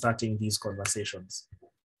jumpstarting these conversations.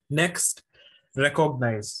 Next,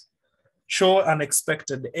 recognize. Show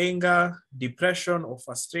unexpected anger, depression, or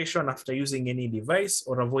frustration after using any device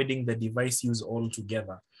or avoiding the device use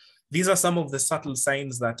altogether. These are some of the subtle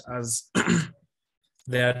signs that as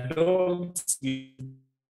the adults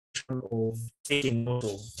of taking note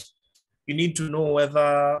of. You need to know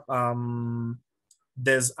whether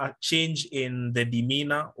there's a change in the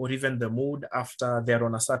demeanor or even the mood after they're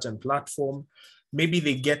on a certain platform. Maybe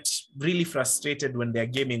they get really frustrated when they're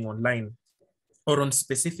gaming online or on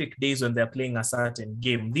specific days when they're playing a certain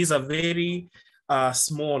game. These are very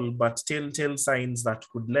small but telltale signs that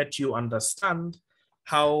could let you understand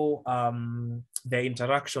how their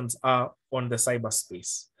interactions are on the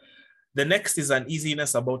cyberspace. The next is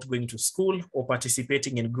uneasiness about going to school or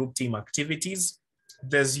participating in group team activities.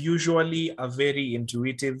 There's usually a very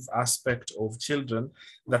intuitive aspect of children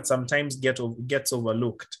that sometimes gets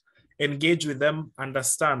overlooked. Engage with them,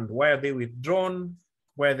 understand why are they withdrawn,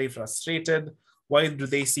 why are they frustrated, why do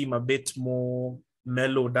they seem a bit more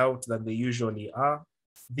mellowed out than they usually are.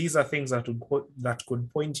 These are things that could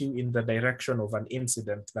point you in the direction of an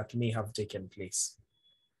incident that may have taken place.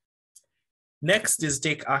 Next is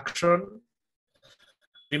take action.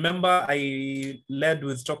 Remember, I led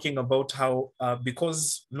with talking about how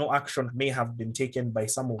because no action may have been taken by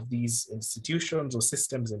some of these institutions or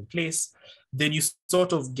systems in place, then you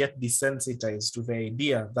sort of get desensitized to the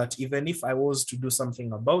idea that even if I was to do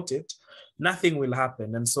something about it, nothing will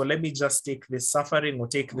happen. And so let me just take this suffering or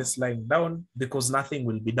take this lying down because nothing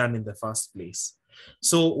will be done in the first place.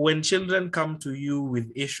 So when children come to you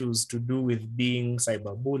with issues to do with being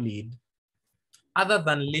cyberbullied, other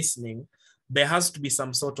than listening, there has to be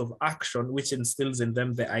some sort of action which instills in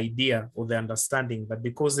them the idea or the understanding that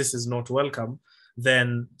because this is not welcome,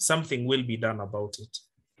 then something will be done about it.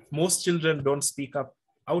 Most children don't speak up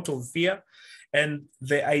out of fear. And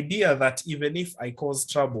the idea that even if I cause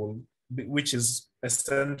trouble, which is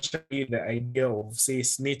essentially the idea of, say,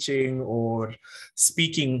 snitching or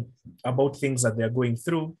speaking about things that they're going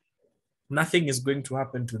through, nothing is going to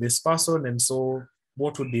happen to this person. And so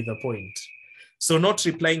what would be the point? So not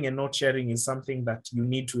replying and not sharing is something that you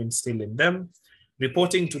need to instill in them.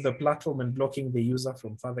 Reporting to the platform and blocking the user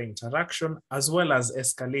from further interaction, as well as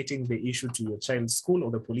escalating the issue to your child's school or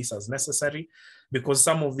the police as necessary, because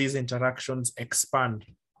some of these interactions expand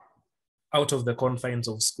out of the confines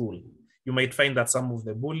of school. You might find that some of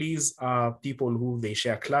the bullies are people who they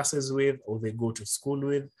share classes with, or they go to school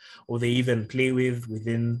with, or they even play with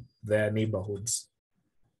within their neighborhoods.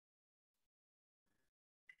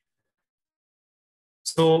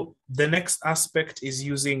 So the next aspect is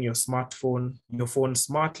using your phone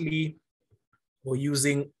smartly, or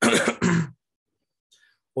using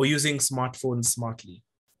smartphones smartly.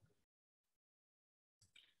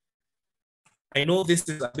 I know this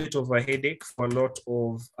is a bit of a headache for a lot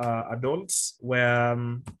of adults, where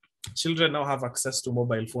children now have access to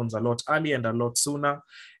mobile phones a lot earlier and a lot sooner.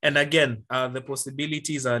 And again, the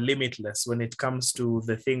possibilities are limitless when it comes to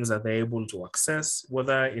the things that they're able to access,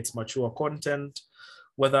 whether it's mature content,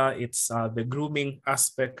 whether it's the grooming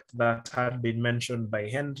aspect that had been mentioned by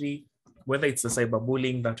Henry, whether it's the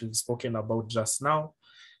cyberbullying that we've spoken about just now.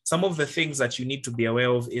 Some of the things that you need to be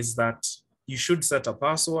aware of is that you should set a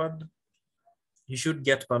password. you should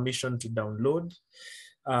get permission to download.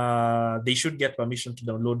 They should get permission to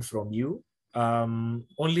download from you.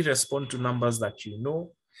 Only respond to numbers that you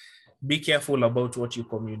know. Be careful about what you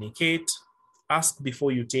communicate. Ask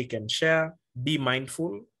before you take and share. Be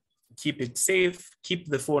mindful. Keep it safe. Keep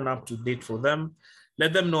the phone up to date for them.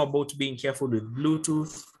 Let them know about being careful with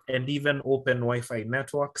Bluetooth and even open Wi-Fi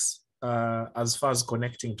networks as far as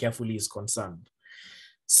connecting carefully is concerned.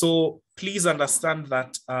 So please understand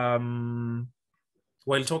that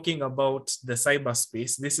while talking about the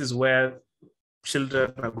cyberspace, this is where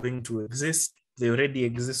children are going to exist. They already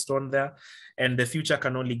exist on there, and the future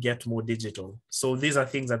can only get more digital. So these are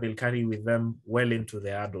things that they'll carry with them well into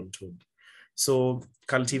their adulthood. So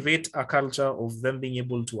cultivate a culture of them being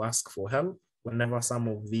able to ask for help whenever some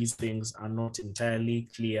of these things are not entirely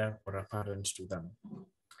clear or apparent to them.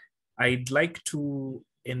 I'd like to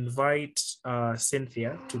invite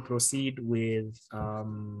Cynthia to proceed with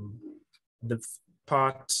the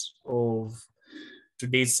part of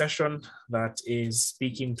today's session that is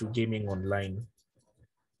speaking to gaming online.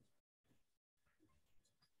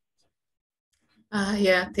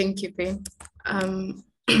 Yeah, thank you, Payne.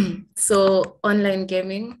 So online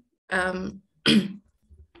gaming.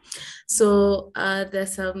 So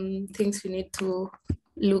there's some things we need to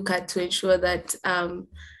look at to ensure that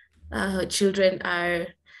children are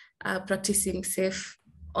practicing safe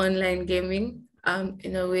online gaming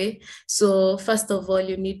in a way. So first of all,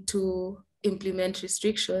 you need to implement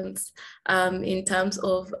restrictions in terms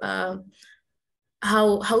of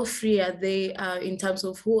how free are they in terms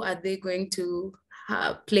of who are they going to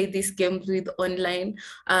play these games with online.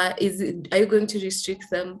 Are you going to restrict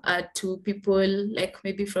them to people like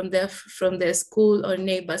maybe from their school or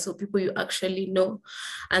neighbors, or people you actually know?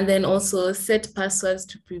 And then also set passwords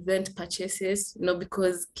to prevent purchases,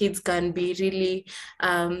 because kids can be really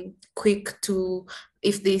quick to,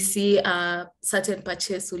 if they see a certain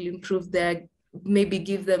purchase will improve their, maybe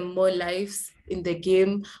give them more lives in the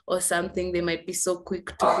game or something, they might be so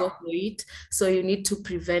quick to go for it. So you need to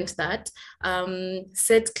prevent that.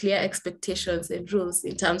 Set clear expectations and rules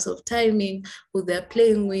in terms of timing, who they're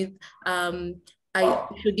playing with.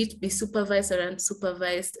 Should it be supervised or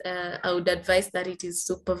unsupervised? I would advise that it is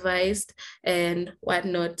supervised and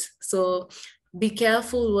whatnot. So be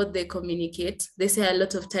careful what they communicate. They say a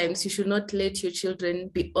lot of times you should not let your children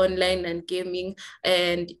be online and gaming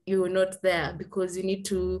and you're not there, because you need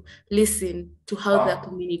to listen to how they're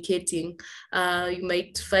communicating. You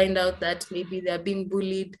might find out that maybe they're being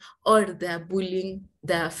bullied or they're bullying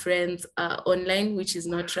their friends online, which is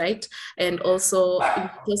not right. And also, you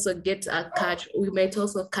also get a catch. We might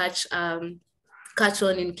also catch on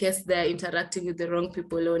in case they're interacting with the wrong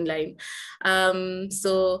people online.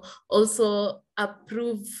 So also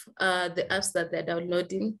approve the apps that they're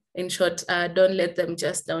downloading. In short, don't let them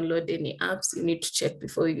just download any apps. You need to check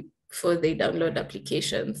before they download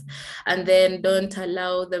applications. And then don't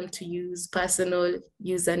allow them to use personal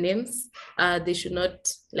usernames. They should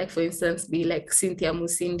not, like for instance, be like Cynthia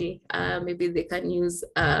Musindi. Maybe they can use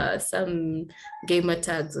some gamer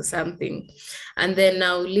tags or something. And then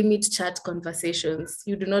now limit chat conversations.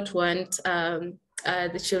 You do not want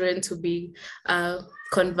the children to be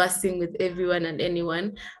conversing with everyone and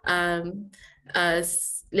anyone.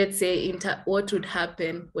 Let's say, what would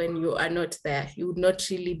happen when you are not there? You would not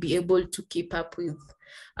really be able to keep up with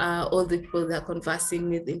all the people they're conversing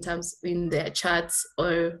with in their chats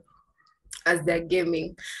or as they're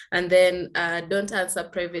gaming. And then don't answer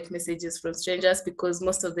private messages from strangers, because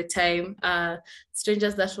most of the time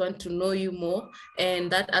strangers that want to know you more, and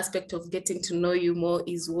that aspect of getting to know you more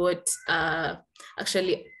is what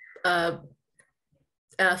actually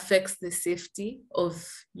affects the safety of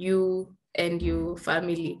you and your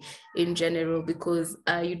family in general, because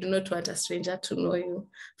you do not want a stranger to know you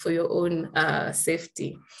for your own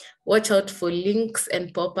safety. Watch out for links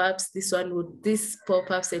and pop-ups. These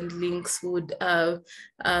pop-ups and links would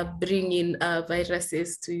bring in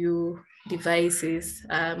viruses to your devices,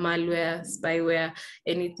 malware, spyware,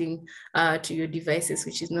 anything to your devices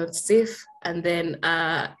which is not safe. And then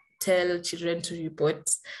tell children to report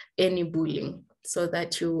any bullying, so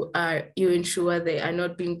that you ensure they are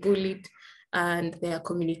not being bullied and they are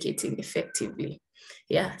communicating effectively.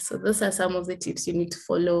 Yeah, so those are some of the tips you need to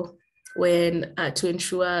follow when to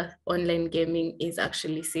ensure online gaming is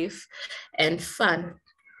actually safe and fun.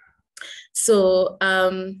 So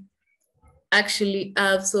actually,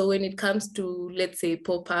 so when it comes to, let's say,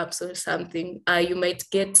 pop-ups or something, you might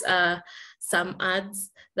get some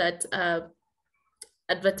ads that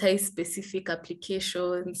advertise specific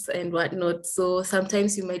applications and whatnot. So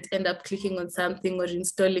sometimes you might end up clicking on something or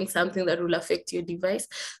installing something that will affect your device.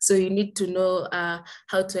 So you need to know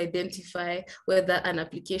how to identify whether an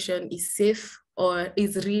application is safe or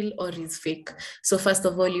is real or is fake. So first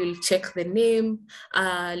of all, you'll check the name,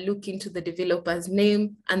 look into the developer's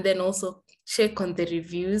name, and then also check on the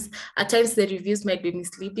reviews. At times the reviews might be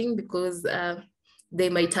misleading because they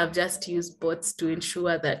might have just used bots to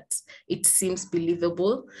ensure that it seems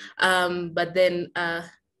believable. But then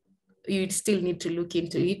you still need to look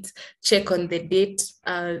into it, check on the date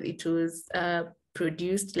it was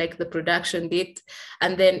produced, like the production date.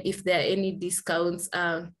 And then if there are any discounts,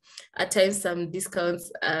 at times some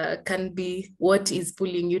discounts can be what is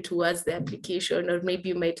pulling you towards the application, or maybe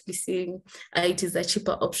you might be seeing it is a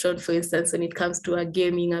cheaper option, for instance, when it comes to a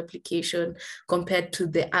gaming application compared to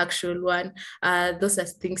the actual one. Those are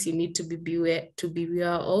things you need to be aware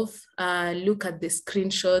of. Look at the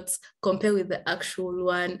screenshots, compare with the actual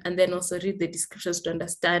one, and then also read the descriptions to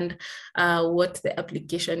understand what the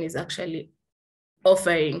application is actually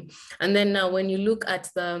offering. And then now when you look at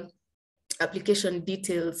the application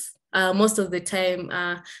details, most of the time,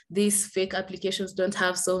 these fake applications don't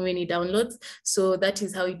have so many downloads. So that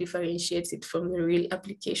is how it differentiates it from the real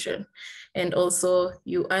application. And also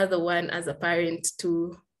you are the one as a parent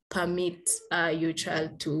to permit your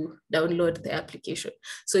child to download the application.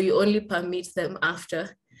 So you only permit them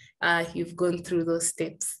after you've gone through those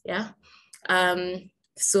steps, yeah?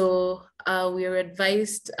 So we are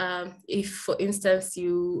advised if, for instance,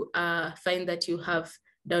 you find that you have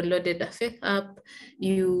downloaded a fake app,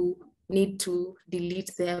 you need to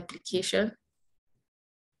delete the application,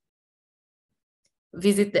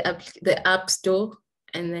 visit the app store,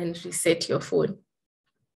 and then reset your phone.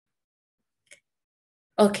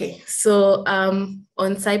 Okay, so on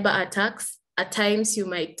cyber attacks, at times you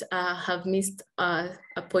might have missed a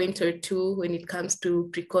point or two when it comes to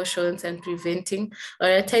precautions and preventing, or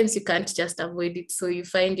at times you can't just avoid it. So you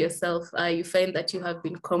find yourself, you find that you have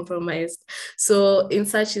been compromised. So in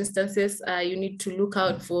such instances, you need to look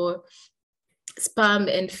out for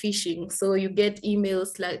spam and phishing. So you get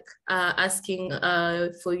emails like asking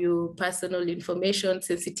for your personal information,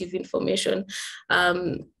 sensitive information.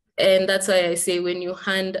 And that's why I say when you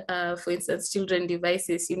hand, for instance, children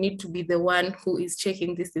devices, you need to be the one who is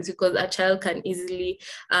checking these things, because a child can easily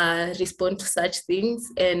respond to such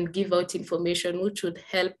things and give out information which would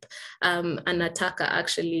help an attacker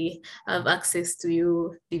actually have access to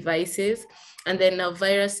your devices. And then now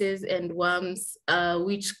viruses and worms,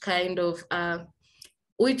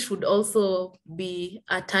 which would also be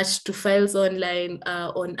attached to files online,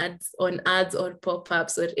 on ads or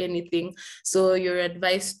pop-ups or anything. So you're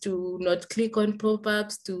advised to not click on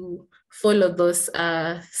pop-ups, to follow those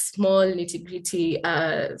small nitty-gritty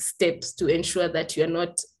steps to ensure that you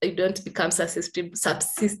don't become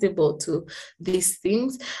susceptible to these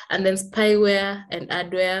things. And then spyware and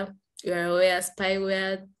adware. You're aware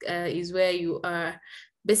spyware is where you are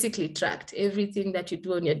basically tracked. Everything that you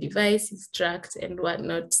do on your device is tracked and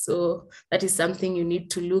whatnot. So that is something you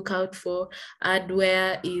need to look out for.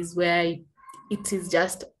 Adware is where it is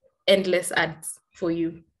just endless ads for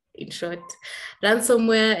you, in short.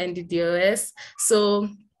 Ransomware and DDoS. So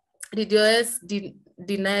DDoS,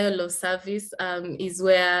 denial of service, is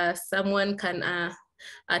where someone can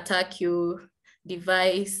attack your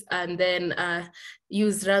device and then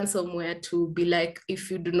use ransomware to be like, if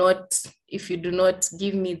you do not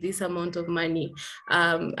give me this amount of money,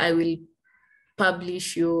 I will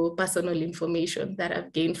publish your personal information that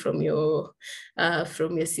I've gained from your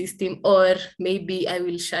system, or maybe I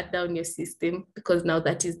will shut down your system, because now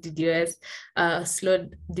that is DDoS, slow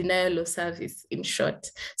denial of service, in short.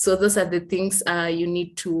 So those are the things you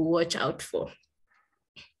need to watch out for.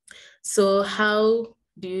 So how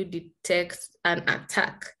do you detect an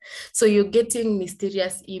attack? So you're getting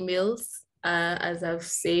mysterious emails, as I've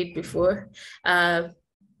said before.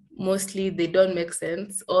 Mostly they don't make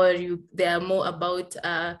sense, or they are more about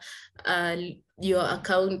your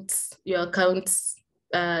account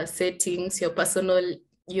settings,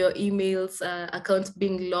 your emails, accounts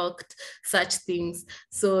being locked, such things.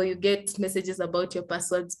 So you get messages about your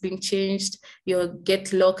passwords being changed, you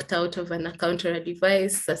get locked out of an account or a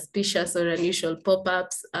device, suspicious or unusual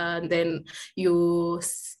pop-ups, and then your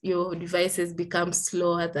devices become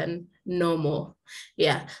slower than normal.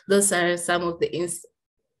 Yeah, those are some of the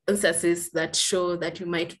instances that show that you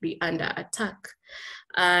might be under attack.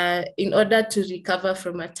 In order to recover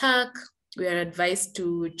from attack, we are advised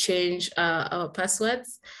to change our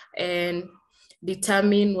passwords, and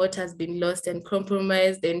determine what has been lost and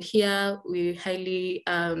compromised. And here we highly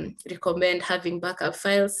recommend having backup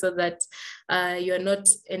files so that you're not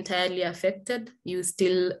entirely affected. You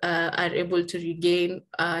still are able to regain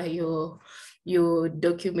your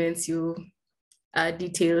documents, your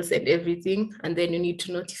details and everything. And then you need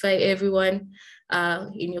to notify everyone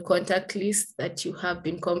in your contact list that you have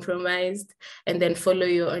been compromised, and then follow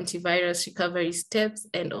your antivirus recovery steps,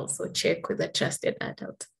 and also check with a trusted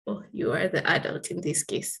adult. Oh, you are the adult in this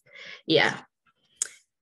case. Yeah.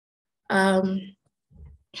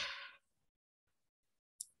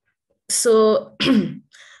 So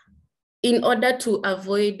in order to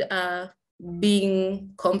avoid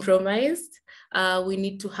being compromised, we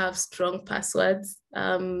need to have strong passwords.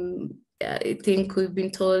 I think we've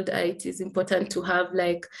been told it is important to have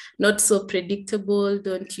like not so predictable.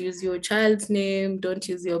 Don't use your child's name, don't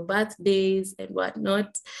use your birthdays and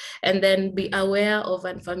whatnot. And then be aware of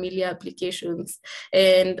unfamiliar applications.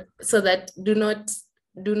 And so that do not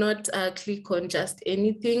click on just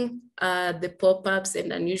anything, the pop-ups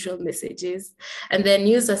and unusual messages. And then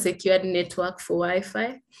use a secured network for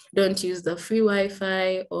Wi-Fi. Don't use the free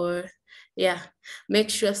Wi-Fi, or make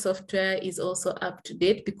sure software is also up to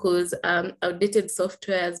date, because outdated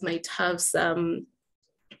softwares might have some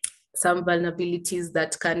vulnerabilities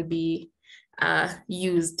that can be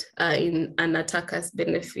used in an attacker's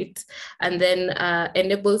benefit. And then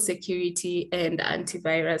enable security and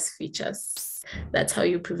antivirus features. That's how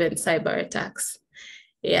you prevent cyber attacks.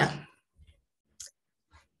 Yeah.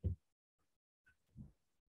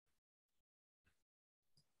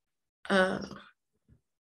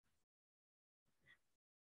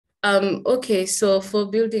 Okay, so for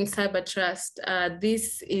building cyber trust,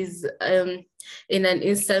 this is in an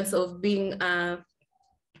instance of being a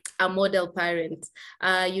model parent.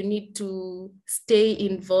 You need to stay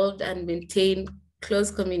involved and maintain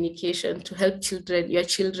close communication to help your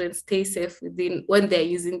children stay safe when they're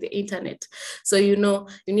using the internet. So, you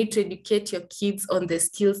need to educate your kids on the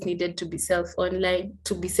skills needed to be safe online,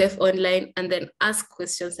 and then ask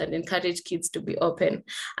questions and encourage kids to be open.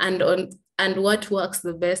 And what works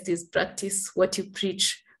the best is practice what you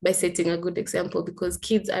preach by setting a good example, because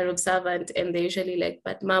kids are observant and they're usually like,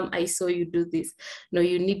 but mom, I saw you do this. No,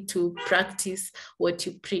 you need to practice what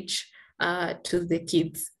you preach to the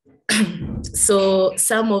kids. So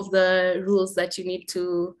some of the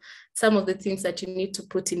things that you need to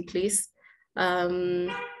put in place. Can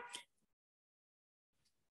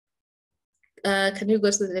you go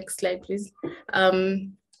to the next slide, please?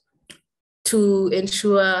 To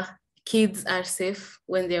ensure kids are safe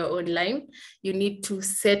when they're online, you need to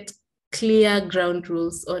set clear ground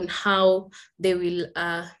rules on how they will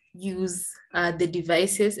use the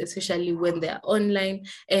devices, especially when they're online,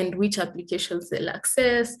 and which applications they'll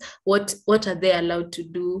access, what are they allowed to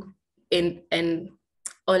do, and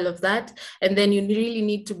all of that. And then you really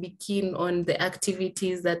need to be keen on the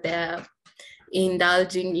activities that they're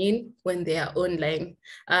indulging in when they are online.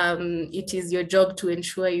 It is your job to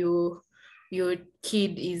ensure your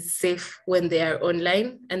kid is safe when they are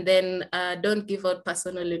online. And then don't give out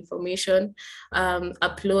personal information.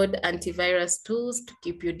 Upload antivirus tools to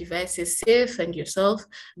keep your devices safe and yourself.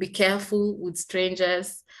 Be careful with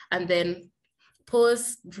strangers, and then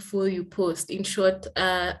pause before you post. In short,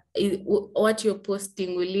 what you're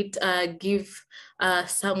posting, will it give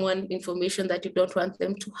someone information that you don't want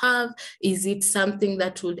them to have? Is it something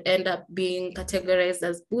that would end up being categorized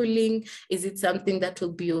as bullying? Is it something that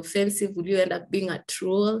will be offensive? Will you end up being a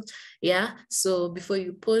troll? Yeah. So before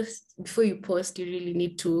you post, you really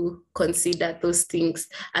need to consider those things,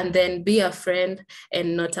 and then be a friend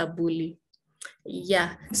and not a bully.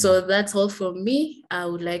 Yeah, so that's all from me. I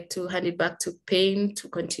would like to hand it back to Payne to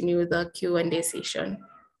continue the Q&A session.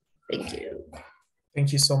 Thank you.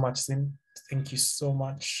 Thank you so much, Thank you so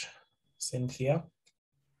much, Cynthia.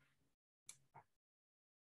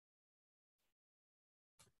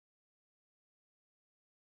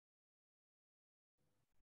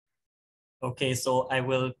 Okay, so I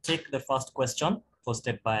will take the first question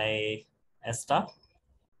posted by Esther.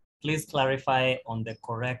 Please clarify on the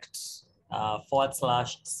correct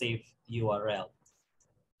 /safe URL.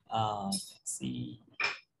 Let's see.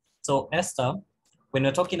 So Esther, when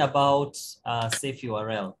you're talking about safe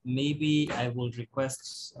URL, maybe I will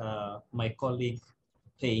request my colleague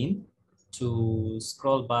Payne to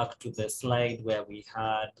scroll back to the slide where we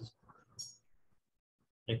had,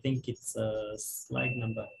 I think it's slide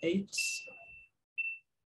number 8.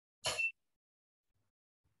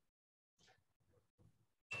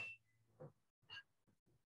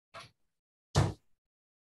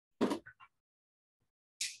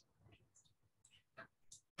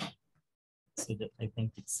 So So that I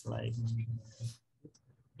think it's like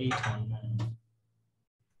 8 or 9.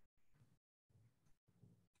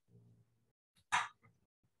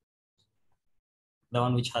 The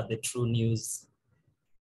one which had the true news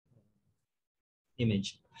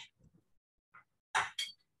image.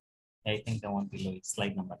 I think the one below it,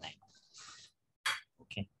 slide number 9.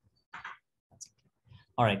 Okay.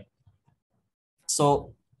 All right.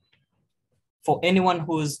 So for anyone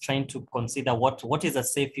who's trying to consider what is a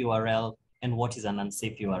safe URL and what is an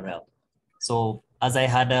unsafe URL. So as I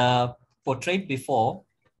had portrayed before,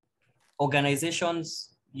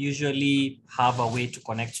 organizations usually have a way to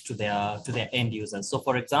connect to their end users. So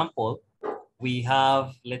for example, we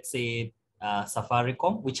have, let's say,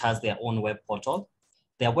 Safaricom, which has their own web portal.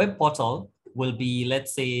 Their web portal will be,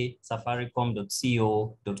 let's say,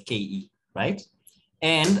 safaricom.co.ke, right?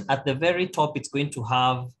 And at the very top, it's going to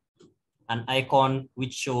have an icon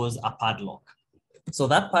which shows a padlock. So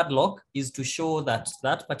that padlock is to show that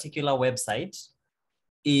that particular website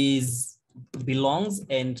belongs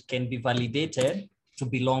and can be validated to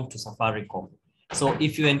belong to Safaricom. So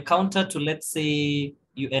if you encounter let's say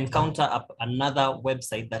you encounter another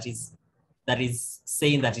website that is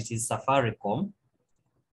saying that it is Safaricom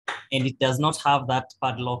and it does not have that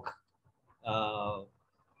padlock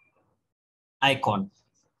icon.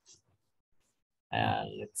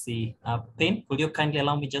 Let's see, Payne, could you kindly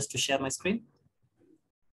allow me just to share my screen?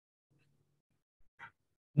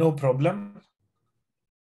 No problem.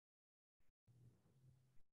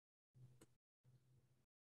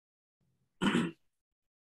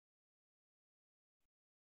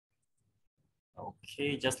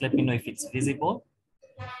 Okay, just let me know if it's visible.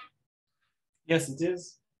 Yes, it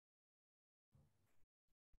is.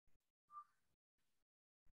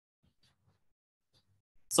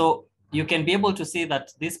 So you can be able to see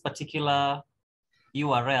that this particular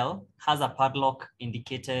URL has a padlock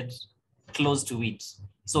indicated close to it.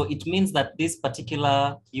 So it means that this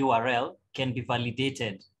particular URL can be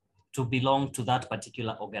validated to belong to that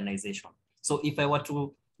particular organization. So if I were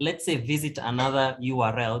to, let's say, visit another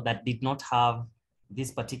URL that did not have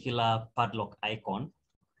this particular padlock icon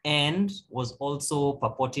and was also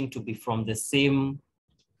purporting to be from the same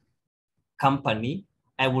company,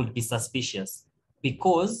 I would be suspicious,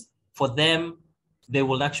 because for them, they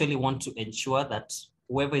will actually want to ensure that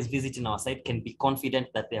whoever is visiting our site can be confident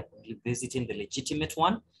that they're visiting the legitimate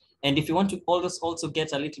one. And if you want to also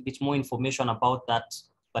get a little bit more information about that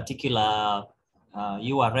particular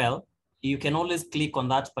URL, you can always click on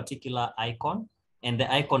that particular icon, and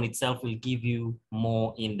the icon itself will give you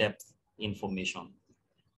more in-depth information.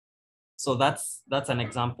 So that's an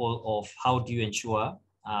example of how do you ensure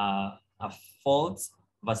a false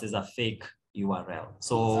versus a fake URL.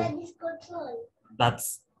 So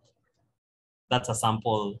that's a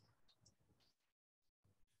sample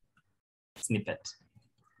snippet.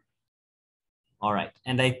 All right,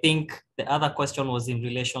 and I think the other question was in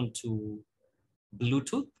relation to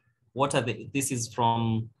Bluetooth. This is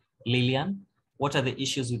from Lillian. What are the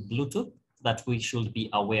issues with Bluetooth that we should be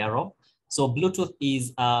aware of? So Bluetooth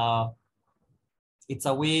is it's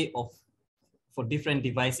a way for different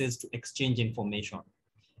devices to exchange information.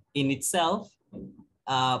 In itself,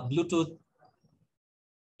 Bluetooth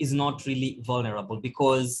is not really vulnerable,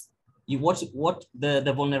 because what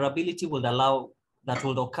the vulnerability will allow that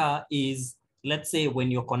will occur is, let's say, when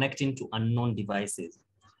you're connecting to unknown devices.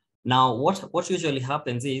 Now, what usually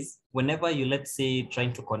happens is whenever you, let's say,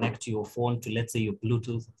 trying to connect your phone to, let's say, your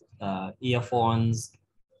Bluetooth earphones,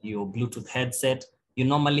 your Bluetooth headset, you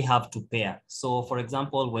normally have to pair. So for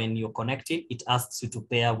example, when you're connecting, it asks you to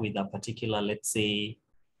pair with a particular, let's say,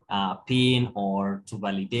 PIN, or to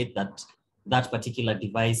validate that that particular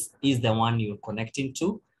device is the one you're connecting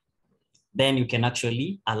to. Then you can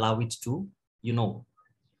actually allow it to,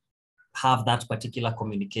 have that particular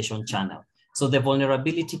communication channel. So the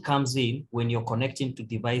vulnerability comes in when you're connecting to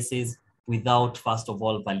devices without, first of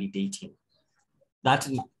all, validating.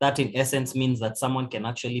 That in essence means that someone can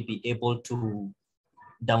actually be able to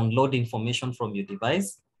download information from your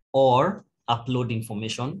device or upload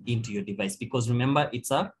information into your device, because remember,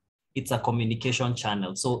 it's a communication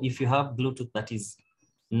channel. So if you have Bluetooth that is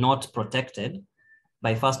not protected,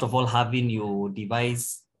 by first of all having your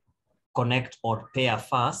device connect or pair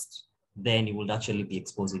first, then you would actually be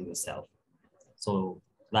exposing yourself. So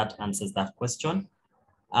that answers that question.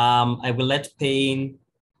 I will let Payne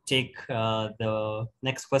take the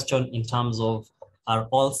next question in terms of, are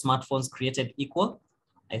all smartphones created equal?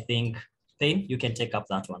 I think, Payne, you can take up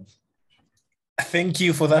that one. Thank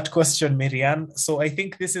you for that question, Marianne. So I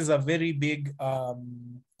think this is a very big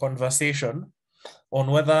conversation on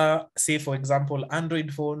whether, say, for example,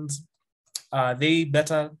 Android phones Are they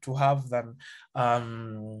better to have than,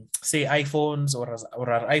 say, iPhones, or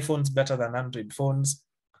are iPhones better than Android phones?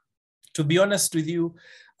 To be honest with you,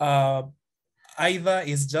 either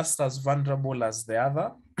is just as vulnerable as the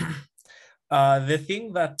other. The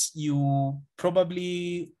thing that you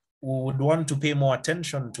probably would want to pay more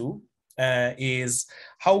attention to is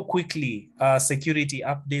how quickly security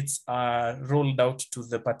updates are rolled out to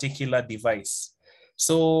the particular device.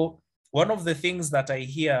 So one of the things that I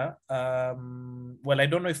hear, well, I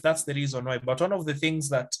don't know if that's the reason why, but one of the things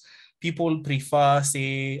that people prefer,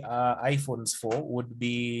 say, iPhones for would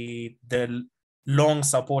be the long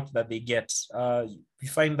support that they get. You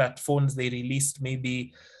find that phones they released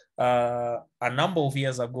maybe a number of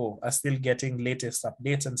years ago are still getting latest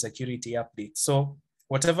updates and security updates. So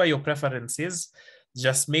whatever your preference is,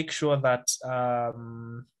 just make sure that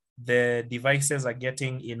the devices are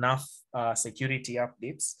getting enough security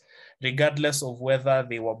updates, regardless of whether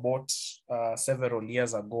they were bought several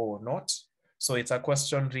years ago or not. So it's a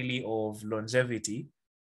question really of longevity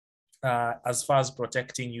as far as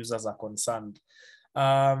protecting users are concerned.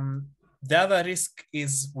 The other risk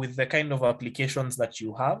is with the kind of applications that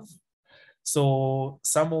you have. So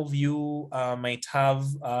some of you might have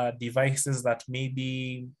devices that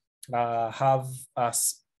maybe have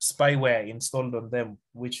spyware installed on them,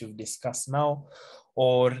 which we've discussed now,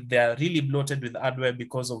 or they're really bloated with hardware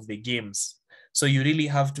because of the games. So you really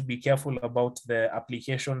have to be careful about the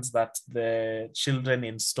applications that the children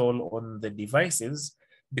install on the devices,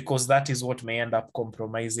 because that is what may end up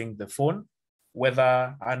compromising the phone,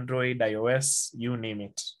 whether Android, iOS, you name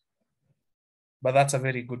it. But that's a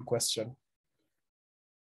very good question.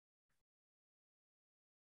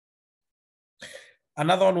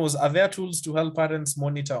 Another one was, are there tools to help parents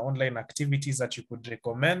monitor online activities that you could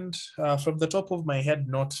recommend? From the top of my head,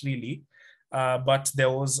 not really. But there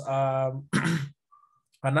was an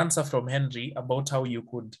answer from Henry about how you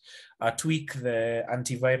could tweak the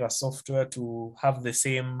antivirus software to have the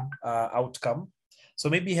same outcome. So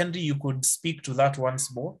maybe, Henry, you could speak to that once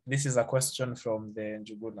more. This is a question from the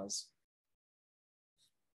Njugunas.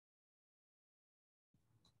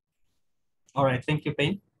 All right, thank you,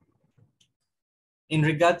 Payne. In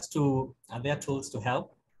regards to, are there tools to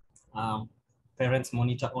help parents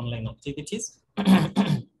monitor online activities?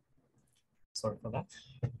 Sorry for that.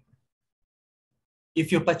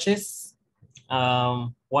 If you purchase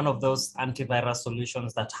one of those antivirus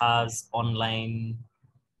solutions that has online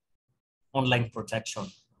protection,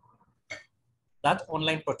 that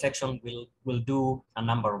online protection will do a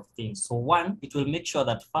number of things. So one, it will make sure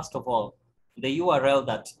that, first of all, the URL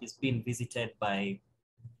that is being visited by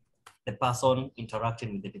the person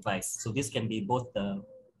interacting with the device. So this can be both the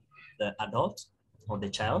adult or the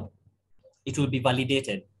child. It will be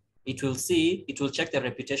validated. It will check the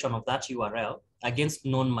reputation of that URL against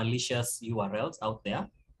non-malicious URLs out there.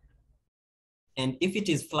 And if it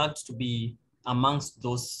is flagged to be amongst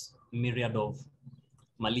those myriad of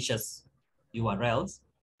malicious URLs,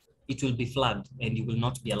 it will be flagged and you will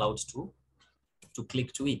not be allowed to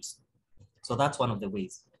click to it. So that's one of the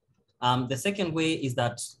ways. The second way is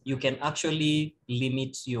that you can actually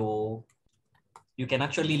limit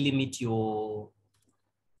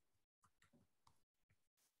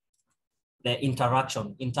the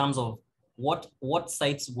interaction in terms of what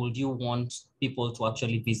sites would you want people to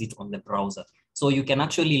actually visit on the browser. So you can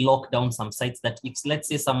actually lock down some sites that, if, let's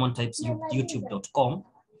say, someone types youtube.com,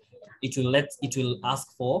 it will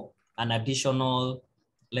ask for an additional,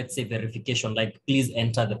 let's say, verification, like please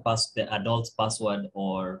enter the adult's password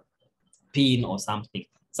or PIN or something,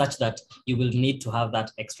 such that you will need to have that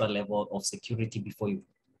extra level of security before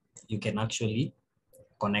you can actually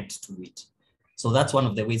connect to it. So that's one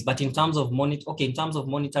of the ways. But in terms of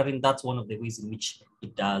monitoring, that's one of the ways in which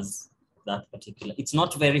it does that particular. It's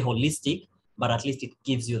not very holistic, but at least it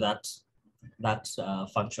gives you that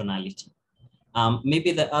functionality.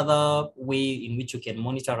 Maybe the other way in which you can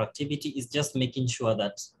monitor activity is just making sure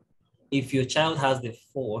that if your child has the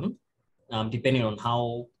phone, depending on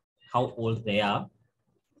how old they are,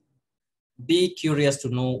 be curious to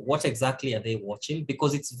know what exactly are they watching,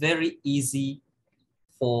 because it's very easy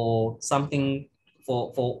for something,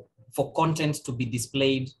 for content to be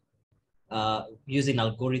displayed using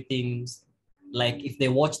algorithms. Like if they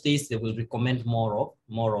watch this, they will recommend more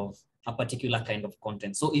of a particular kind of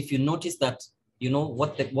content. So if you notice that, you know,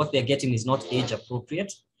 what they're getting is not age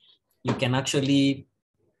appropriate, you can actually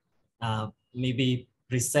maybe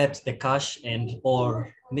reset the cache,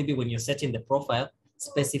 or maybe when you're setting the profile,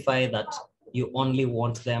 specify that you only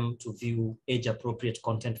want them to view age appropriate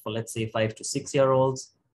content for, let's say, 5 to 6 year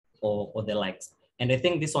olds or the likes. And I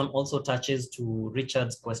think this one also touches to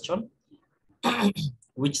Richard's question,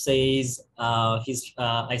 which says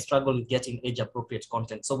I struggle with getting age-appropriate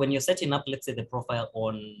content. So when you're setting up, let's say, the profile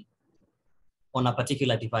on a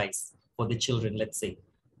particular device for the children, let's say,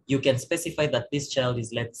 you can specify that this child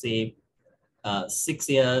is, let's say, 6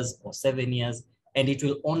 years or 7 years, and it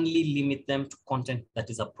will only limit them to content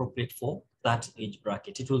that is appropriate for that age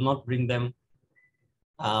bracket. It will not bring them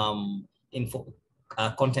content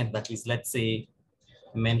that is, let's say,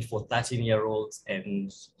 meant for 13-year-olds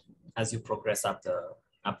and as you progress up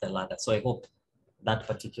the ladder. So I hope that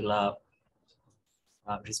particular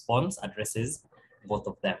response addresses both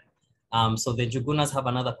of them. So the Jugunas have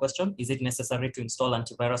another question. Is it necessary to install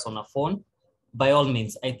antivirus on a phone? By all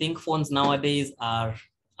means. I think phones nowadays are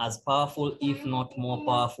as powerful, if not more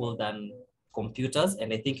powerful, than computers.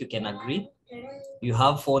 And I think you can agree. You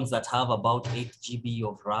have phones that have about 8 GB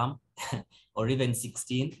of RAM or even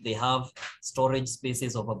 16. They have storage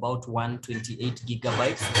spaces of about 128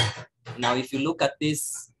 gigabytes. Now, if you look at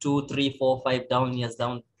this 2, 3, 4, 5 years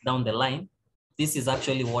down the line, this is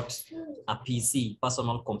actually what a PC,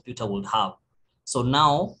 personal computer, would have. So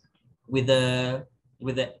now, with the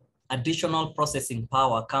additional processing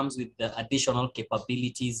power comes with the additional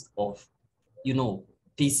capabilities of,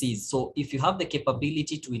 PCs. So if you have the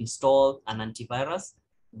capability to install an antivirus,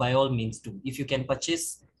 by all means do. If you can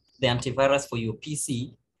purchase the antivirus for your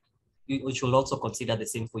PC, you should also consider the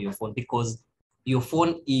same for your phone, because your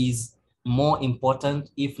phone is more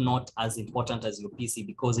important, if not as important, as your PC,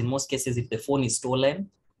 because in most cases, if the phone is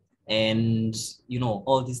stolen and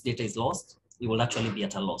all this data is lost, it will actually be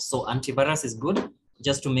at a loss. So antivirus is good,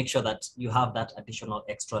 just to make sure that you have that additional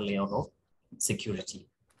extra layer of security.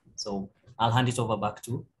 So I'll hand it over back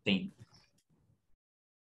to Payne.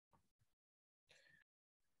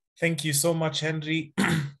 Thank you so much, Henry.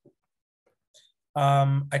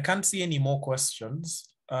 I can't see any more questions,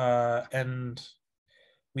 and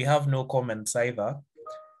we have no comments either.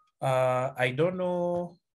 I don't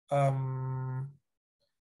know.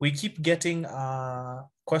 We keep getting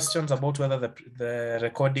questions about whether the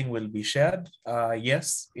recording will be shared.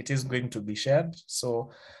 Yes, it is going to be shared. So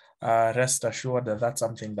rest assured that that's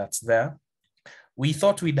something that's there. We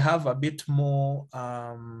thought we'd have a bit more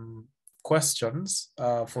questions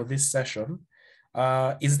for this session.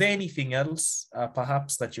 Is there anything else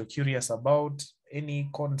perhaps that you're curious about? Any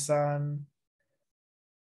concern?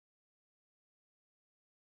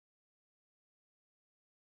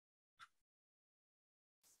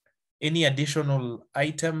 Any additional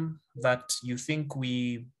item that you think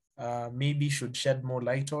we maybe should shed more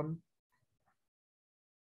light on?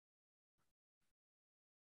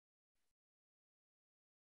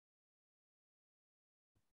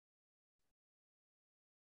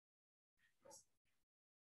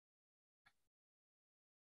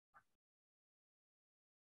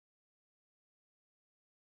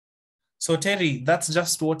 So Terry, that's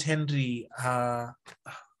just what Henry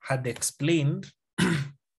had explained.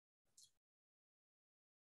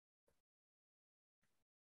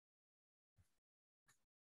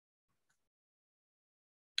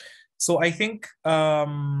 So I think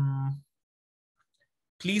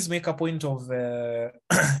please make a point of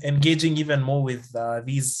engaging even more with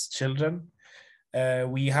these children.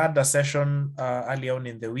 We had a session early on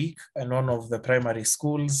in the week in one of the primary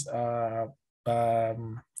schools,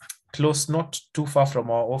 close, not too far from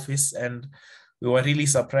our office, and we were really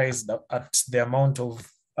surprised at the amount of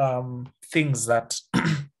things that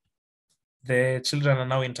the children are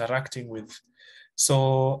now interacting with.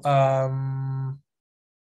 So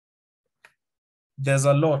there's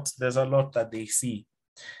a lot that they see.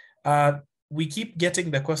 We keep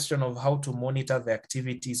getting the question of how to monitor the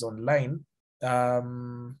activities online,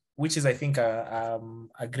 which is, I think,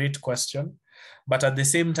 a great question. But at the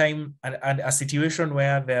same time, a situation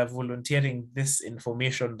where they're volunteering this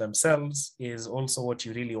information themselves is also what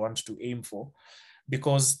you really want to aim for.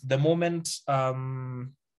 Because the moment,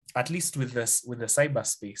 at least with the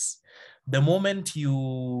cyberspace, the moment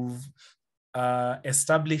you've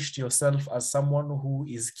established yourself as someone who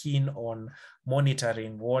is keen on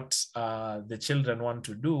monitoring what the children want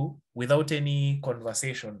to do without any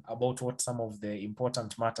conversation about what some of the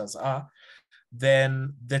important matters are,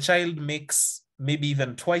 then the child makes maybe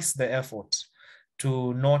even twice the effort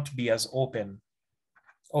to not be as open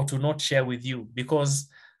or to not share with you, because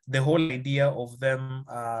the whole idea of them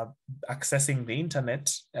accessing the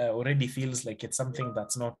internet already feels like it's something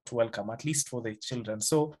that's not welcome, at least for the children.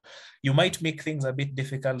 So you might make things a bit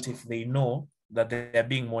difficult if they know that they're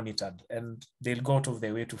being monitored, and they'll go out of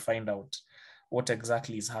their way to find out what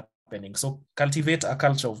exactly is happening. So cultivate a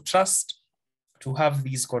culture of trust to have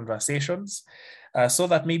these conversations so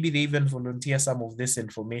that maybe they even volunteer some of this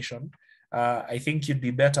information I think you'd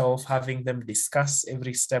be better off having them discuss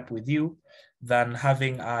every step with you than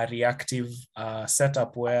having a reactive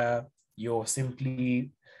setup where you're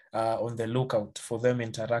simply on the lookout for them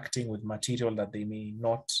interacting with material that they may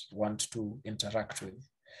not want to interact with.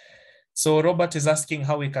 So Robert is asking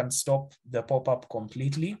how we can stop the pop-up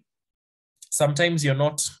completely. Sometimes you're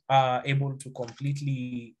not able to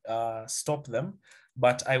completely stop them,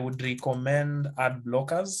 but I would recommend ad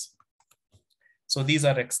blockers. So these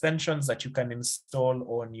are extensions that you can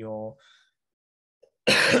install on your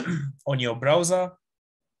on your browser,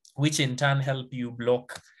 which in turn help you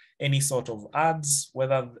block any sort of ads,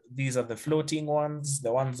 whether these are the floating ones,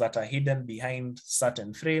 the ones that are hidden behind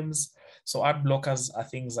certain frames. So ad blockers are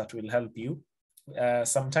things that will help you.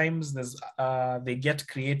 Sometimes they get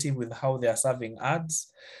creative with how they are serving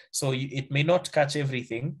ads. So it may not catch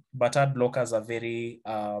everything, but ad blockers are very,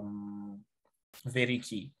 very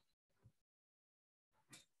key.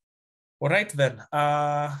 All right then,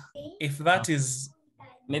 if that is...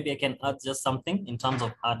 Maybe I can add just something in terms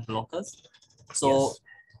of ad blockers. So yes.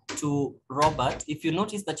 To Robert, if you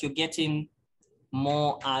notice that you're getting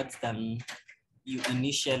more ads than you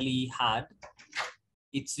initially had,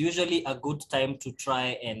 it's usually a good time to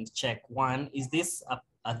try and check. One,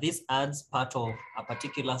 are these ads part of a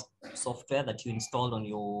particular software that you installed on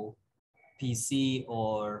your PC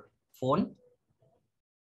or phone?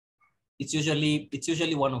 It's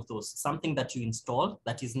usually one of those, something that you install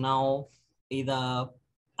that is now either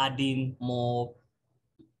adding more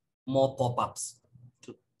pop-ups,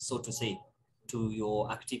 so to say, to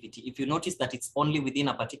your activity. If you notice that it's only within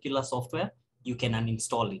a particular software, you can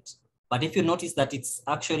uninstall it. But if you notice that it's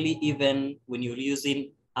actually even when you're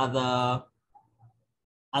using other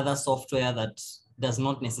software that does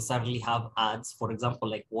not necessarily have ads, for example,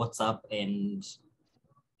 like WhatsApp and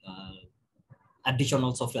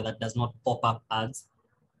additional software that does not pop up ads,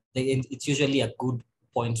 it's usually a good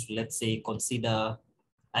point to, let's say, consider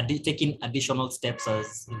taking additional steps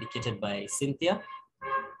as indicated by Cynthia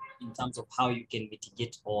in terms of how you can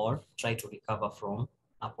mitigate or try to recover from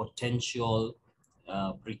a potential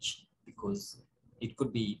breach, because it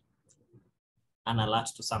could be an alert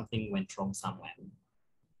to something went wrong somewhere.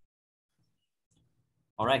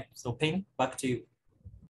 All right, so Payne, back to you.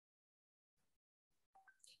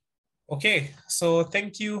 Okay, so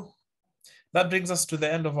thank you. That brings us to the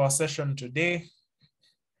end of our session today.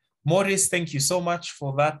 Maurice, thank you so much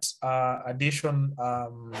for that addition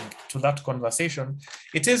to that conversation.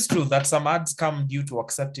 It is true that some ads come due to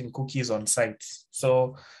accepting cookies on sites,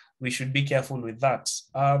 so we should be careful with that.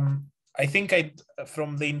 I think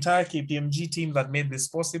from the entire KPMG team that made this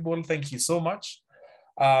possible, thank you so much.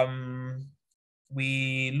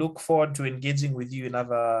 We look forward to engaging with you in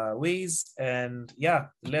other ways, and yeah,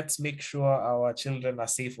 let's make sure our children are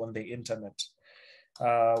safe on the internet.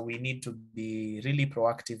 We need to be really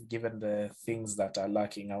proactive given the things that are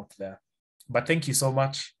lurking out there. But thank you so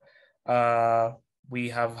much. We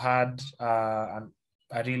have had a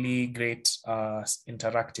really great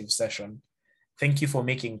interactive session. Thank you for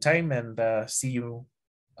making time, and see you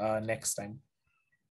next time.